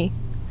me?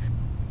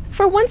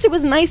 For once it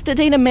was nice to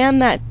date a man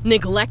that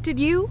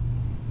neglected you?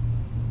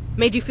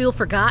 Made you feel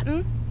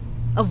forgotten?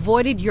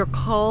 Avoided your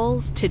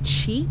calls to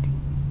cheat?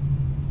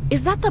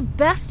 Is that the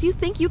best you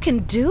think you can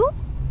do?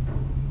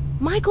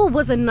 Michael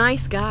was a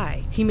nice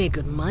guy. He made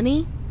good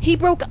money. He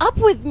broke up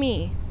with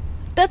me.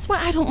 That's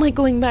why I don't like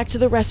going back to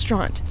the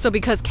restaurant. So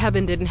because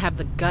Kevin didn't have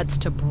the guts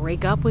to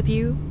break up with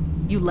you,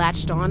 you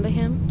latched on to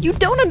him? You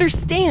don't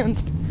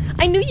understand.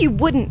 I knew you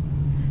wouldn't.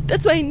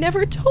 That's why I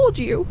never told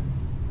you.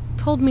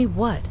 Told me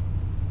what?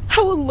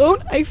 How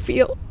alone I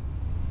feel.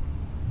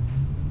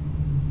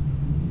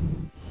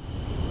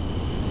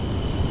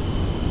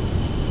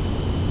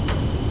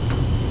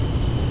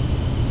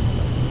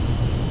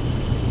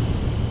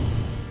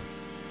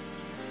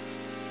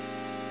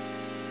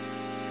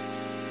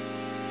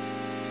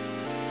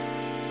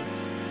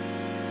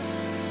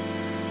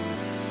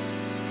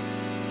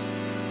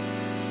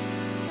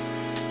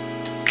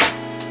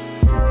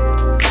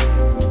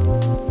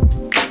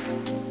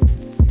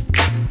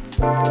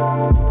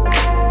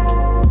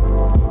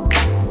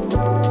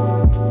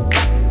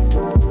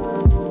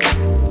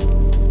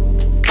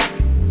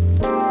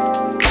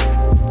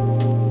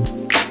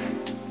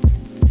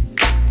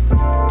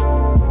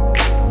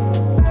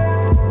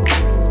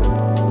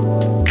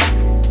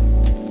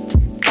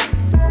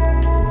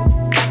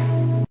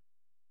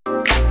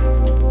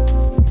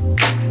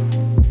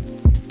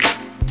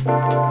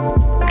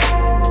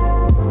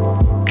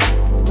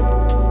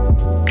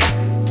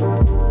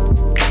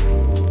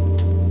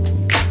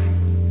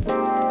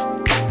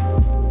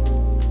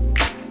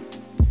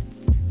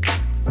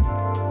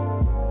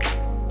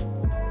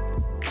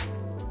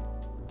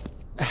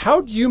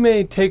 How'd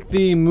Yume take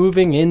the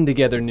moving in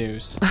together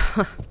news?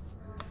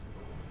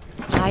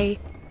 I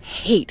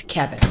hate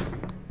Kevin.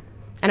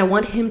 And I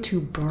want him to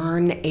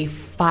burn a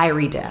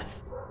fiery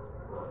death.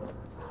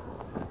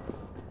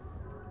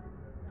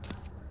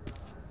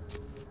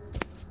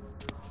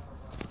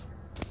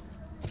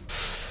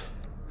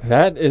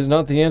 That is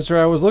not the answer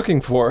I was looking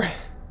for,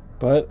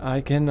 but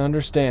I can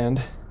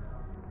understand.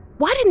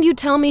 Why didn't you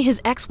tell me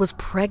his ex was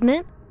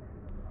pregnant?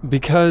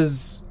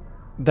 Because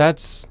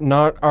that's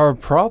not our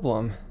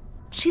problem.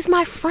 She's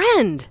my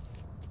friend.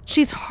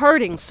 She's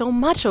hurting so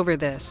much over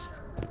this.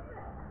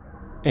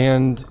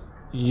 And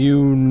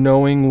you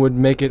knowing would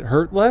make it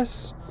hurt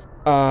less?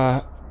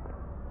 I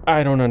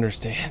don't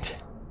understand.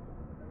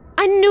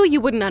 I knew you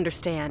wouldn't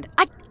understand.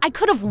 I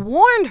could have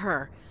warned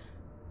her.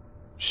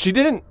 She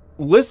didn't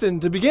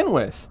listen to begin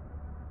with.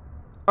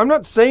 I'm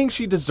not saying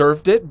she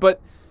deserved it, but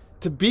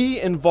to be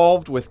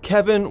involved with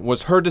Kevin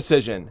was her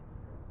decision.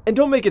 And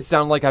don't make it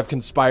sound like I've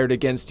conspired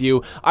against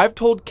you. I've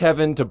told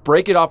Kevin to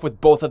break it off with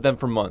both of them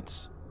for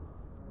months.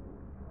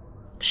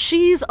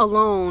 She's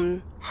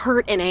alone,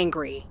 hurt and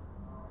angry.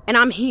 And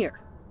I'm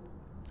here.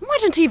 I'm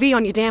watching TV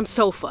on your damn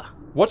sofa.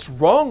 What's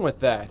wrong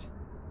with that?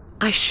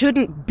 I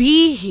shouldn't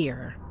be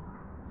here.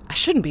 I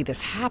shouldn't be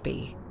this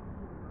happy.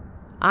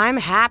 I'm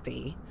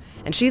happy,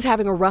 and she's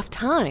having a rough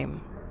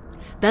time.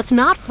 That's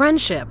not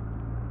friendship.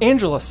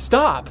 Angela,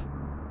 stop.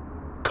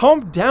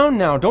 Calm down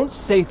now. Don't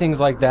say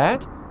things like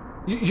that.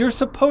 You're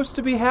supposed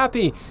to be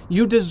happy.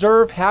 You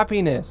deserve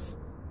happiness.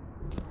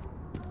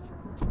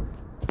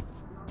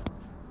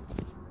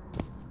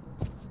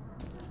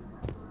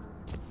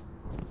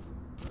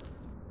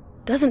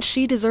 Doesn't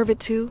she deserve it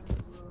too?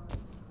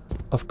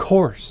 Of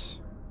course.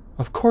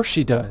 Of course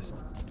she does.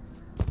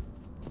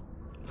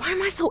 Why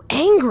am I so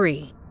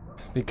angry?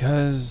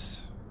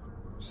 Because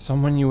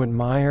someone you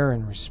admire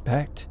and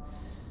respect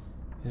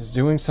is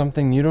doing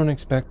something you don't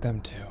expect them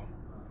to.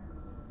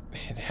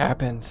 It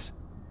happens.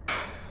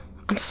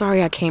 I'm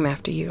sorry I came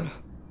after you.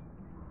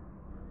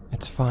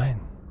 It's fine.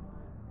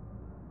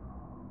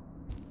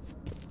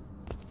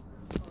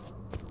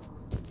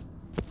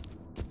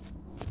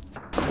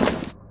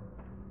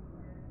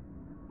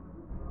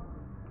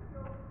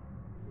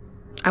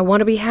 I want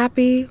to be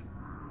happy.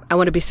 I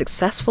want to be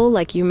successful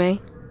like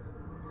Yume.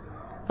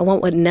 I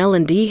want what Nell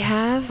and Dee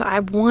have. I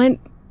want...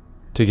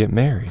 to get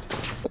married.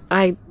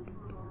 I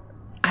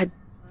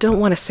don't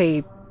want to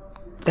say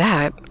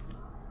that.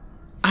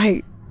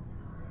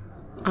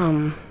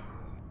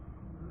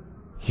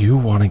 You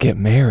want to get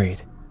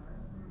married?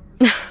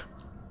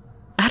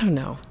 I don't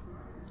know.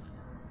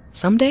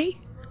 Someday?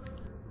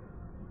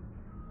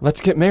 Let's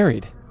get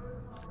married.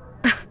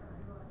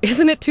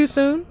 Isn't it too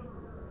soon?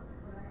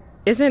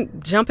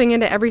 Isn't jumping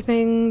into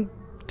everything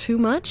too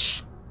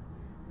much?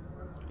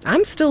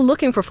 I'm still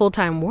looking for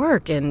full-time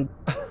work and...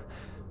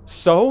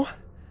 So?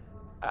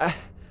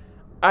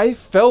 I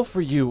fell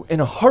for you in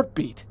a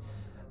heartbeat.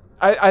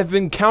 I've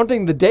been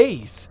counting the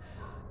days.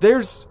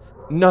 There's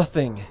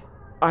nothing.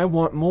 I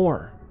want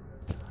more.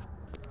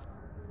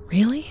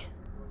 Really?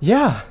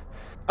 Yeah.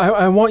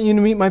 I want you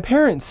to meet my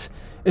parents.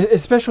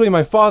 Especially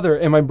my father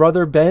and my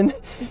brother Ben.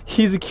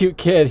 He's a cute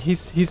kid. He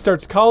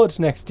starts college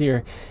next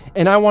year.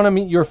 And I want to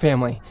meet your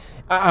family.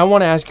 I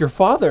want to ask your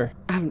father.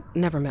 I've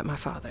never met my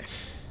father.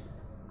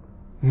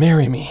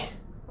 Marry me.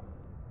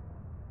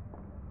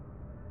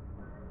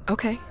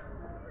 Okay.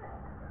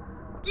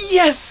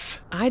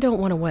 Yes! I don't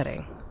want a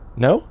wedding.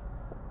 No?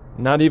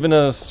 Not even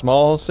a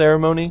small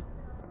ceremony?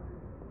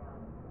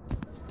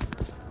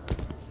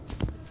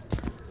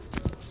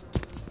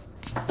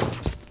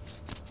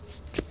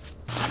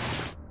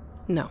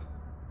 No.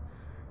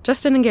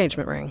 Just an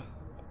engagement ring.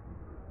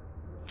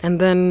 And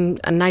then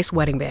a nice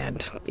wedding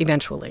band,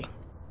 eventually.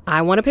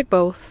 I want to pick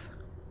both.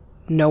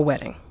 No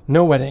wedding.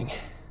 No wedding.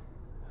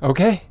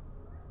 Okay.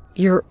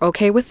 You're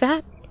okay with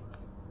that?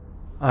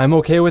 I'm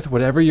okay with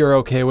whatever you're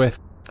okay with.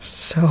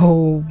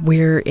 So,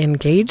 we're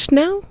engaged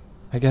now?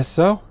 I guess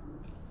so.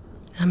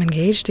 I'm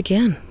engaged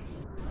again.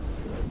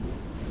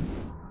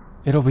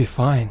 It'll be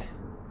fine.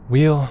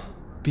 We'll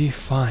be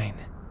fine.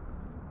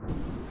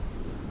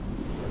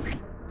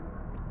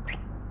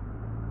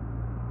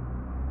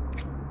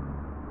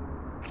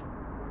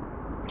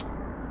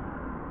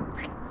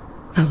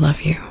 I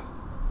love you.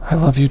 I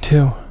love you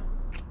too.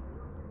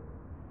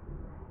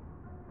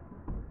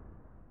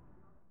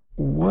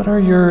 What are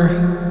your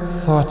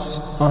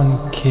thoughts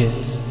on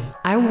kids?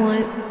 I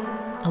want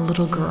a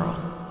little girl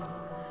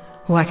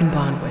who I can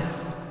bond with.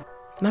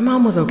 My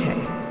mom was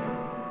okay,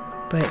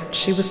 but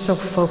she was so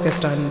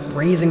focused on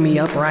raising me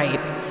up right,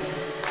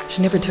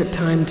 she never took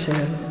time to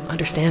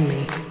understand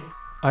me.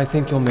 I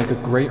think you'll make a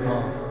great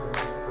mom.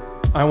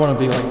 I want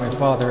to be like my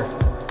father.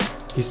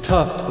 He's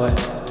tough, but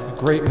a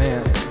great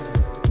man.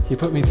 He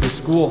put me through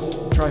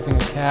school, driving a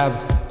cab.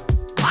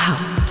 Wow.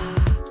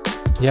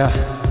 Yeah,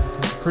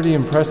 it's pretty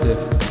impressive.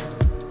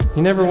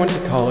 He never went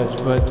to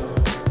college, but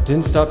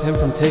didn't stop him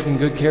from taking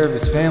good care of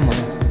his family.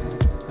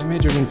 I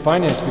majored in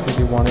finance because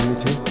he wanted me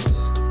to.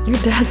 Your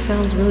dad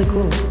sounds really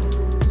cool.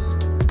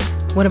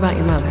 What about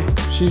your mother?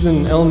 She's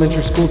an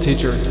elementary school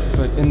teacher,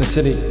 but in the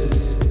city.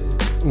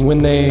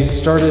 When they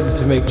started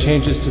to make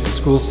changes to the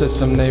school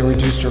system, they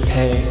reduced her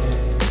pay.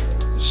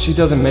 She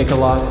doesn't make a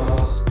lot.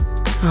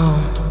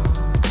 Oh.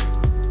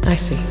 I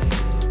see.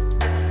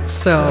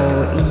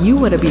 So, you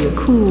want to be a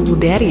cool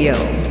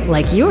daddy-o,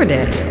 like your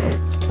daddy-o.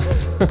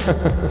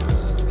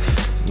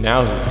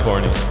 Now he's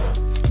corny.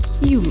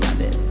 You love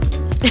it.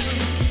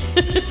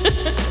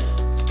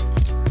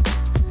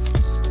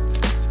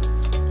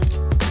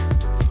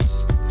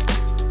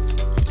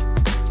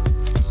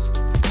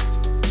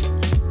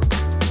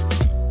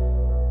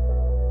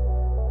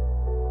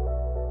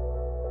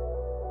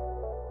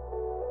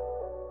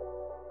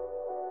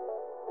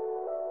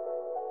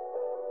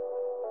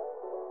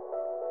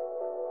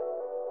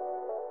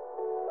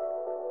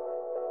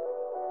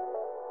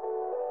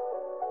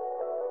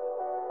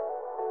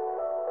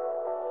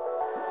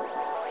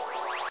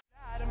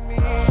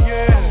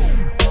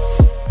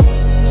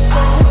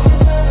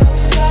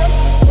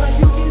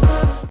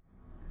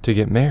 To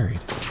get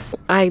married.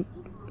 I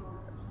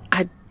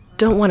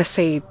don't want to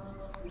say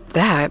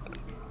that.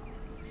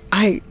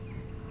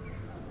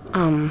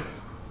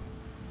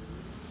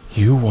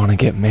 You want to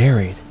get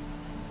married?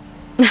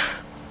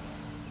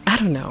 I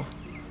don't know.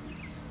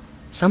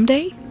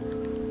 Someday?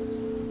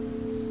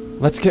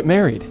 Let's get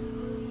married.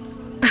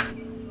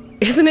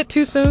 Isn't it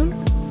too soon?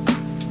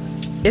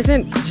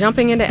 Isn't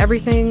jumping into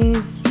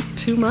everything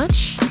too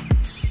much?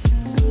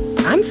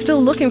 I'm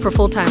still looking for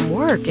full-time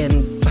work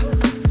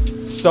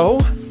and... So?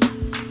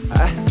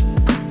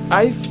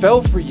 I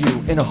fell for you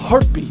in a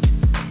heartbeat.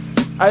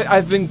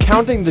 I've been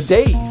counting the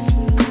days.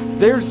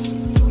 There's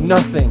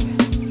nothing.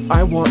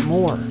 I want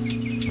more.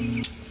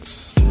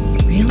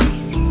 Really?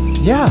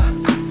 Yeah.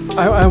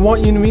 I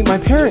want you to meet my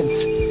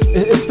parents.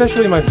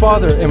 Especially my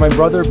father and my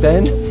brother,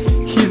 Ben.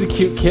 He's a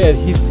cute kid.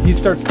 He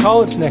starts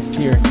college next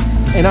year.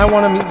 And I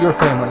want to meet your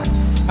family.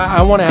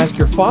 I want to ask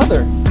your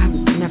father.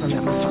 I've never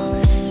met my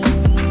father.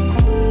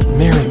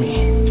 Marry me.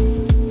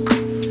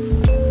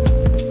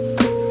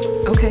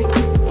 Okay.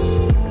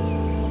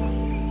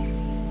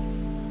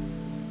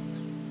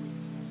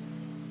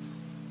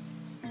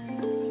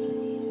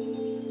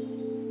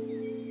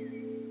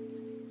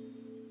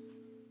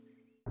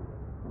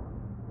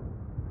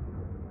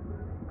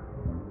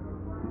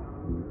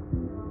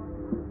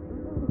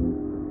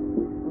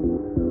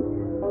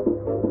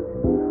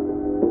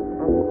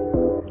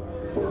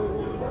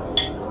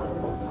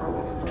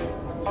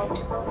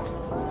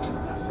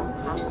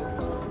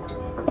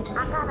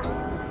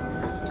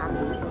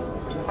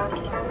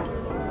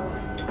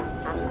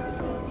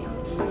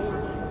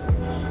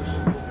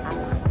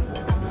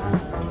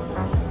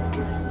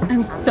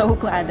 I'm so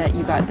glad that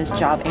you got this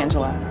job,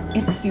 Angela.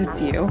 It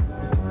suits you.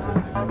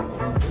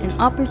 An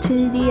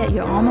opportunity at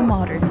your alma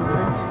mater, no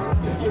less.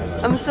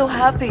 I'm so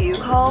happy you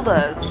called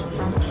us.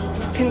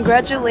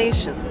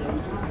 Congratulations.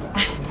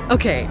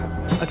 Okay,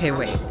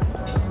 wait.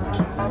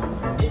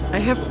 I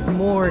have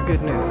more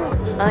good news.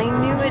 I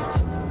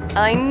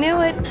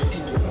knew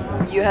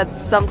it. You had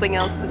something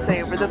else to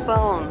say over the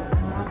phone.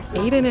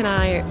 Aiden and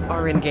I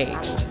are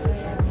engaged.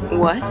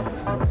 What?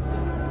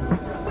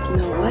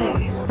 No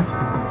way.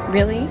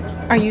 Really?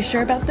 Are you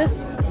sure about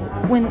this?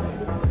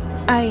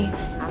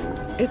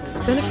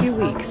 It's been a few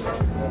weeks.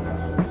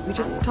 We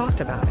just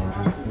talked about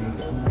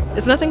it.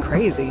 It's nothing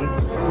crazy.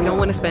 We don't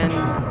want to spend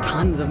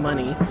tons of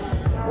money.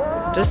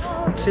 Just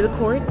to the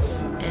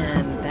courts,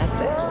 and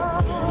that's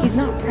it. He's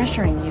not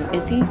pressuring you,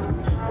 is he?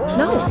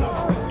 No.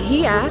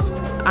 He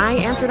asked. I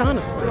answered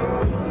honestly.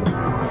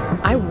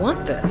 I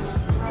want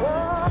this.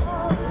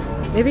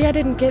 Maybe I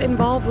didn't get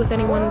involved with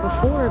anyone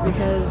before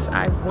because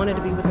I wanted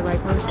to be with the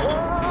right person.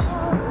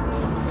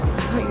 I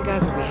thought you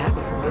guys would be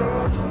happy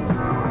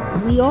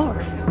for me. We are.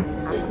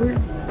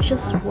 We're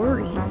just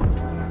worried.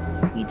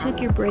 You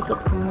took your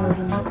breakup from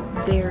William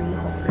very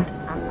hard.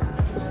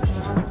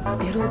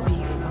 It'll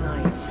be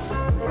fine.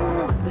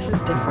 This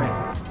is different.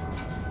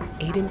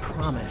 Aiden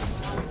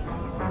promised.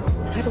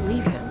 I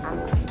believe him.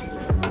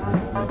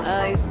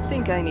 I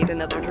think I need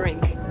another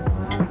drink.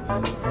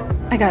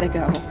 I gotta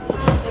go.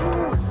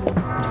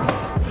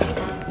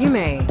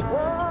 Yume.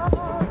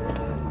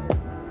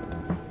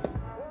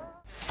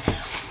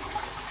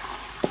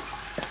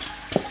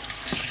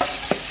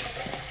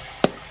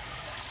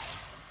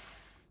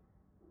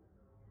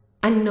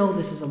 I know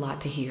this is a lot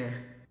to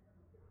hear.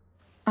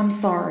 I'm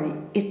sorry.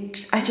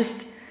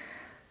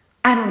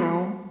 I don't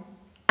know.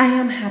 I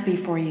am happy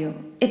for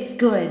you. It's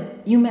good.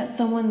 You met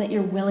someone that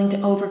you're willing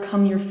to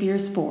overcome your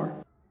fears for.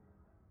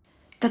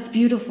 That's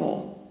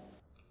beautiful.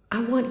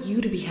 I want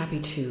you to be happy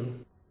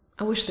too.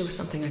 I wish there was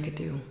something I could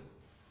do.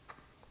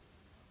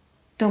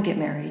 Don't get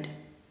married.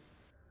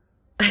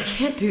 I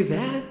can't do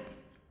that.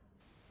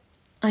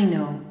 I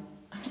know.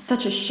 I'm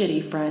such a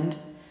shitty friend.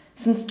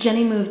 Since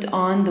Jenny moved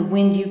on, the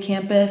WindU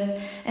campus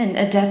and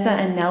Adesa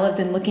and Nell have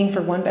been looking for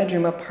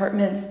one-bedroom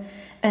apartments,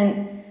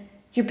 and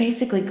you're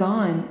basically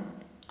gone.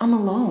 I'm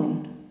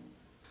alone.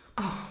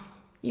 Oh,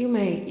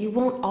 Yume, you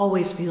won't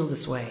always feel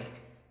this way.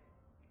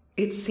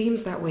 It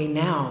seems that way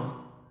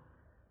now,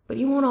 but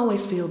you won't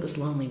always feel this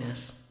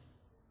loneliness.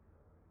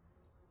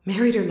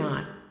 Married or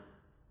not,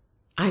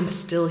 I'm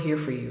still here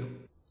for you.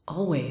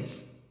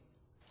 Always.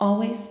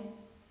 Always?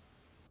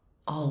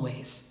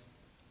 Always.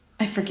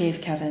 I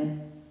forgave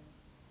Kevin.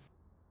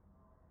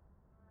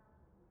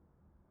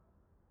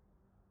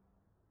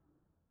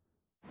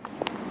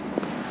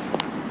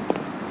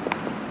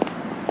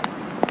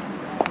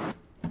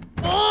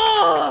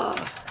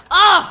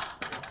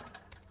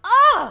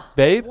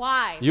 Babe?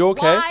 Why? You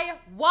okay?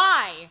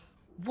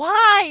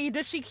 Why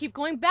does she keep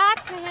going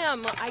back to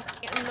him? I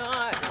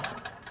cannot.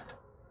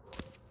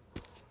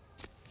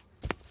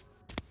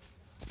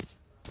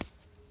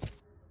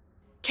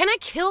 Can I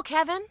kill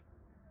Kevin?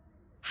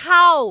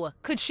 How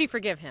could she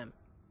forgive him?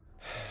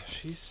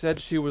 She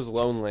said she was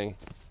lonely.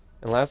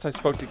 And last I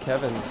spoke to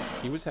Kevin,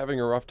 he was having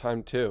a rough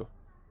time too.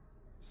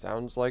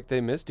 Sounds like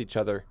they missed each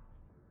other.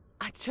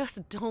 I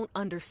just don't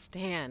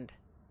understand.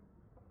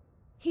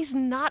 He's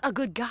not a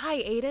good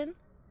guy, Aiden.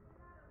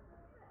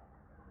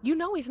 You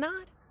know he's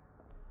not.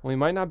 Well, he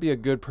might not be a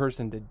good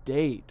person to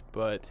date,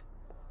 but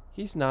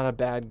he's not a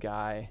bad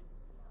guy.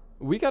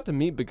 We got to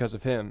meet because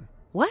of him.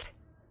 What?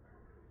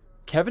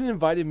 Kevin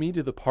invited me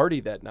to the party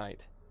that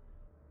night.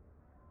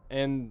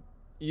 And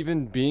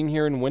even being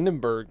here in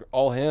Windenburg,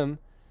 all him.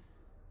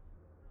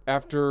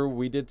 After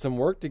we did some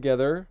work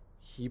together,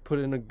 he put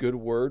in a good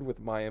word with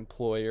my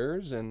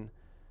employers, and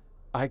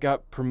I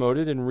got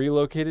promoted and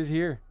relocated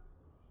here.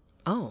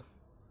 Oh.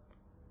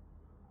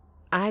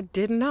 I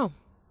didn't know.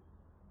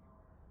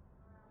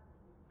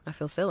 I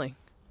feel silly.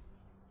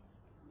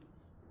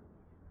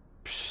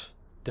 Psh,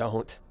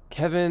 don't.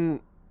 Kevin,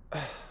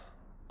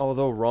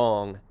 although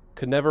wrong,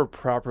 could never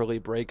properly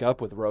break up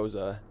with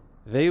Rosa.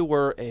 They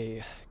were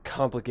a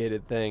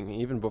complicated thing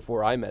even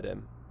before I met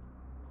him.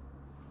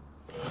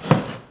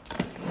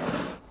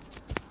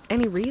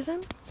 Any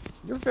reason?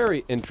 You're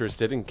very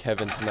interested in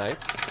Kevin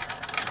tonight.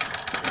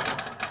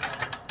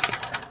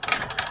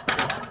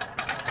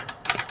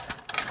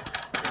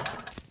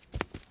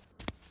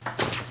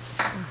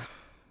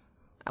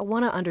 I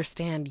want to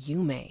understand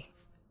Yume.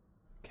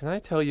 Can I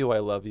tell you I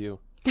love you?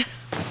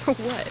 For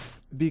what?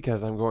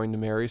 Because I'm going to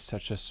marry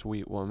such a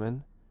sweet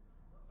woman.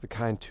 The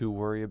kind to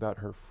worry about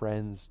her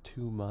friends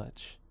too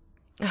much.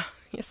 Oh,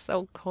 you're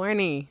so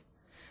corny.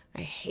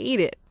 I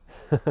hate it.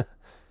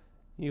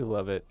 You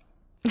love it.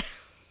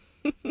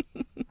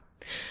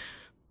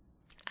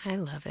 I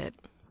love it.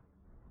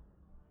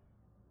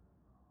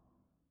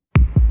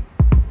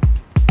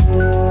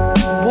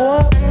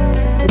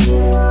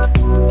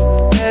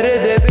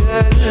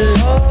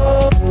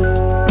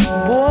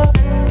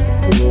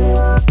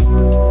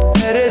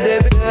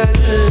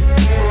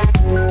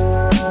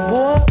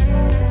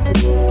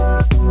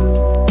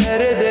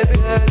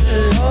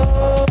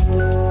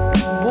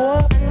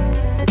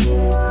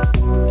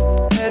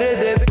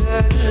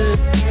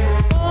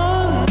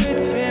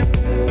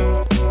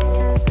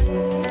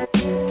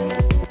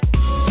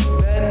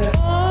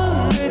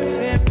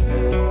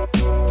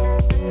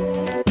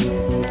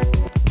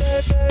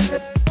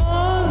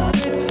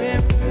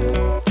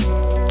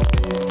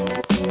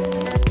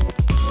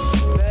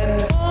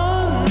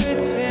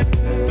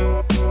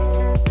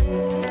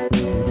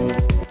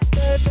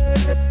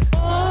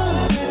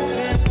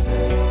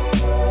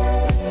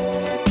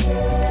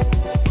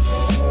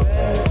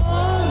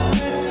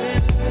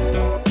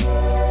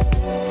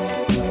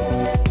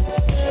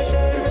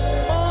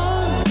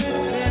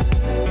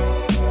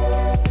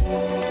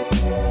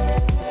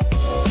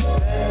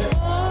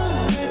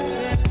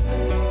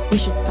 We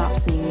should stop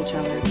seeing each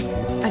other.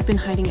 I've been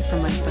hiding it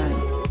from my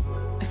friends.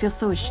 I feel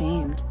so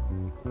ashamed.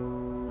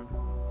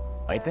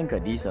 I think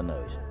Adesa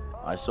knows.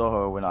 I saw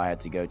her when I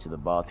had to go to the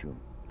bathroom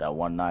that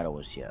one night I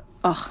was here.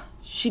 Ugh,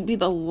 she'd be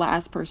the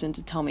last person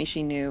to tell me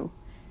she knew.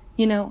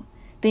 You know,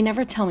 they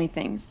never tell me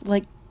things,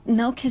 like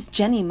Nell kissed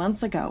Jenny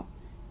months ago.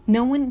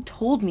 No one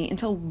told me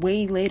until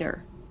way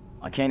later.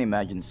 I can't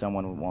imagine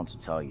someone would want to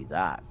tell you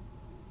that.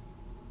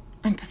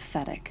 I'm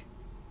pathetic.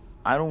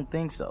 I don't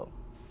think so.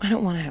 I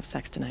don't want to have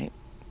sex tonight.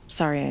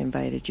 Sorry I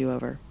invited you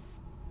over.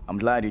 I'm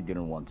glad you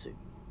didn't want to.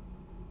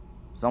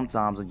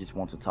 Sometimes I just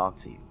want to talk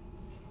to you.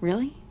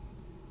 Really?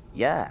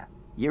 Yeah,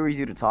 you're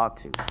easy to talk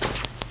to.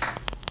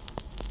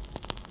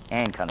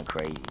 And kind of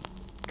crazy.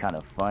 Kind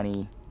of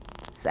funny.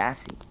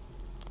 Sassy.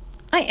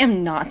 I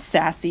am not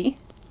sassy.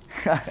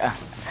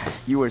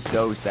 You were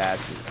so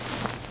sassy.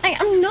 I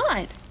am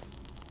not.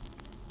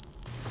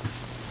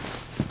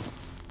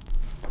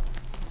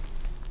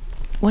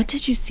 What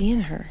did you see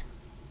in her?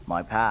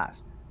 My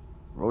past.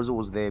 Rosa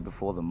was there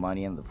before the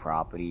money and the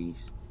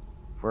properties.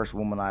 First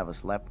woman I ever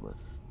slept with.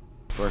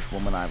 First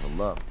woman I ever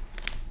loved.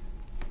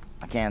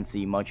 I can't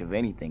see much of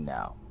anything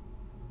now.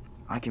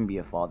 I can be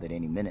a father at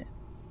any minute.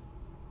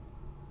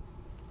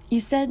 You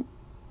said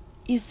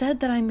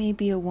that I may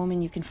be a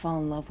woman you can fall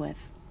in love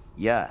with.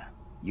 Yeah,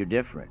 you're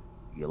different.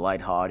 You're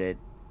lighthearted,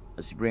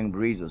 a spring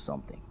breeze or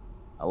something.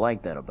 I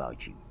like that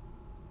about you.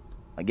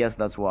 I guess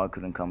that's why I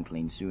couldn't come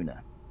clean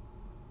sooner.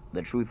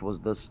 The truth was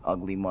this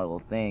ugly muddle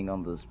thing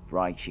on this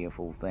bright,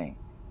 cheerful thing.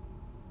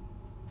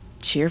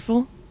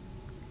 Cheerful?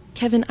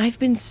 Kevin, I've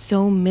been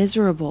so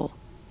miserable.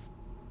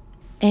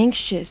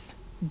 Anxious,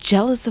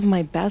 jealous of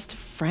my best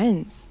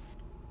friends.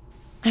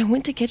 I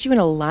went to catch you in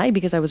a lie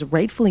because I was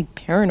rightfully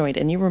paranoid,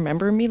 and you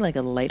remember me like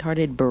a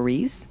lighthearted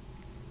breeze?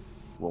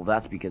 Well,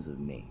 that's because of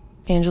me.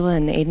 Angela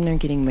and Aiden are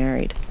getting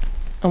married.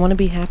 I want to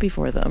be happy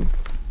for them,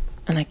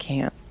 and I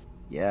can't.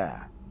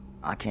 Yeah,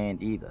 I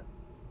can't either.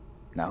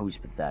 Now who's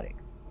pathetic?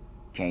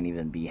 Can't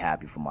even be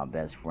happy for my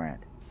best friend.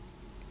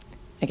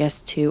 I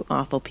guess two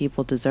awful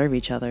people deserve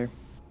each other.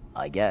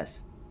 I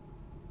guess.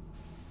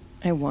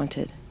 I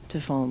wanted to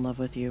fall in love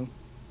with you.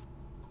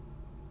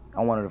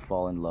 I wanted to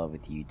fall in love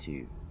with you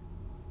too.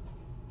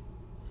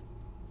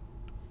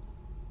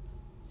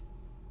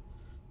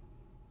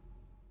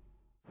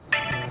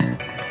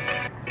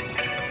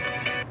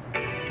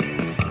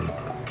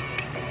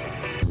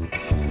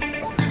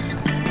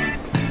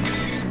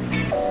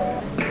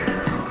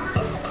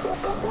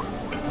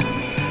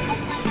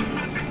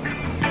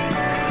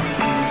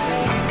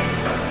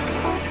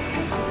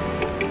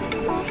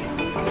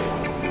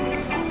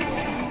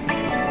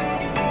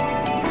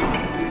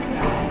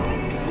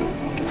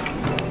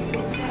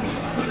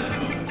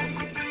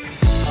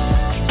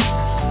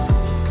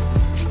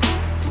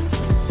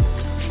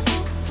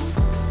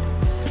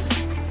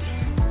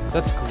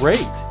 That's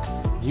great.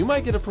 You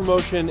might get a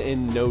promotion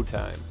in no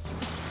time.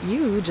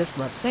 You just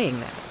love saying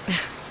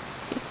that.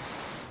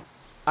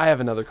 I have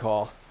another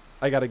call.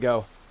 I gotta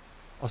go.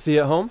 I'll see you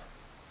at home.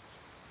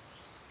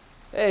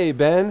 Hey,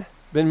 Ben.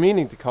 Been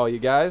meaning to call you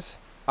guys.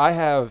 I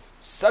have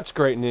such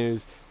great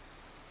news.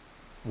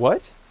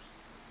 What?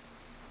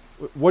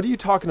 What are you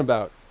talking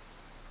about?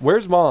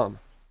 Where's Mom?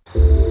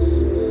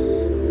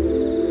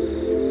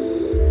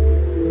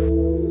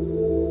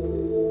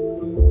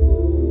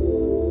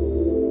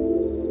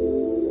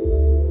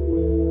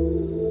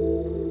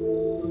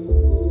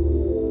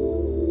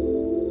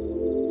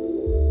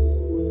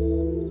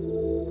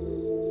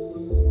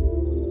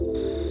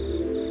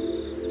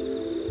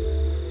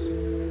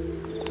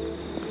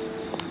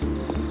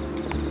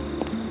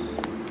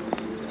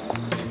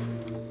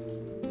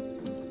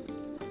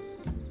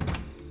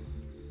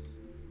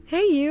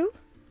 Hey, you.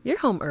 You're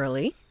home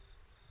early.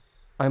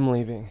 I'm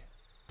leaving.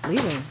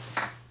 Leaving?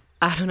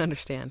 I don't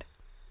understand.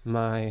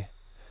 My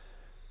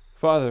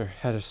father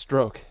had a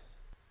stroke.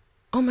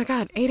 Oh my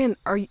God, Aiden,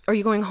 are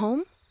you going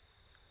home?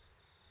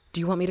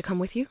 Do you want me to come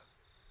with you?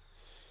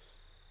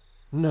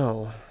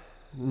 No,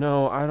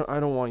 I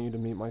don't want you to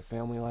meet my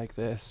family like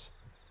this.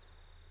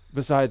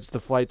 Besides, the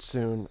flight's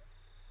soon.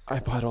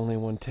 I bought only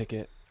one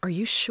ticket. Are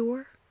you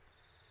sure?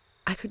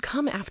 I could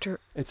come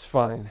after... It's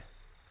fine.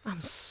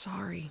 I'm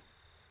sorry.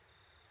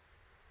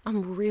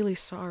 I'm really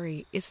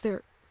sorry. Is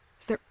there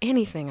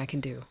anything I can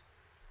do?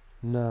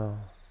 No.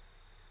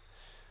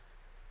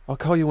 I'll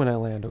call you when I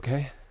land,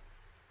 okay?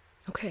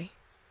 Okay.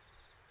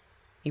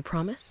 You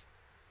promise?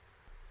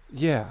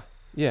 Yeah.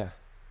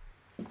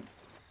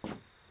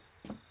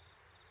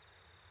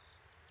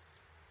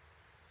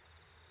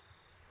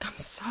 I'm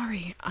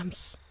sorry. I'm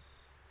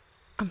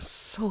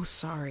so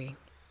sorry.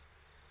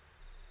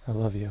 I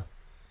love you.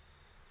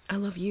 I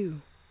love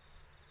you.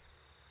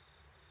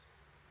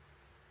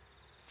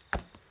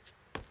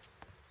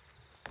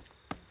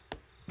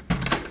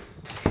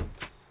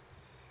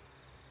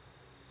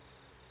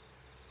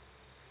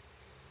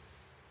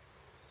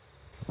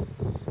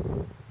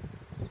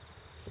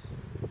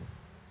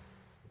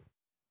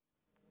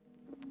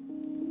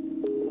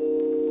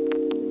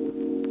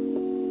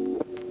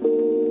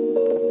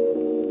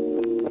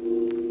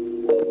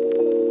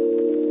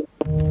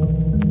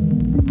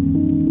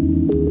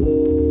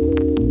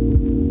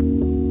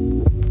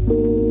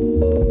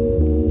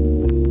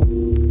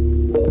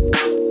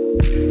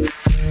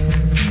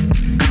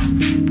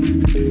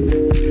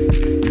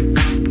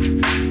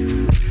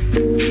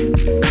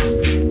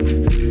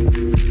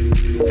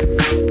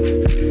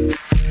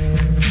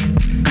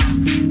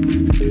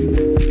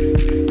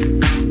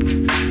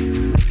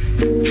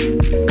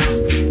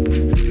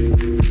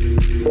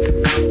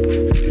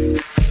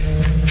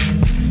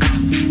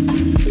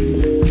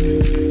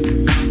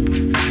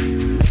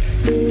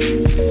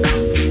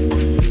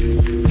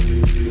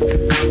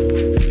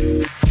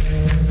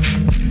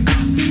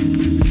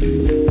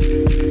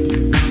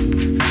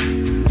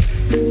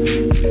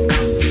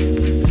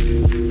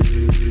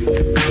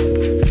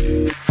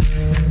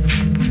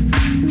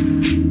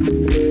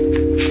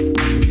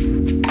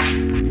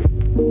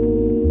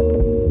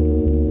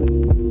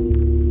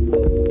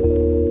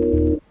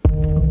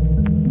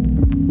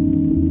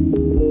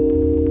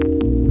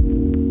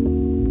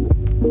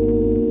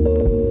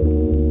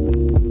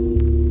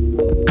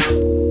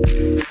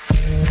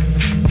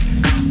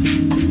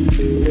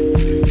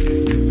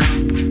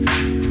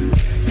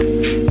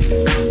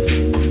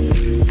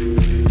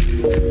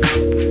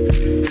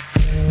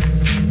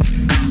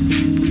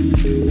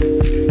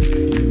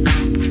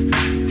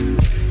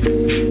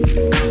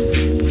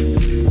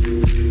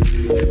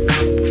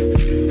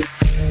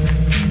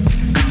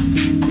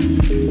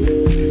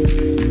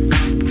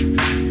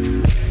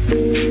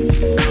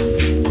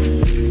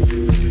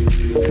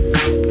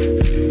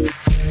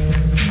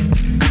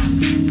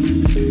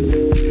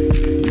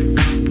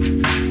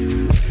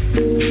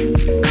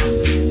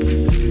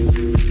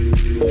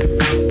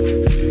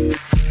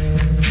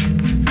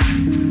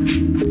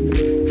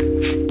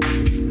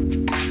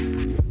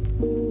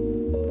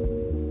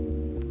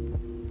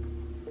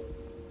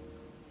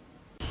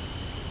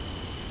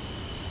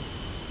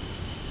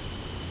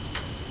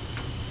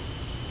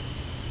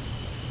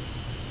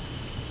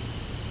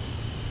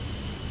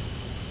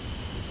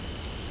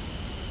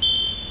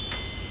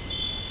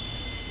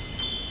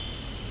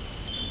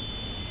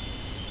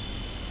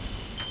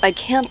 I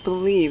can't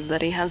believe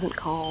that he hasn't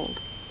called.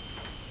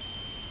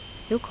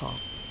 He'll call.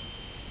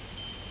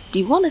 Do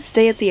you want to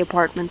stay at the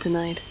apartment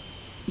tonight?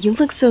 You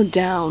look so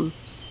down.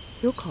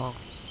 He'll call.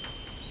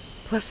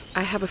 Plus,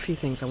 I have a few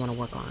things I want to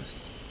work on.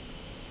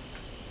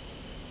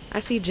 I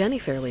see Jenny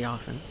fairly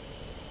often.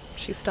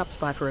 She stops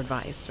by for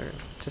advice or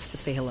just to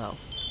say hello.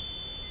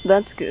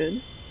 That's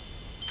good.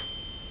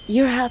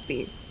 You're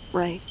happy,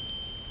 right?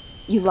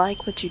 You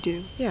like what you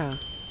do? Yeah.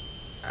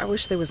 I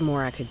wish there was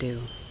more I could do.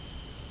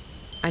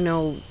 I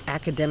know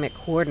academic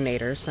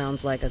coordinator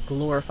sounds like a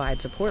glorified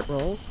support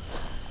role,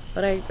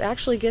 but I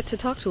actually get to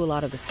talk to a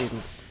lot of the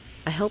students.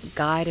 I help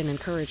guide and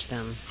encourage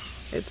them.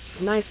 It's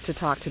nice to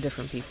talk to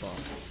different people,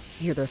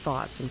 hear their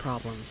thoughts and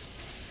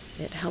problems.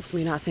 It helps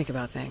me not think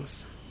about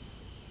things.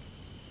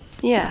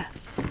 Yeah,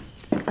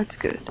 that's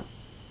good.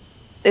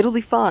 It'll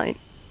be fine.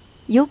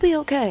 You'll be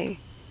okay.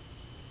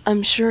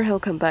 I'm sure he'll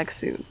come back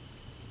soon.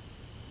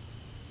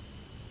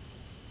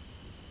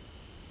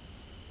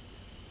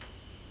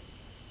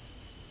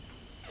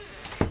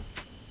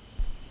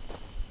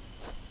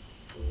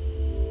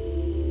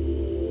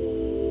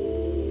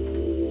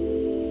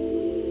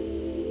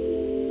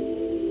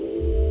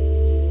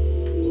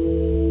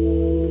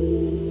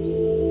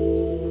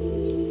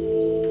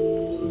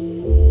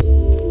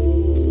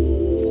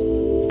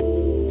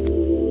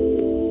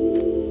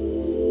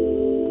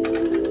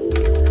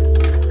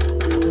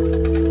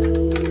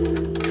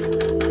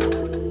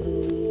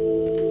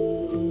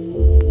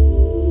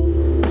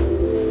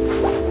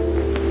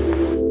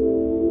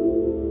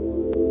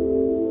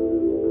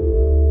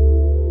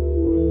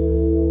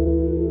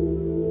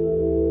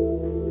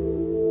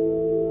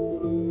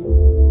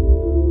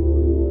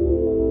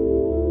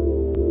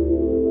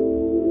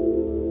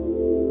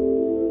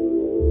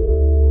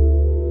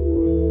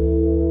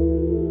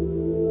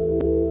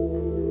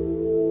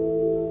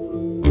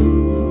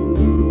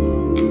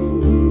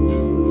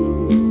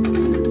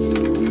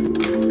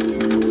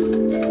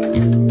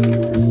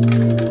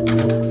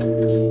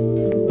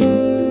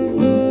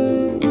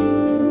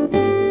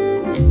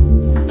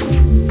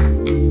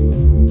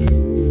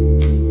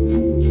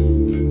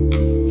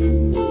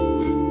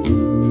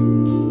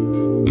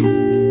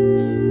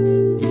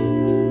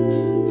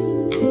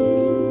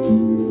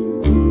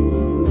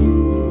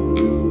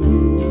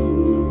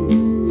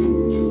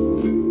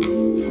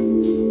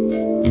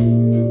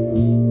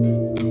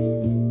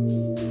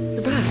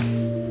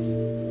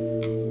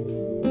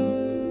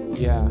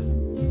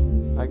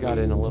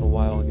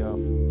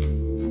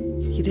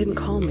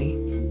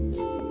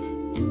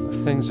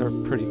 Things are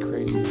pretty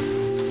crazy.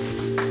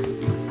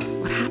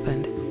 What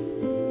happened?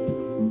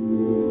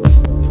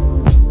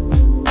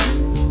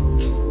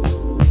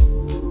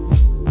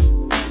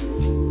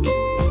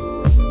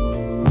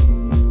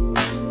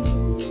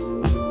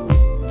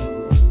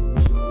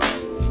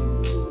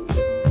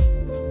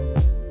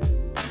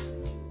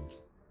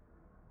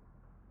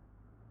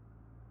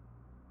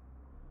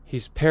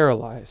 He's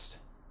paralyzed,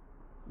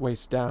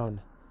 waist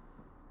down.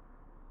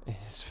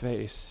 His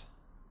face.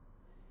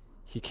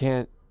 He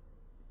can't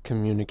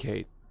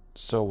communicate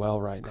so well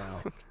right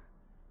now.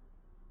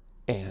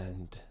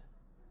 And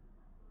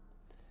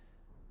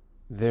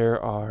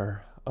there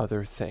are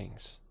other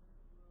things.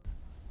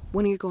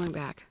 When are you going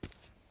back?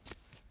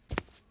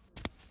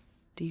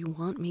 Do you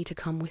want me to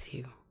come with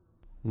you?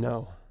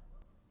 No.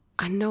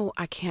 I know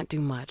I can't do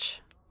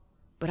much,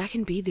 but I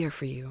can be there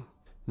for you.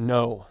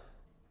 No.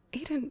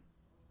 Aiden,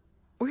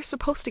 we're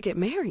supposed to get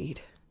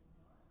married.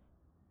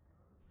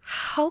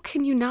 How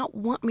can you not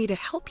want me to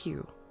help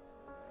you?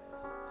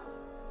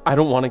 I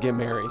don't want to get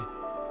married.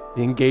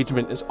 The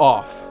engagement is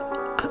off.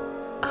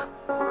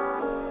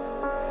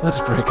 Let's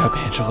break up,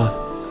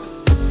 Angela.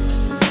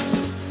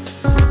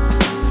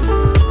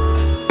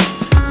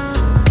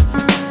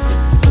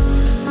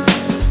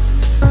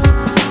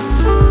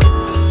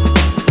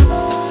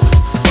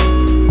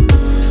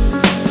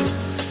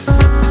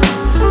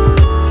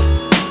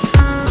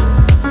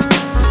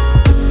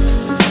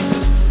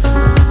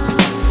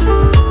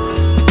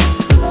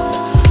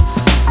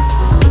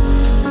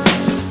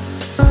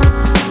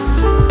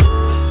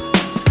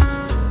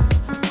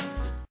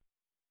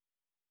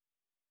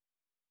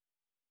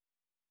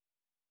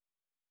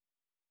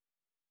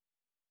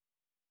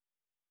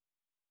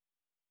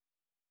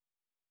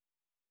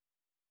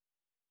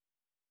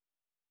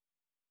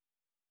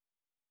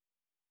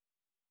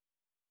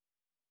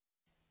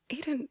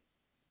 Aiden,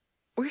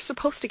 we're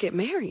supposed to get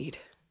married.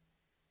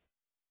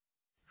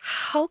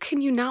 How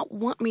can you not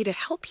want me to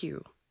help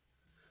you?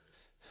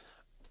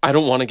 I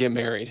don't want to get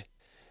married.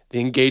 The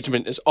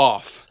engagement is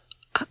off.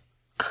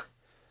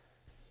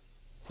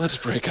 Let's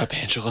break up,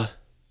 Angela.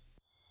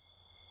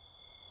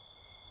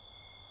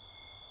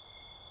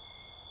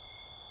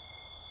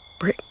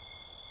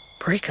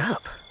 Break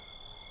up?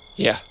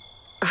 Yeah.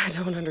 I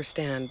don't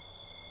understand.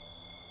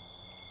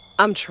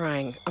 I'm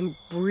trying. I'm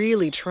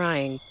really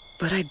trying,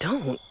 but I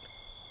don't.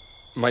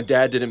 My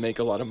dad didn't make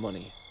a lot of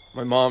money.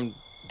 My mom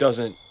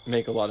doesn't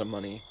make a lot of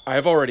money.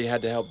 I've already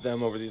had to help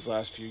them over these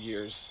last few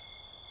years.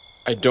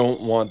 I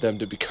don't want them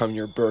to become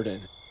your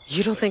burden.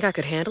 You don't think I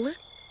could handle it?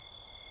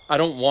 I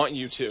don't want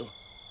you to.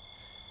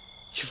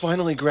 You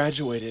finally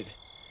graduated.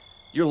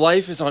 Your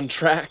life is on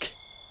track.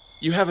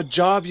 You have a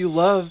job you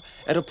love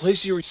at a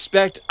place you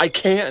respect. I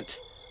can't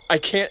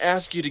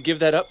ask you to give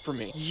that up for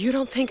me. You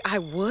don't think I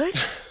would?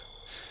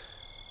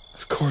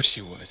 Of course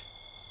you would.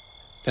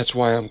 That's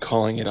why I'm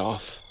calling it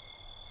off.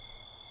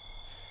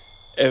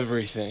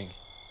 Everything.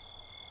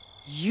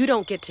 You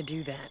don't get to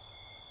do that.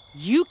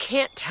 You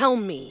can't tell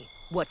me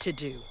what to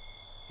do.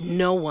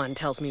 No one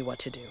tells me what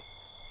to do.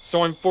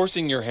 So I'm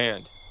forcing your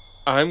hand.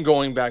 I'm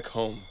going back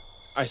home.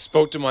 I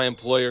spoke to my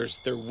employers.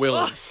 They're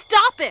willing. Ugh,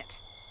 stop it!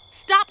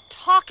 Stop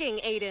talking,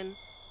 Aiden.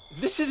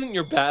 This isn't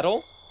your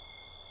battle.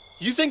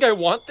 You think I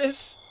want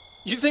this?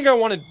 You think I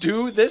want to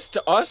do this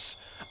to us?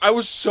 I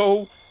was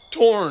so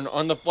torn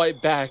on the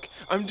flight back.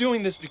 I'm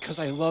doing this because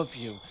I love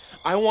you.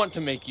 I want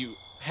to make you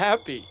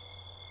happy.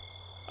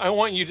 I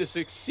want you to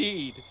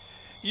succeed.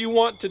 You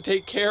want to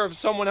take care of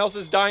someone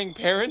else's dying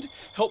parent?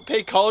 Help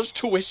pay college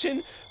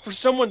tuition for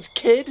someone's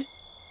kid?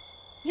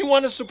 You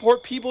want to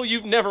support people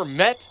you've never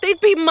met?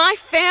 They'd be my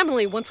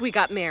family once we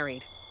got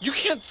married. You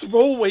can't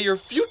throw away your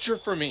future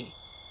for me.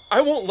 I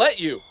won't let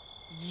you.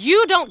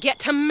 You don't get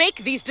to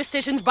make these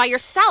decisions by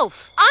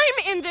yourself.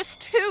 I'm in this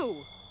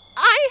too.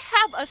 I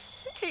have a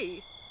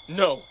say.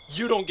 No,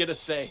 you don't get a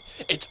say.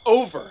 It's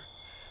over.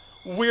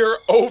 We're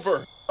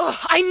over. Ugh,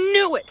 I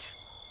knew it.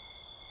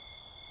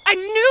 I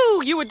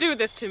knew you would do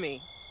this to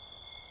me.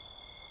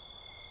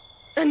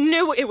 I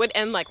knew it would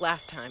end like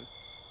last time.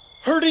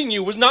 Hurting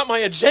you was not my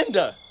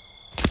agenda.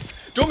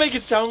 Don't make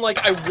it sound like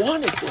I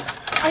wanted this.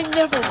 I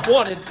never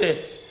wanted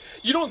this.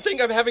 You don't think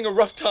I'm having a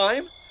rough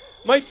time?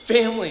 My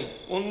family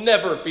will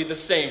never be the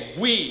same.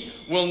 We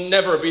will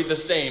never be the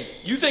same.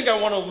 You think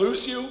I want to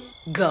lose you?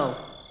 Go.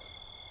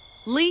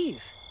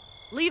 Leave.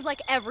 Leave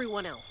like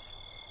everyone else.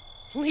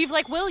 Leave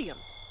like William.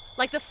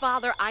 Like the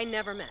father I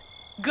never met.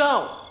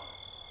 Go.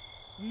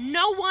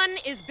 No one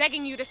is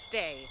begging you to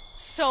stay,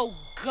 so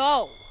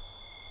go.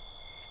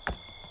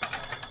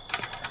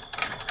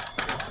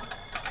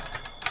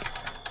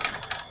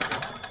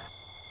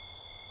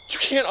 You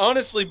can't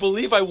honestly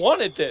believe I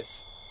wanted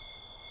this.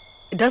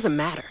 It doesn't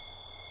matter.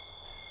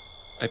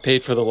 I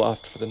paid for the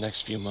loft for the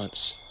next few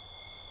months.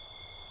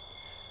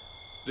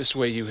 This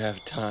way you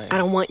have time. I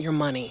don't want your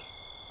money.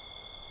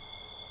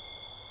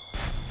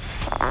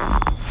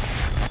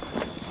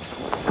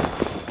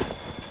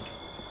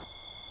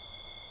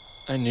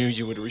 I knew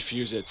you would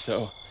refuse it,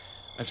 so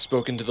I've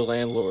spoken to the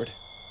landlord.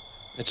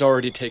 It's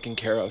already taken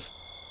care of.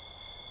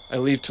 I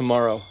leave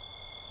tomorrow.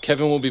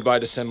 Kevin will be by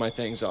to send my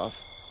things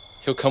off.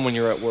 He'll come when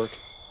you're at work.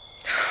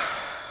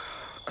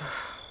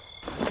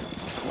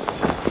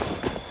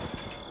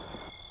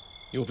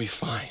 You'll be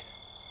fine.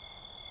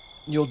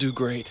 You'll do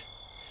great.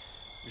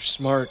 You're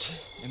smart,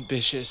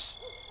 ambitious.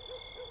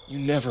 You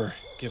never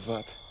give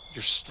up.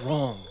 You're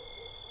strong.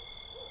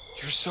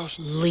 You're so...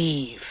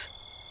 Leave.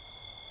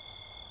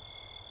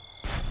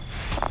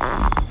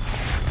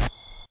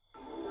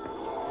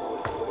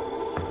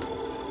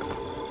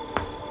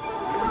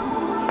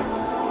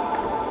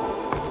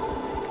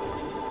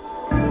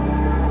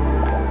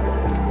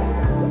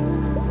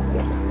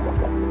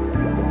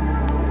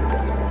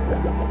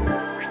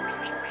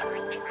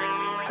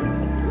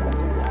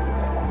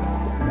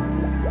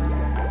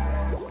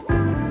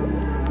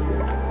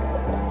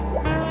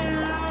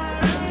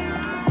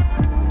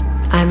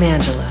 I'm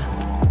Angela.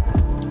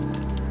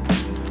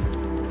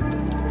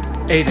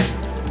 Aiden.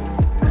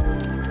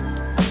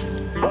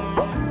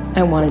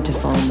 I wanted to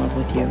fall in love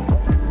with you.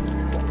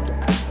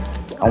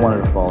 I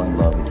wanted to fall in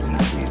love with you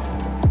too.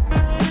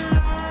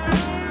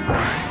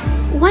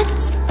 What?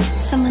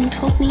 Someone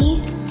told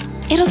me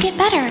it'll get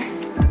better.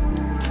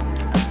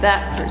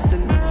 That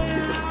person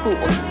is a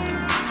fool.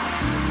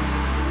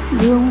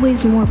 You're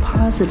always more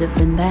positive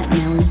than that,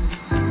 Nellie.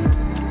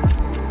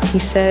 He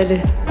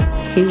said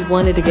he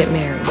wanted to get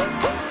married.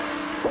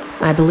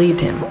 I believed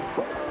him.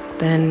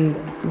 Then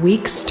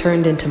weeks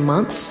turned into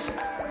months,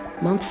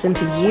 months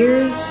into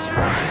years.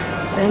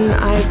 Then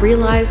I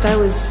realized I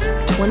was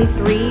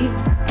 23,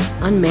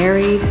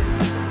 unmarried,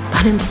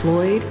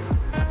 unemployed,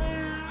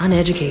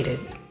 uneducated.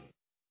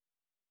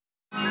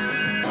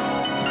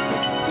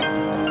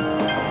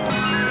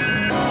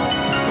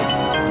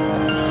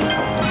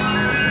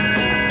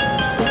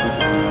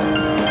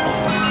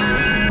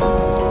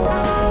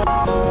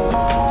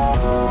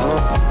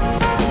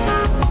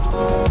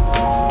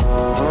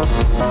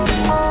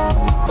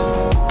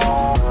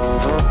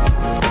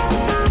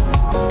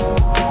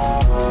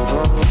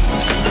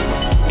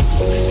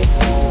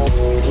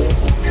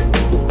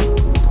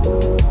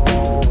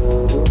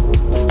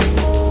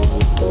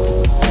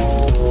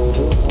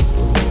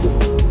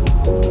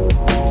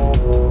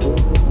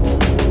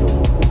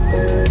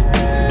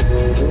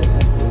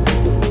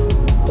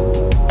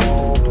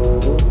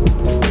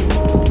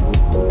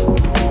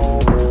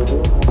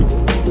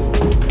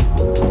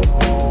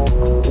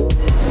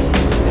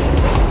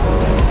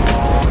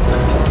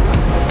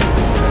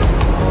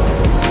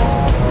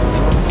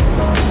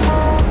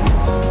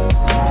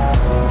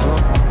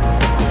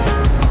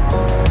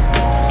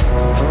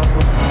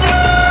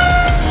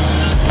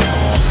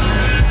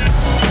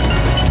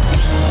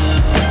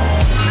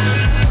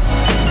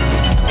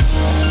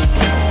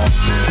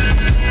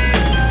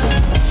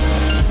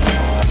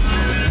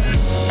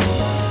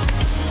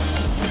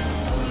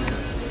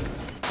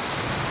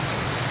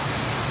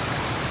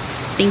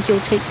 Think you'll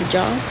take the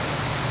job?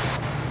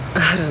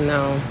 I don't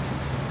know.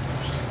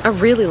 I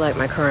really like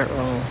my current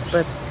role,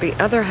 but the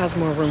other has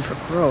more room for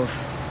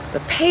growth.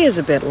 The pay is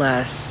a bit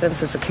less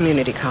since it's a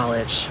community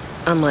college,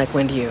 unlike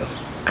WindU.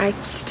 I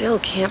still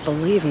can't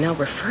believe Nell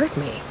referred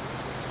me.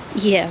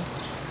 Yeah,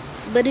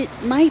 but it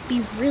might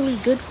be really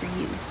good for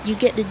you. You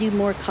get to do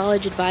more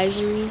college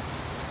advisory,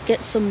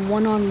 get some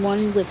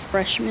one-on-one with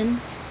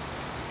freshmen.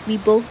 We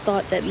both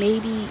thought that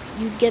maybe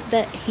you'd get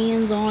that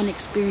hands-on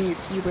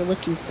experience you were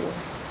looking for.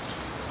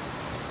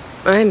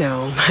 I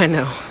know.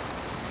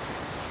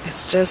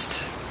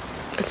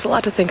 It's a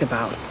lot to think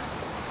about.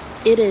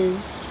 It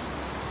is,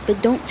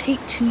 but don't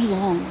take too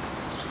long.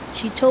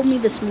 She told me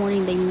this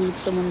morning they need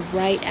someone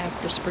right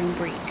after spring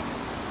break.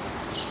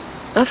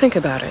 I'll think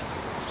about it.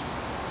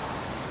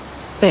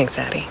 Thanks,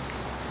 Addy.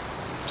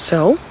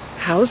 So,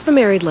 how's the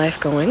married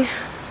life going?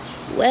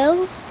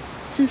 Well,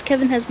 since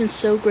Kevin has been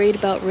so great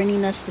about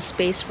renting us the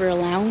space for a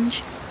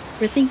lounge,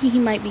 we're thinking he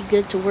might be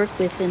good to work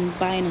with in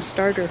buying a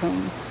starter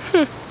home.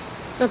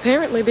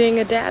 Apparently being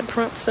a dad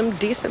prompts some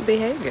decent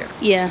behavior.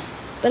 Yeah,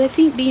 but I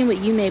think being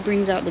with Yume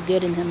brings out the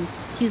good in him.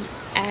 He's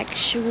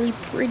actually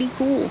pretty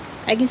cool.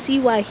 I can see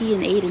why he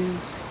and Aiden...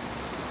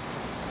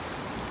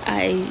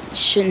 I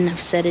shouldn't have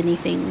said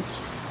anything.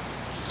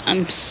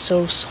 I'm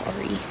so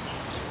sorry.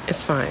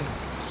 It's fine.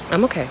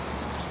 I'm okay.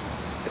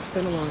 It's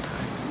been a long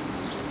time.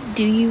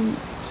 Do you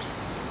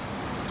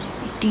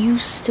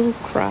still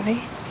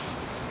cry?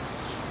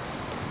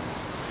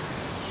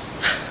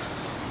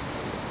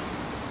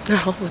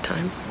 Not all the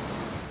time.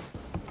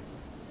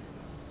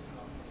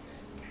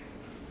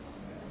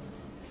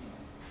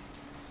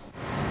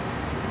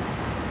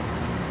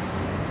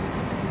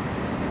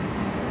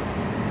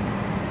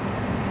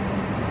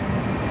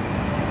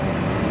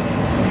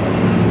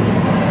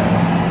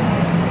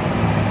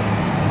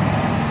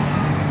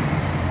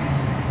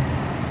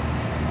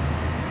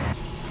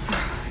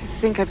 I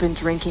think I've been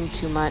drinking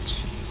too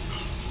much.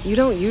 You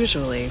don't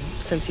usually,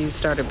 since you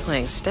started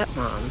playing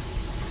stepmom.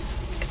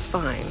 It's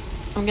fine.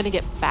 I'm gonna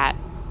get fat.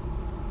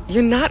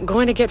 You're not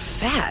going to get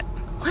fat.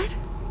 What?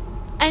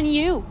 And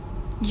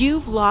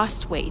you've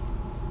lost weight.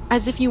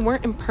 As if you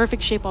weren't in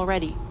perfect shape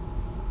already.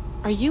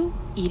 Are you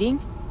eating?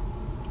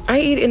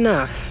 I eat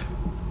enough.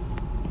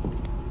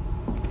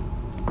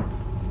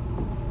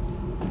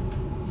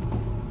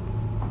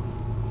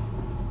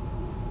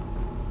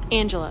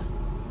 Angela,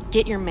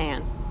 get your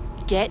man.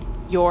 Get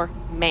your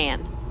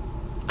man.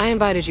 I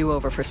invited you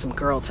over for some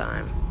girl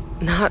time.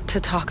 Not to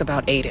talk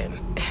about Aiden.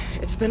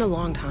 It's been a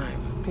long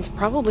time. He's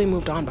probably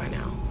moved on by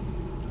now.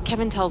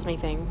 Kevin tells me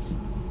things.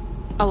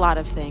 A lot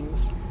of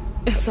things.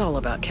 It's all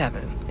about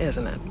Kevin,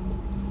 isn't it?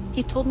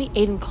 He told me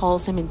Aiden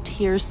calls him in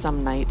tears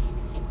some nights.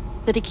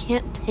 That he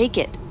can't take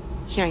it,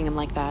 hearing him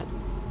like that.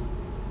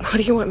 What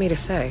do you want me to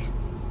say?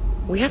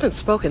 We haven't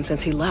spoken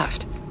since he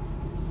left.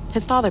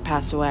 His father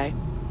passed away.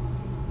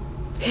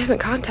 He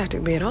hasn't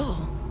contacted me at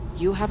all.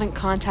 You haven't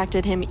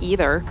contacted him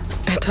either.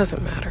 It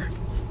doesn't matter.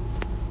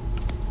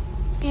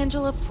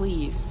 Angela,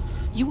 please.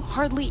 You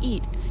hardly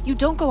eat. You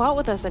don't go out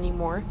with us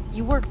anymore.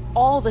 You work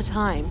all the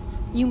time.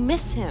 You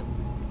miss him.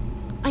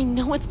 I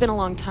know it's been a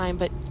long time,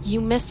 but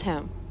you miss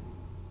him.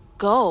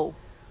 Go.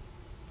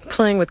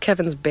 Playing with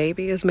Kevin's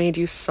baby has made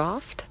you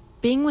soft?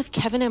 Being with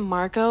Kevin and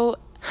Marco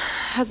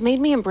has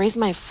made me embrace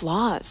my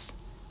flaws.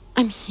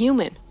 I'm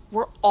human.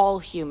 We're all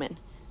human.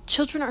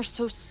 Children are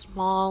so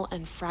small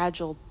and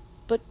fragile,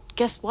 but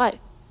guess what?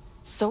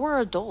 So are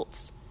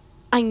adults.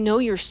 I know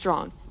you're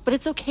strong, but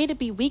it's okay to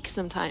be weak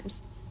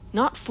sometimes.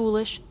 Not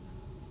foolish.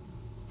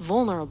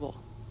 Vulnerable.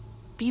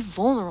 Be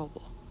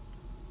vulnerable.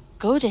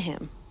 Go to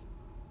him.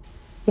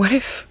 What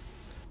if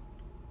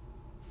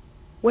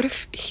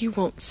he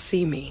won't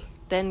see me?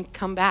 Then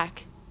come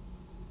back.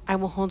 I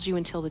will hold you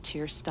until the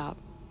tears stop.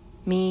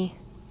 Me,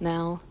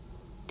 Nell,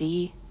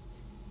 Dee,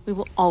 we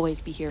will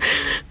always be here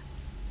for you.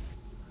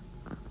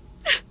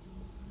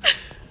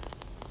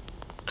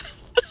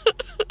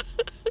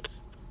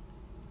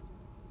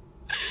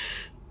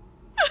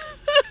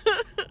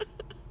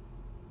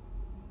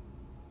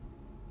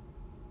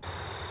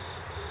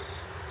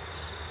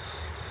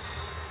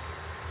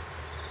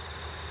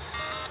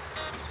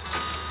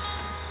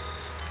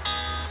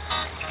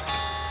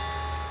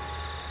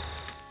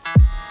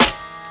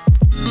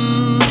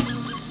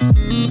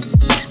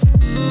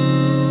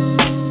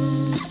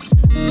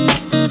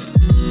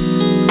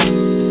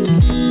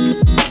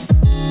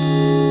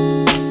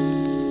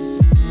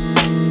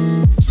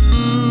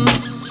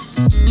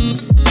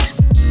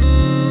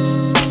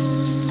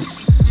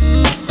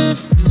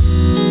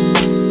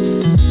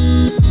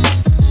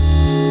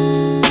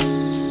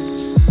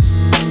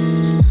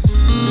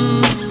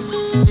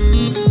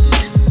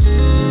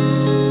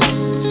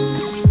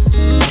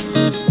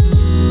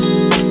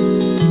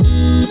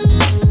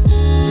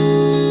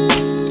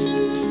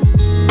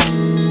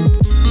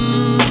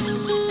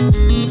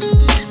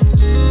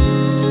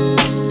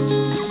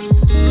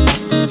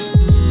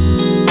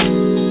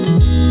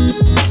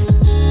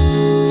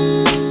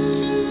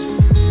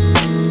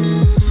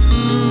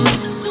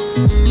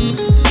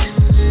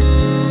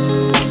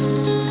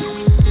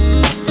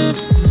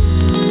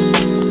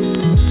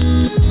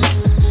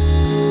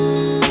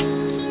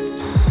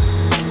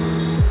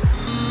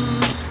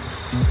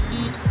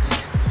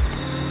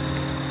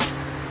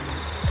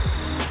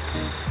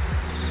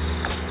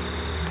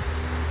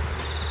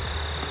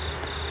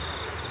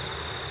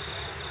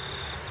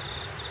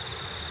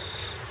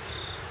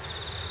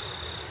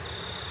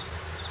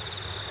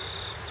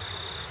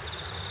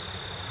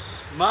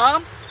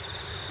 Mom?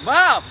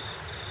 Mom!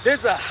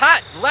 There's a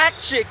hot black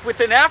chick with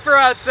an afro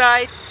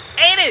outside!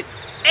 Aiden!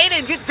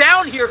 Aiden, get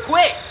down here,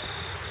 quick!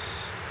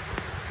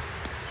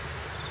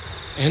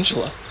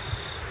 Angela.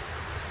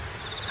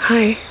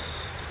 Hi.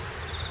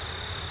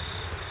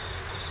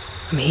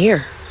 I'm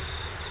here.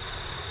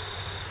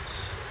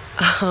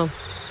 I'm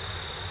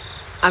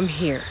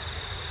here.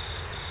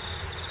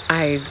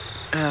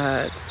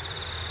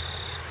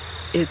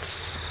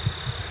 It's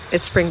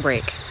spring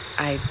break.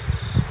 I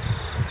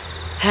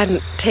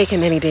hadn't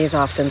taken any days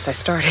off since I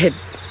started.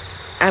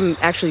 I'm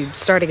actually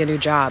starting a new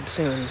job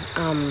soon.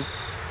 I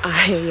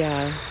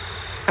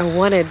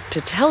wanted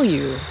to tell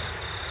you,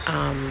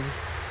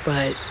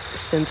 but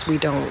since we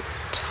don't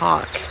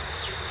talk,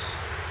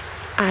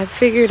 I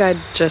figured I'd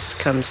just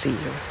come see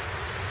you.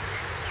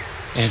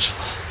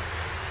 Angela.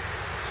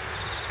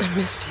 I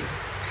missed you.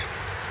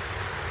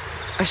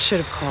 I should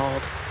have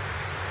called.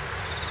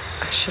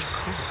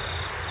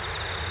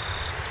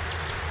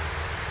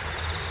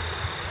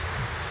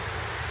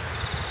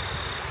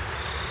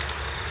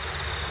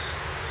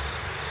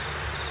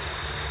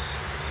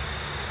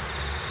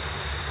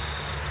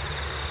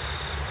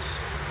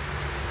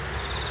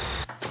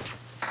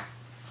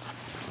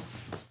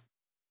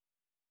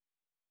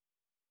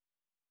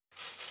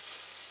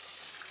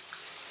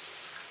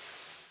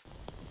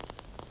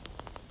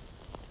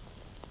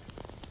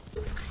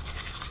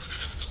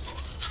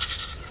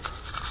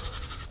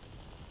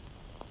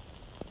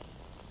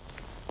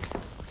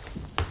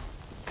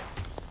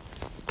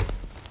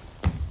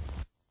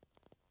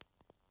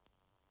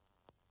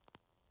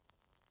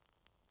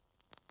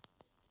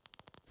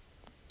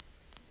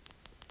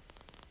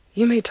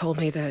 Yume told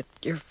me that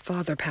your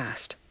father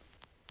passed.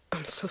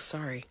 I'm so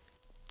sorry.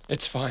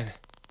 It's fine.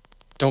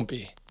 Don't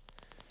be.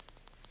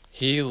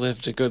 He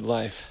lived a good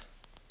life.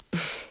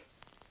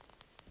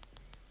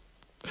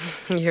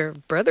 Your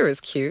brother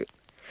is cute.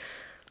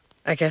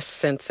 I guess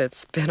since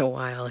it's been a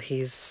while,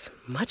 he's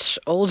much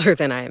older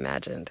than I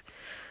imagined.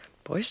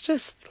 Boys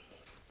just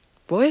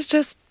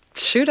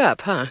shoot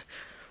up, huh?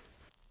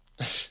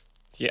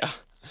 Yeah.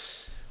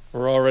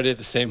 We're already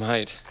the same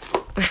height.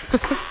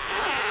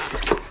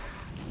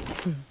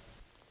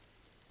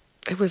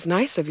 It was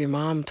nice of your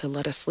mom to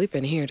let us sleep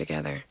in here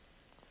together.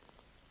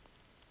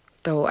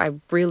 Though I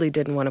really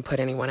didn't want to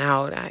put anyone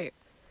out,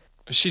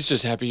 She's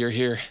just happy you're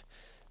here.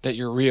 That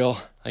you're real,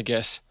 I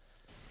guess.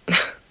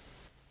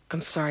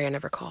 I'm sorry I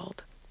never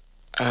called.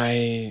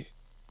 I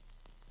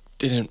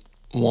didn't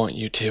want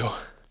you to.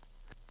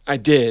 I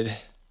did,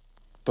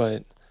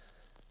 but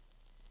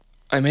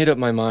I made up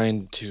my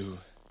mind to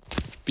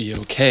be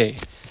okay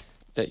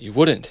that you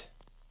wouldn't.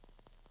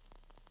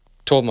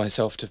 Told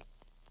myself to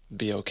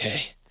be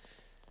okay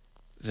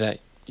that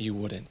you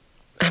wouldn't.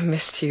 I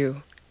missed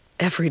you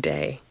every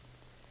day.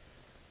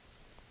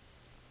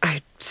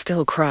 I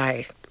still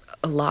cry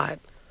a lot.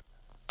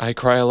 I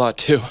cry a lot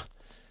too,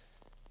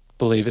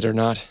 believe it or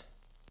not.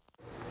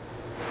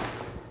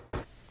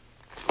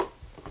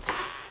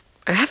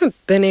 I haven't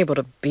been able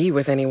to be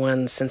with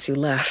anyone since you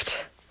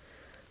left.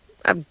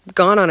 I've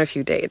gone on a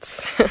few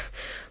dates,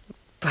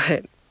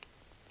 but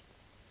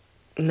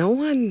no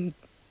one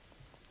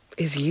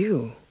is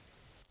you.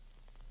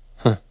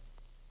 Huh.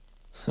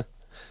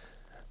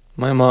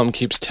 My mom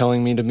keeps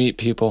telling me to meet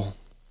people,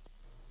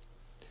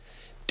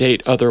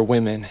 date other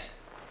women,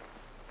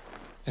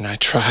 and I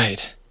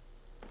tried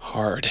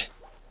hard,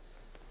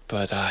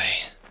 but I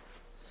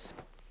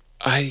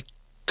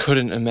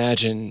couldn't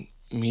imagine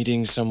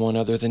meeting someone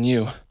other than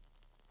you.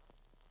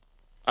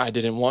 I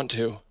didn't want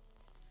to.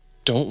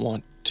 Don't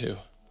want to.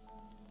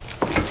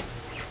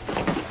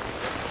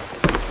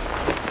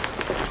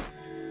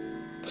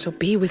 So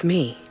be with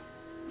me.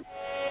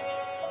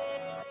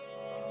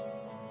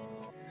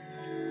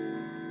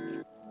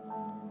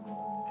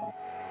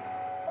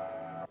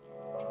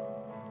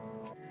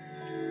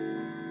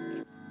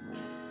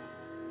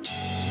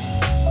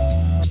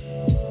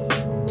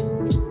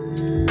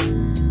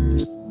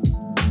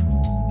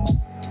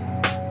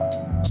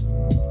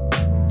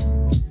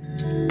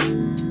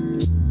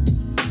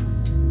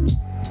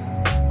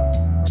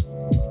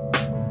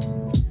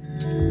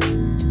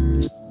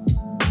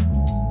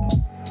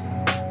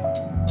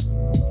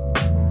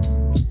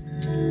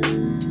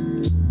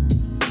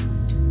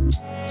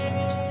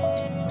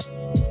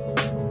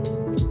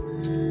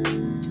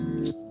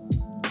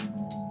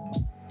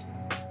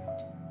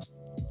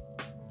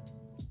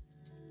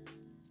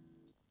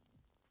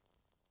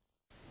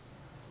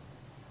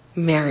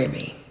 Marry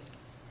me.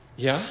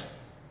 Yeah?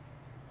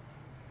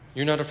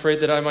 You're not afraid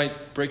that I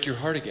might break your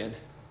heart again?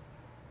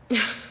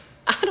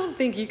 I don't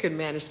think you could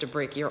manage to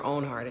break your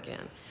own heart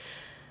again.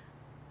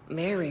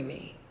 Marry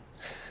me.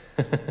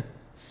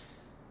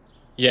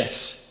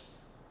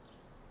 Yes.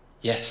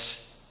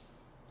 Yes.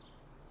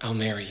 I'll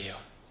marry you.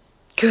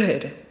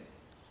 Good.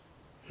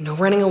 No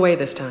running away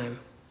this time.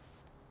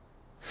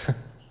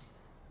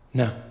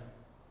 No.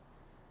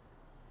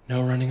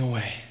 No running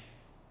away.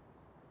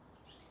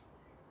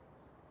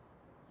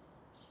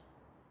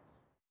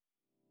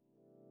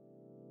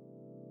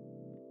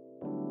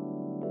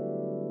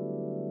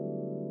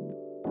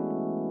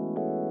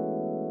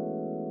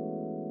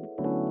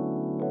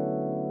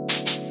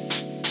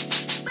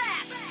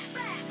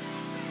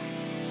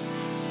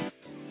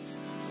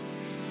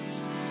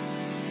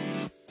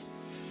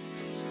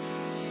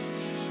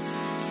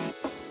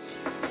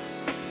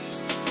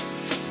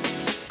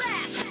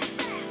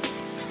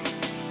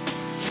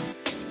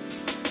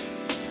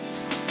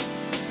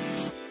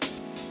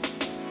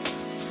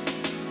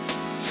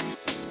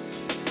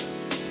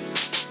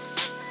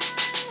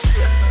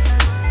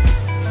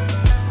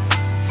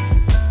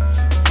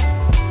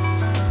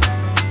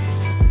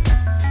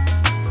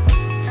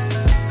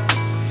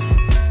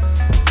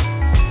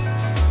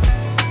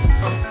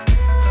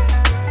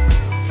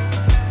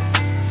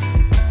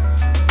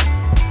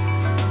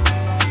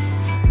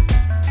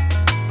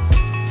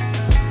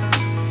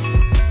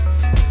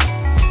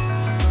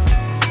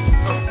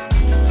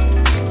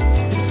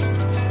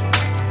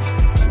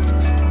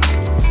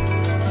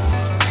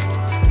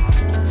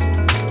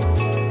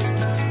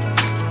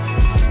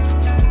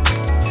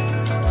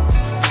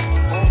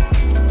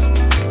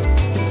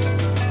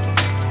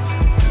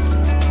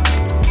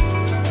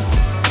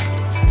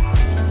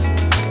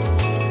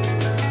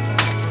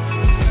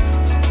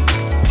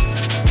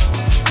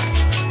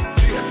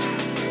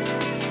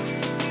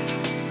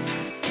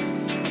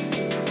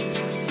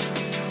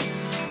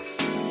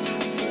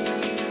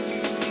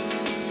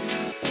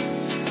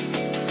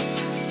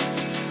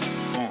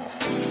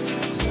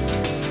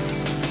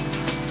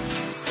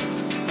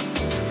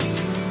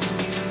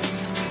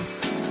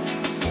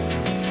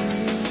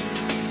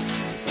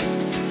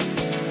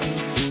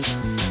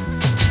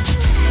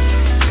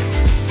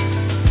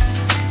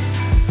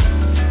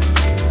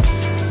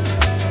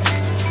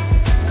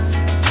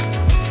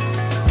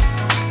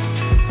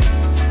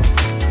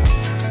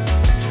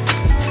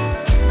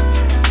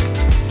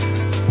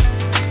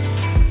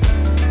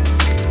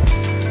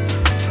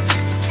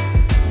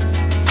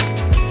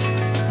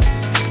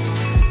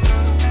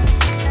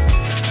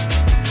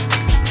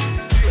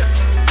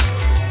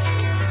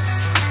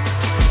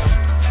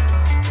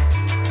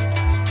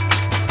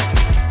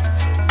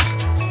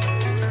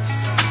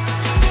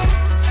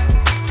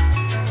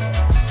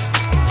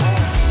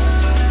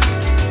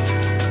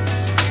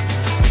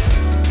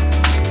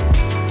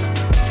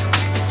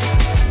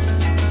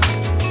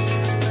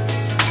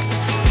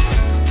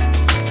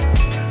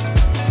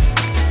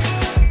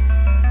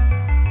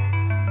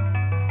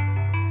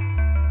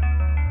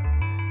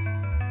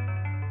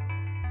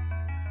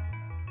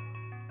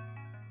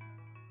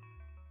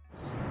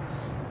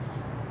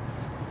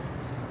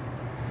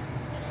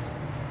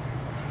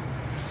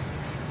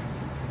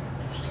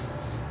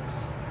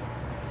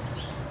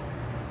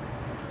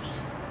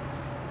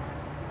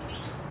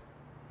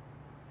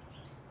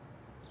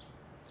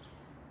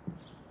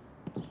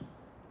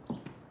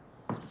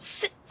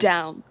 Sit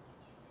down.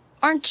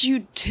 Aren't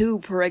you too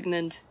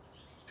pregnant?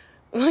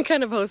 What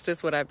kind of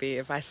hostess would I be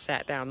if I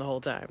sat down the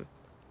whole time?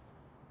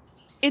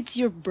 It's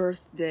your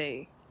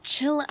birthday.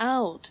 Chill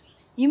out.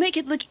 You make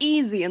it look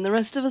easy and the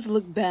rest of us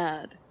look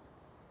bad.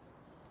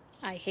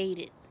 I hate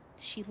it.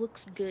 She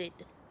looks good.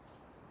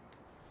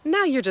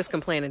 Now you're just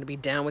complaining to be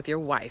down with your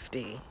wife,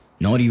 D.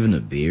 Not even a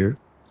beer?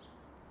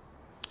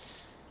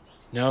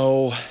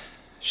 No,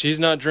 she's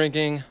not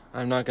drinking.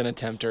 I'm not gonna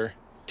tempt her.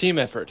 Team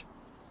effort.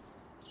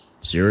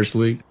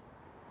 Seriously?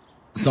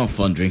 It's not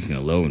fun drinking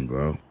alone,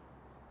 bro.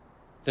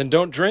 Then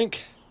don't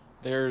drink.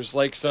 There's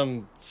like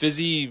some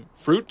fizzy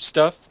fruit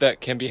stuff that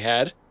can be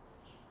had.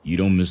 You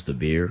don't miss the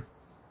beer?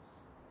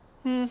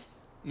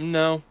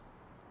 No.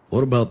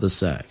 What about the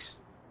sex?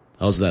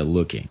 How's that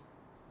looking?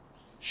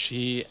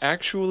 She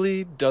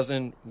actually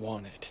doesn't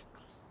want it.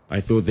 I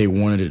thought they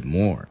wanted it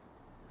more.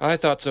 I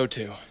thought so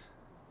too.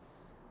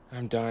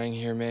 I'm dying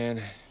here,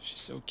 man.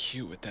 She's so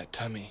cute with that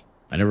tummy.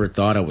 I never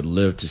thought I would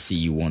live to see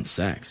you want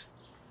sex.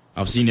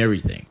 I've seen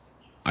everything.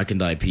 I can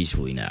die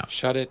peacefully now.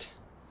 Shut it.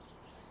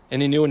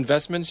 Any new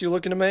investments you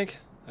looking to make?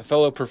 A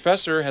fellow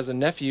professor has a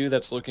nephew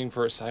that's looking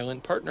for a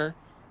silent partner.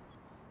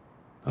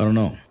 I don't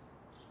know.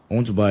 I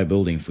want to buy a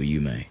building for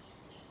Yume,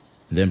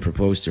 and then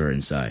propose to her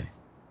inside.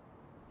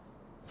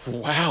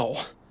 Wow.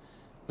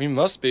 We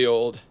must be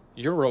old.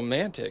 You're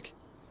romantic.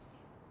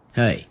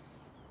 Hey,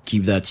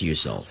 keep that to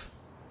yourself.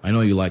 I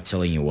know you like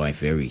telling your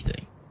wife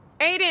everything.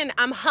 Aiden,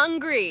 I'm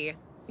hungry.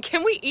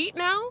 Can we eat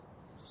now?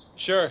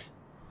 Sure.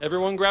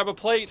 Everyone grab a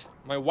plate.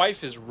 My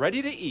wife is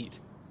ready to eat.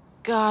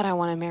 God, I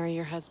want to marry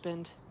your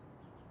husband.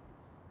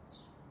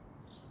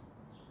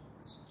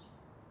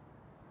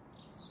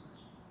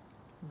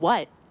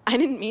 What? I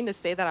didn't mean to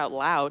say that out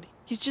loud.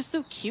 He's just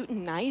so cute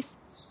and nice.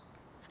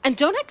 And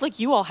don't act like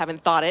you all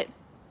haven't thought it.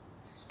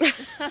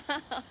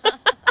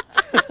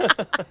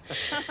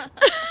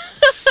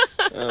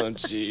 Oh,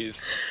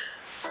 jeez.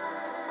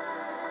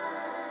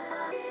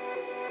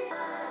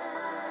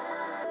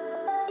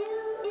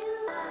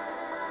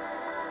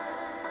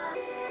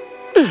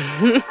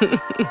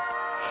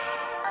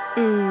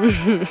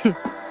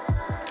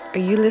 Are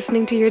you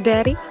listening to your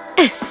daddy?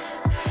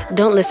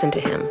 Don't listen to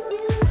him.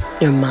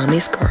 You're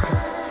mommy's girl.